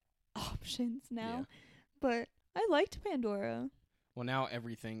better options now. Yeah. But I liked Pandora. Well, now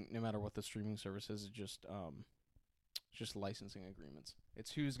everything, no matter what the streaming service is just licensing agreements.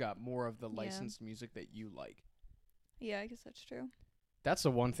 It's who's got more of the Yeah. licensed music that you like. Yeah, I guess that's true. That's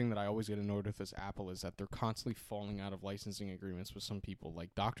the one thing that I always get annoyed with this Apple is that they're constantly falling out of licensing agreements with some people.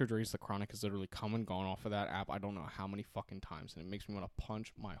 Like Dr. Dre's The Chronic has literally come and gone off of that app. I don't know how many fucking times, and it makes me want to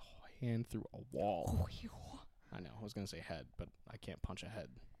punch my hand through a wall. I know. I was gonna say head, but I can't punch a head.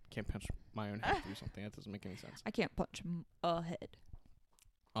 Can't punch my own head through something. That doesn't make any sense. I can't punch a head.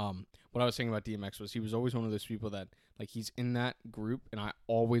 What I was saying about DMX was he was always one of those people that, like, he's in that group, and I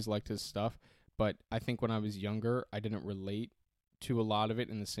always liked his stuff. But I think when I was younger, I didn't relate to a lot of it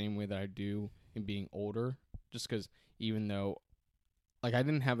in the same way that I do in being older. Just because even though, like, I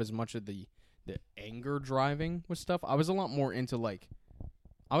didn't have as much of the anger driving with stuff, I was a lot more into, like,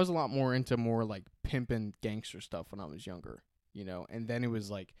 more, like, pimpin' gangster stuff when I was younger, you know? And then it was,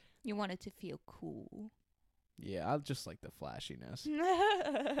 like, You wanted to feel cool. yeah, I just like the flashiness.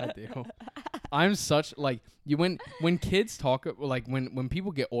 I do. I'm such, like, when kids talk, like, when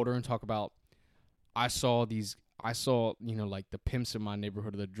people get older and talk about, I saw, you know, like, the pimps in my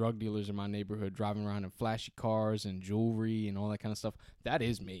neighborhood or the drug dealers in my neighborhood driving around in flashy cars and jewelry and all that kind of stuff. That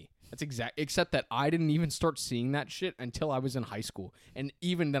is me. That's except that I didn't even start seeing that shit until I was in high school. And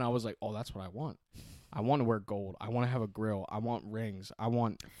even then I was like, oh, that's what I want. I want to wear gold. I want to have a grill. I want rings. I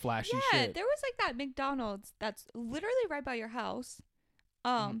want flashy Yeah, shit. there was like that McDonald's that's literally right by your house.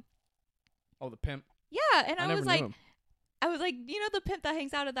 Oh, the pimp. Yeah, and I never was knew like, him. you know, the pimp that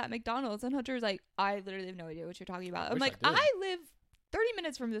hangs out at that McDonald's, and Hunter was like, I literally have no idea what you're talking about. I'm Wish like, I did. I live 30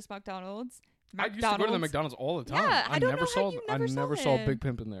 minutes from this McDonald's. I used to go to the McDonald's all the time. Yeah, I don't know how saw you I never saw never saw him. Big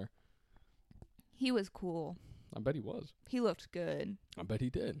Pimp in there. He was cool. I bet he was. He looked good. I bet he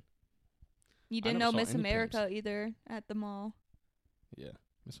did. You I didn't never know saw Miss any America either at the mall. Yeah,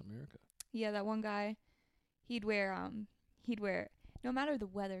 Miss America. Yeah, that one guy. He'd wear no matter the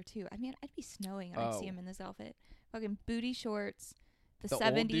weather too. I mean, I'd be snowing and I'd see Oh. him in this outfit. Fucking booty shorts, the The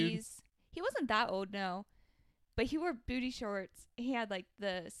old dude? 70s. He wasn't that old, no. But he wore booty shorts. He had like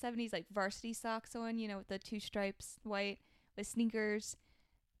the 70s like varsity socks on, you know, with the two stripes white with sneakers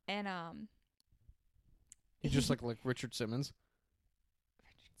and He just like Richard Simmons,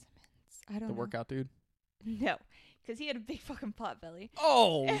 Richard Simmons. I don't the know. workout dude. No, because he had a big fucking pot belly.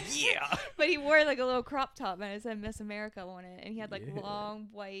 Oh yeah. But he wore like a little crop top and it said Miss America on it, and he had like Yeah. long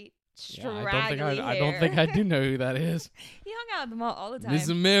white Yeah, straggly hair. I don't think I do know who that is. He hung out at the mall all the time. Miss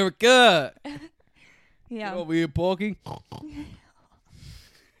America. Yeah, Get over here, Porky.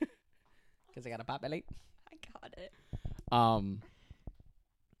 Because I got a pot belly. I got it.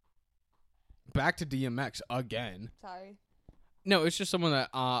 Back to DMX again. Sorry. No, it's just someone that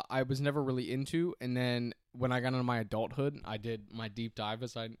I was never really into, and then when I got into my adulthood, I did my deep dive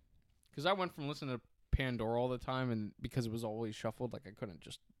because I went from listening to Pandora all the time, and because it was always shuffled, like I couldn't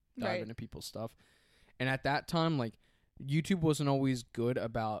just dive Right. into people's stuff. And at that time, like YouTube wasn't always good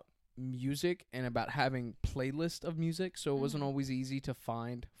about music and about having playlist of music, so it wasn't Mhm. always easy to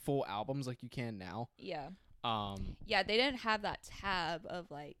find full albums like you can now. Yeah. Um, Yeah, they didn't have that tab of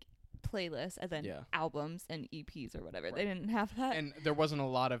like playlists and then Yeah. albums and EPs or whatever. Right. They didn't have that. and there wasn't a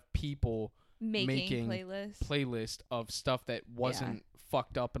lot of people making making playlists. playlist of stuff that wasn't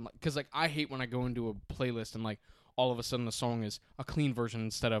fucked up, and like, because like I hate when I go into a playlist and like all of a sudden the song is a clean version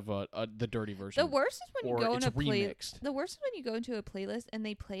instead of the dirty version. The worst is when you or go it's in a remixed. The worst is when you go into a playlist and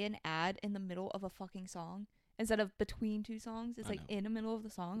they play an ad in the middle of a fucking song instead of between two songs. It's I like know. in the middle of the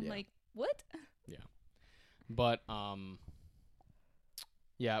song. Yeah. Like what? But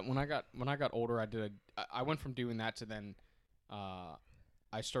yeah, when I got older, I went from doing that to then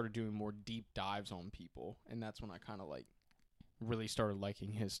I started doing more deep dives on people, and that's when I kind of like really started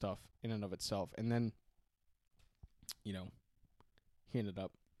liking his stuff in and of itself. And then, you know, he ended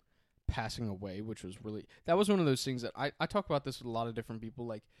up passing away, which was really, that was one of those things that I talk about this with a lot of different people.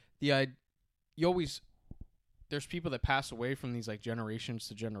 Like you always, there's people that pass away from these like generations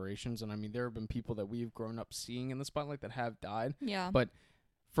to generations, and I mean there have been people that we've grown up seeing in the spotlight that have died. Yeah. But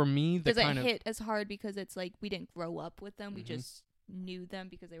for me, the because kind it of hit as hard because it's like we didn't grow up with them. We Mhm. just knew them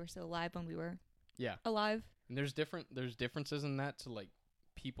because they were still alive when we were Yeah. alive. and there's differences in that to like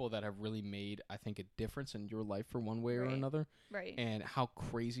people that have really made, I think, a difference in your life for one way or Right. another, Right. and how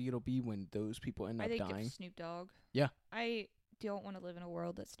crazy it'll be when those people end I up think dying. of Snoop Dogg. Yeah. I don't want to live in a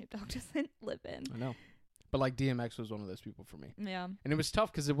world that Snoop Dogg doesn't live in. I know, but like DMX was one of those people for me. Yeah. And it was tough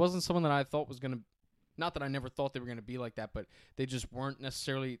because it wasn't someone that I thought was going to, not that I never thought they were going to be like that, but they just weren't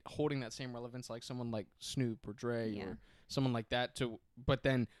necessarily holding that same relevance like someone like Snoop or Dre Yeah. or someone like that. But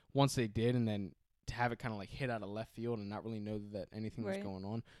then once they did, and then to have it kind of like hit out of left field and not really know that anything was Right. going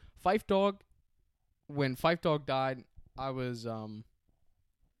on. Phife Dawg, when Phife Dawg died, I was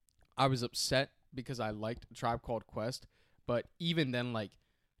upset because I liked Tribe Called Quest. But even then, like,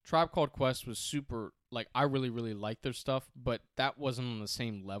 Tribe Called Quest was super, like, I really, really liked their stuff, but that wasn't on the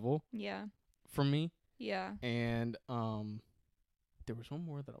same level Yeah. for me. Yeah. And there was one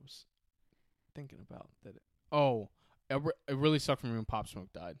more that I was thinking about. It really sucked for me when Pop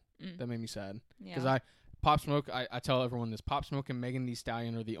Smoke died. Mm. That made me sad. Yeah. Because Pop Smoke, I tell everyone this, Pop Smoke and Megan Thee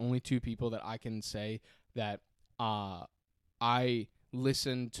Stallion are the only two people that I can say that I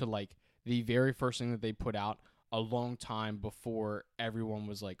listened to, like, the very first thing that they put out a long time before everyone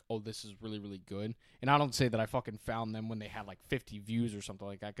was like, oh, this is really, really good. And I don't say that I fucking found them when they had, like, 50 views or something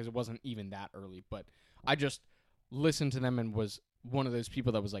like that, because it wasn't even that early. But I just listened to them and was one of those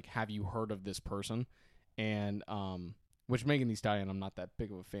people that was like, have you heard of this person? And which Megan Thee Stallion I'm not that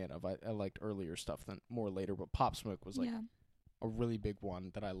big of a fan of. I liked earlier stuff than more later, but Pop Smoke was like yeah. a really big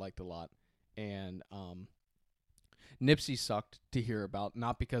one that I liked a lot. And Nipsey sucked to hear about,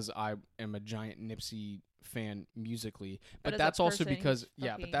 not because I am a giant Nipsey fan musically, But but as a that's also person, because he's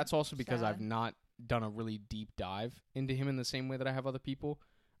but that's also because sad. I've not done a really deep dive into him in the same way that I have other people.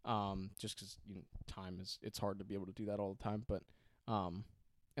 Just because time it's hard to be able to do that all the time, but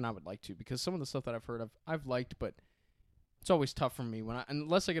and I would like to, because some of the stuff that I've heard I've liked, but it's always tough for me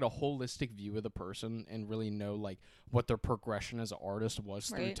unless I get a holistic view of the person and really know like what their progression as an artist was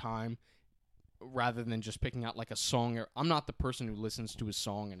through Right. time, rather than just picking out like a song. I'm not the person who listens to a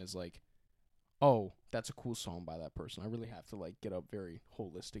song and is like, oh, that's a cool song by that person. I really have to like get a very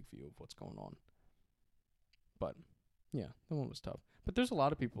holistic view of what's going on. But yeah, that one was tough. But there's a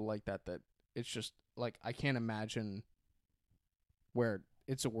lot of people like that it's just like I can't imagine where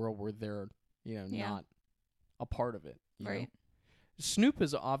it's a world where they're Yeah. not a part of it. You know? Right. Snoop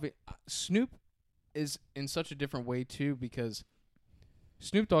is Snoop is in such a different way too, because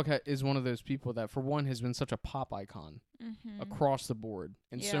Snoop Dogg is one of those people that, for one, has been such a pop icon Mm-hmm. across the board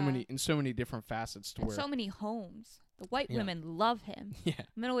in so many different facets to And where so many homes. The white Yeah. women love him. yeah.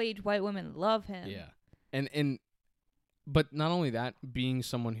 Middle-aged white women love him. Yeah. And but not only that, being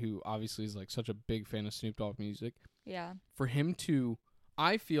someone who obviously is like such a big fan of Snoop Dogg music, Yeah. for him to,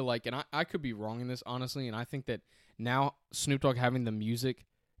 I feel like, and I could be wrong in this honestly, and I think that now Snoop Dogg having the music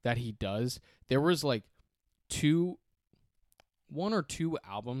that he does, there was like one or two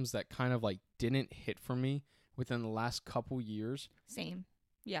albums that kind of like didn't hit for me within the last couple years. Same.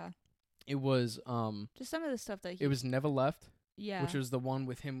 Yeah. It was Just some of the stuff that he. it was Never Left, Yeah. which was the one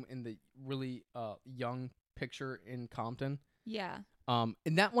with him in the really young picture in Compton. Yeah. And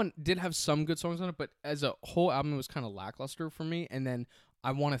that one did have some good songs on it, but as a whole album, it was kind of lackluster for me. And then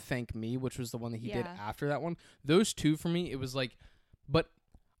I Want to Thank Me, which was the one that he did Yeah. after that one. Those two for me, it was like, but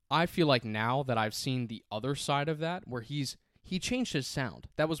I feel like now that I've seen the other side of that, where he changed his sound.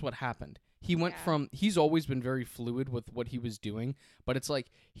 That was what happened. He went Yeah. from, he's always been very fluid with what he was doing, but it's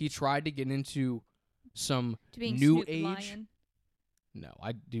like he tried to get into some To being new Snoop age. Lion. No,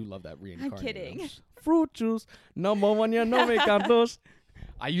 I do love that reincarnated. kidding. Fruit juice, number one, you know me cantos.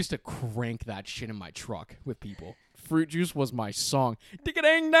 I used to crank that shit in my truck with people. Fruit juice was my song. Ding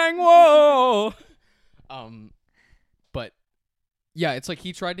dang whoa. But yeah, it's like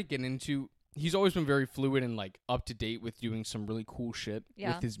he tried to get into. He's always been very fluid and like up to date with doing some really cool shit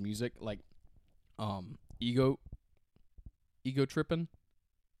Yeah. with his music, like ego trippin'.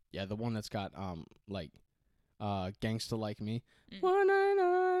 Yeah, the one that's got like Gangsta Like Me.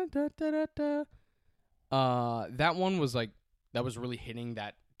 Mm. That one was like, that was really hitting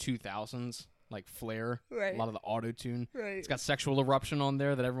that 2000s like flair. Right. A lot of the auto tune. Right. It's got Sexual Eruption on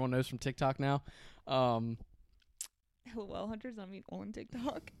there that everyone knows from TikTok now. LOL, Hunter's not even on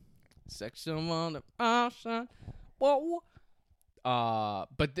TikTok. Section on the outside. Whoa.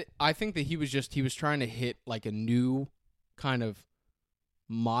 But I think that he was trying to hit like a new kind of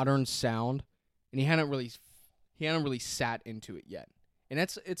modern sound, and he hadn't really sat into it yet. And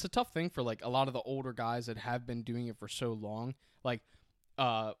it's a tough thing for like a lot of the older guys that have been doing it for so long. Like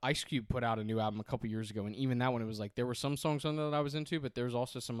Ice Cube put out a new album a couple years ago, and even that one, it was like there were some songs on there that I was into, but there was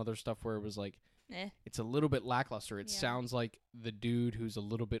also some other stuff where it was like it's a little bit lackluster. It sounds like the dude who's a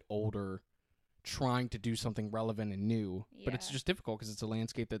little bit older trying to do something relevant and new, but it's just difficult because it's a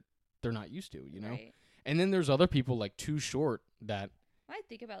landscape that they're not used to, you know? Right. And then there's other people like Too Short that... When I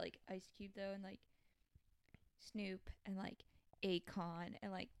think about, like, Ice Cube, though, and, like, Snoop and, like, Akon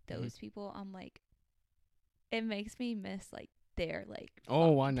and, like, those people, I'm like, it makes me miss, like, their, like,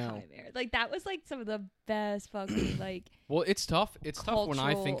 oh, I know. time era. Like, that was, like, some of the best fucking, like... Well, it's tough. It's tough when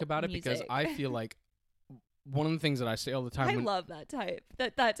I think about it because music. I feel like one of the things that I say all the time... I love that type.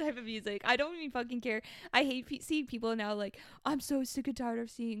 That type of music. I don't even fucking care. I hate seeing people now, like, I'm so sick and tired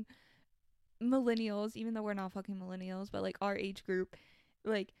of seeing millennials, even though we're not fucking millennials, but, like, our age group,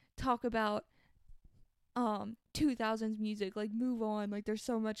 like, talk about 2000s music, like, move on, like, there's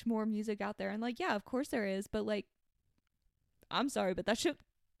so much more music out there, and, like, yeah, of course there is, but, like, I'm sorry, but that shit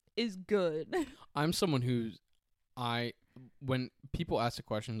is good. I'm someone when people ask the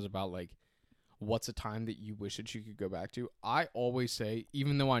questions about, like, what's a time that you wish that you could go back to, I always say,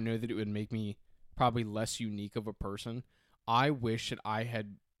 even though I know that it would make me probably less unique of a person, I wish that I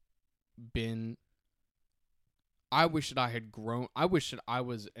had grown. I wish that I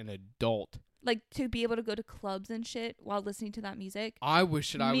was an adult. Like, to be able to go to clubs and shit while listening to that music. I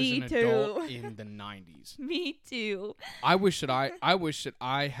wish that I was an adult in the 90s. Me too. I wish that I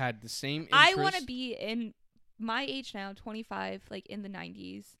had the same interest. I want to be in my age now, 25, like, in the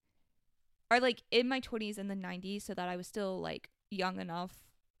 90s. Or, like, in my 20s in the 90s, so that I was still, like, young enough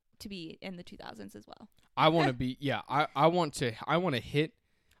to be in the 2000s as well. I want to be, I want to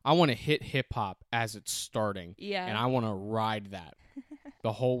hit hip hop as it's starting. Yeah. And I want to ride that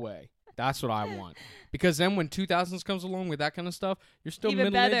the whole way. That's what I want. Because then when 2000s comes along with that kind of stuff, you're still Even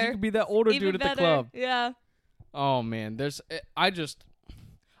middle-aged. better. You could be that older Even dude at the better. club. Yeah. Oh, man.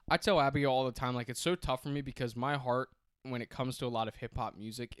 I tell Abigail all the time, like, it's so tough for me because my heart, when it comes to a lot of hip-hop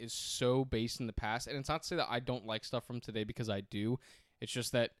music, is so based in the past. And it's not to say that I don't like stuff from today, because I do. It's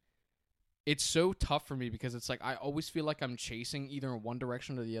just that it's so tough for me because it's like I always feel like I'm chasing either in one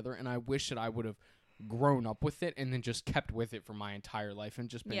direction or the other, and I wish that I would have grown up with it and then just kept with it for my entire life and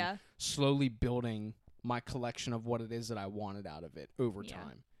just been slowly building my collection of what it is that I wanted out of it over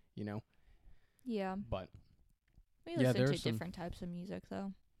time, you know? Yeah. But we listen to different types of music,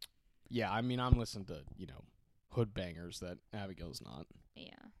 though. Yeah, I mean, I'm listening to, hood bangers that Abigail's not. Yeah.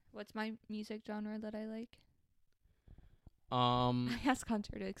 What's my music genre that I like? I asked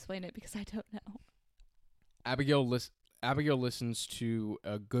Hunter to explain it because I don't know. Abigail listens to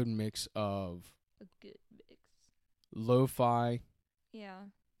a good mix of lo-fi,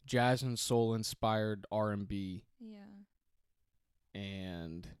 jazz and soul inspired R&B,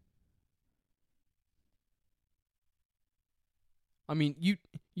 and I mean,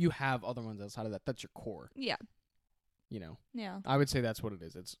 you have other ones outside of that. That's your core. Yeah. Yeah. I would say that's what it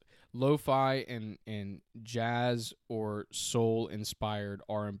is. It's lo-fi and jazz or soul inspired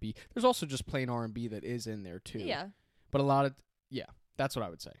R&B. There's also just plain R&B that is in there too. Yeah. But a lot of that's what I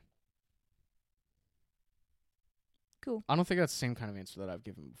would say. Cool. I don't think that's the same kind of answer that I've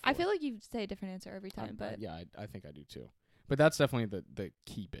given before. I feel like you say a different answer every time, but I think I do too. But that's definitely the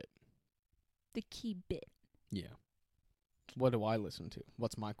key bit. The key bit. Yeah. What do I listen to?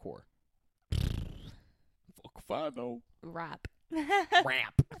 What's my core? Fuck if I know. Rap.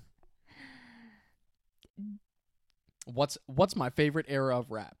 Rap. What's my favorite era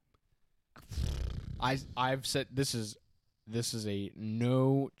of rap? I've said this is a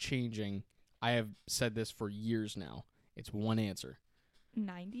no changing. I have said this for years now. It's one answer.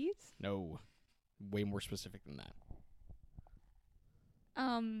 90s? No. Way more specific than that.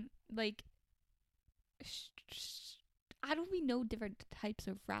 Like I don't even know different types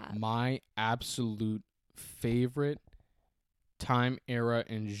of rap. My absolute favorite time, era,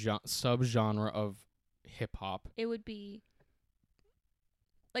 and subgenre of hip-hop. It would be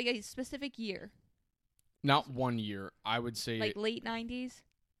like a specific year. Not 1 year. I would say... Like late 90s?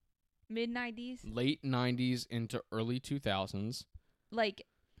 Mid 90s? Late 90s into early 2000s. Like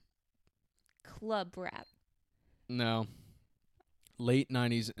club rap. No. Late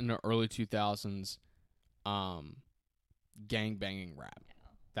 90s into early 2000s. Gang banging rap.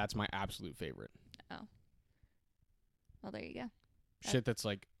 That's my absolute favorite. Oh. Well, there you go. Shit that's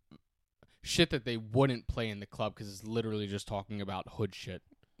like shit that they wouldn't play in the club because it's literally just talking about hood shit.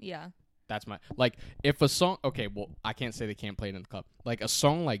 Yeah. That's my like. If a song, okay, well, I can't say they can't play it in the club. Like a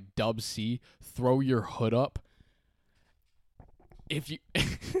song like Dub C, "Throw Your Hood Up." If you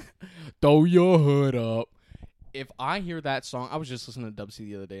throw your hood up, if I hear that song, I was just listening to Dub C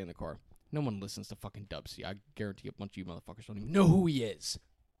the other day in the car. No one listens to fucking Dub C. I guarantee a bunch of you motherfuckers don't even know who he is.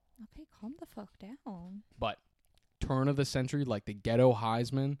 Okay, calm the fuck down. But turn of the century, like the Ghetto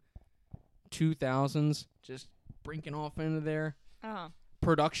Heisman, 2000s, just breaking off into there.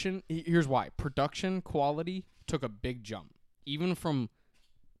 Production, here's why. Production quality took a big jump. Even from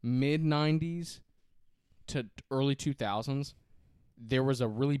mid-90s to early 2000s, there was a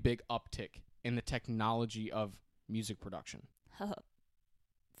really big uptick in the technology of music production.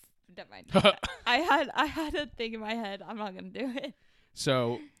 Never mind. I had a thing in my head. I'm not going to do it.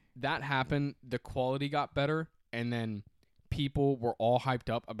 So that happened. The quality got better, and then people were all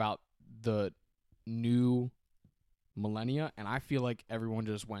hyped up about the new millennia, and I feel like everyone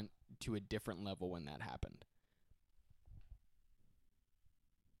just went to a different level when that happened.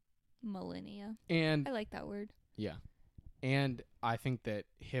 Millennia. And I like that word. yeah. And I think that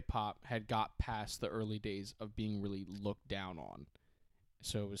hip-hop had got past the early days of being really looked down on.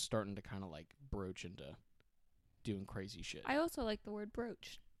 So it was starting to kind of like broach into doing crazy shit. I also like the word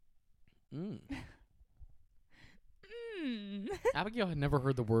broach. Abigail had never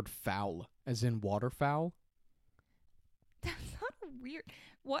heard the word fowl, as in waterfowl. That's not a weird...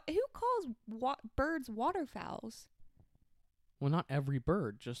 What? Who calls birds waterfowls? Well, not every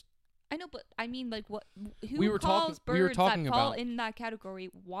bird, just... I know, but I mean, like, what? Who We were calls talking- we were birds talking that fall about- in that category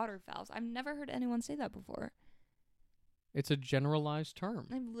waterfowls? I've never heard anyone say that before. It's a generalized term.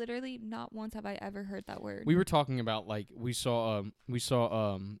 I've literally not once have I ever heard that word. We were talking about like we saw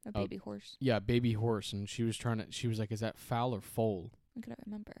a baby horse. yeah, baby horse, and she was like, is that foal or foal? I couldn't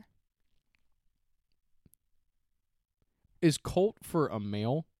remember. Is colt for a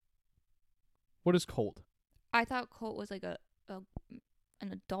male? What is colt? I thought colt was like an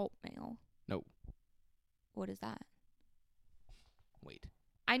adult male. No. What is that? Wait.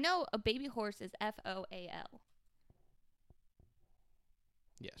 I know a baby horse is FOAL.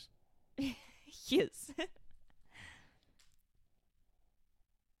 Yes. Yes.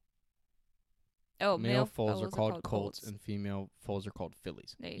 Oh, male foals are called colts, and female foals are called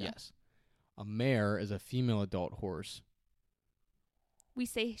fillies. There you go. Yes. A mare is a female adult horse. We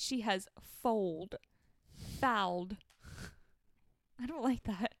say she has foaled. Fouled. I don't like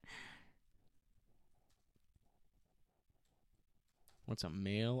that. What's a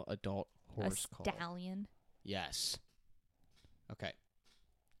male adult horse A called? stallion. Yes. Okay.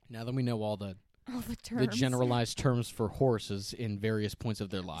 Now that we know all the terms. the generalized terms for horses in various points of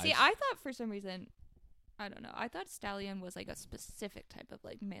their lives. See, I thought for some reason, I don't know, I thought stallion was like a specific type of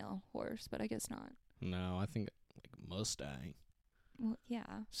like male horse, but I guess not. No, I think like Mustang. Well, yeah.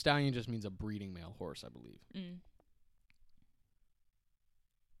 Stallion just means a breeding male horse, I believe.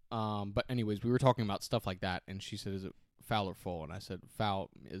 But anyways, we were talking about stuff like that, and she said, "Is it fowl or foal?" And I said, "Fowl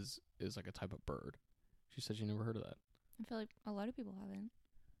is like a type of bird." She said she never heard of that. I feel like a lot of people haven't.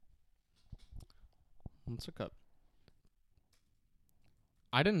 Let's look up.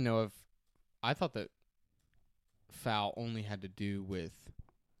 I didn't know if... I thought that fowl only had to do with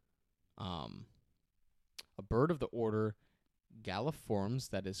a bird of the order Galliformes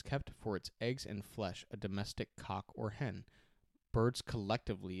that is kept for its eggs and flesh, a domestic cock or hen. Birds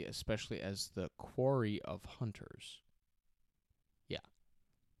collectively, especially as the quarry of hunters. Yeah.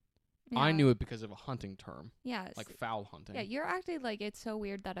 I knew it because of a hunting term, Yeah. like fowl hunting. Yeah, you're acting like it's so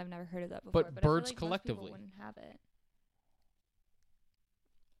weird that I've never heard of that before. But But I feel birds like most collectively. people wouldn't have it.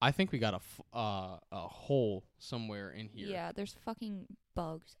 I think we got a hole somewhere in here. Yeah, there's fucking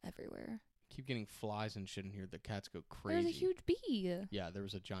bugs everywhere. Keep getting flies and shit in here. The cats go crazy. There's a huge bee. Yeah, there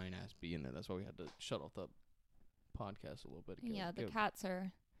was a giant ass bee in there. That's why we had to shut off the podcast a little bit ago. Yeah, the cats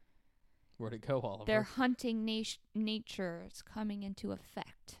are... Where'd it go, Oliver? Their hunting nature is coming into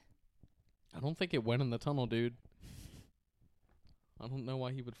effect. I don't think it went in the tunnel, dude. I don't know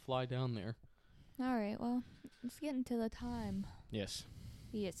why he would fly down there. All right, well, let's get into the time. Yes.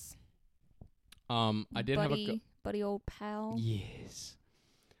 Yes. I did have a... buddy old pal. Yes.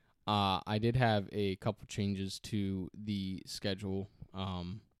 I did have a couple changes to the schedule.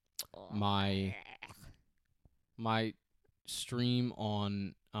 My stream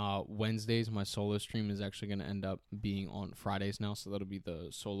on Wednesdays, my solo stream is actually going to end up being on Fridays now, so that'll be the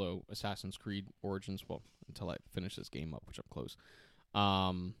solo Assassin's Creed Origins, well, until I finish this game up, which I'm close.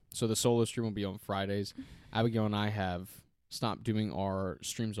 So the solo stream will be on Fridays. Abigail and I have stopped doing our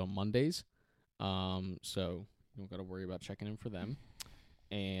streams on Mondays, so you don't got to worry about checking in for them.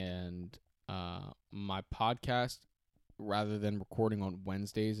 And My podcast, rather than recording on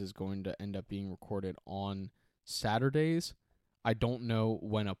Wednesdays, is going to end up being recorded on Saturdays. I don't know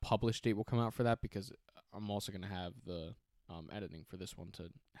when a published date will come out for that because I'm also going to have the editing for this one to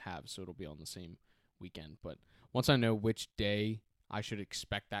have, so it'll be on the same weekend. But once I know which day I should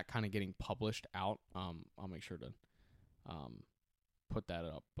expect that kind of getting published out, I'll make sure to put that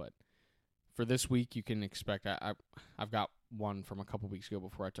up. But for this week, you can expect I've got one from a couple weeks ago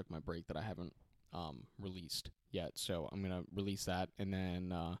before I took my break that I haven't released yet, so I'm gonna release that, and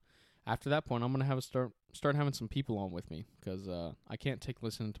then after that point, I'm gonna have start having some people on with me because I can't take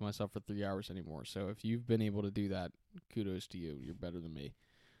listening to myself for 3 hours anymore. So if you've been able to do that, kudos to you. You're better than me.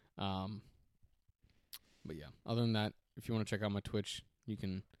 But yeah, other than that, if you want to check out my Twitch, you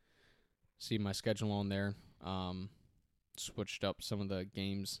can see my schedule on there. Switched up some of the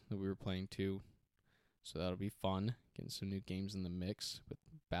games that we were playing too, so that'll be fun. Getting some new games in the mix with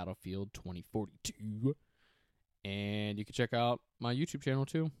Battlefield 2042. And you can check out my YouTube channel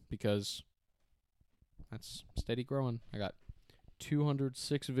too, because that's steady growing. I got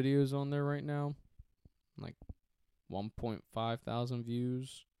 206 videos on there right now, like 1.5 thousand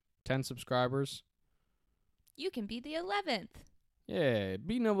views, 10 subscribers. You can be the 11th. Yeah,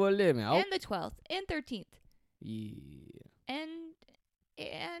 be number 11. And the 12th. And 13th. Yeah.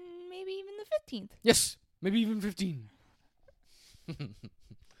 And maybe even the 15th. Yes, maybe even 15.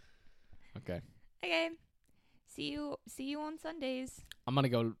 Okay. Okay. See you on Sundays. I'm gonna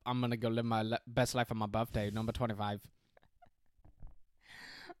go live my best life on my birthday, number 25.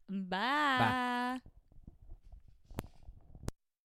 Bye.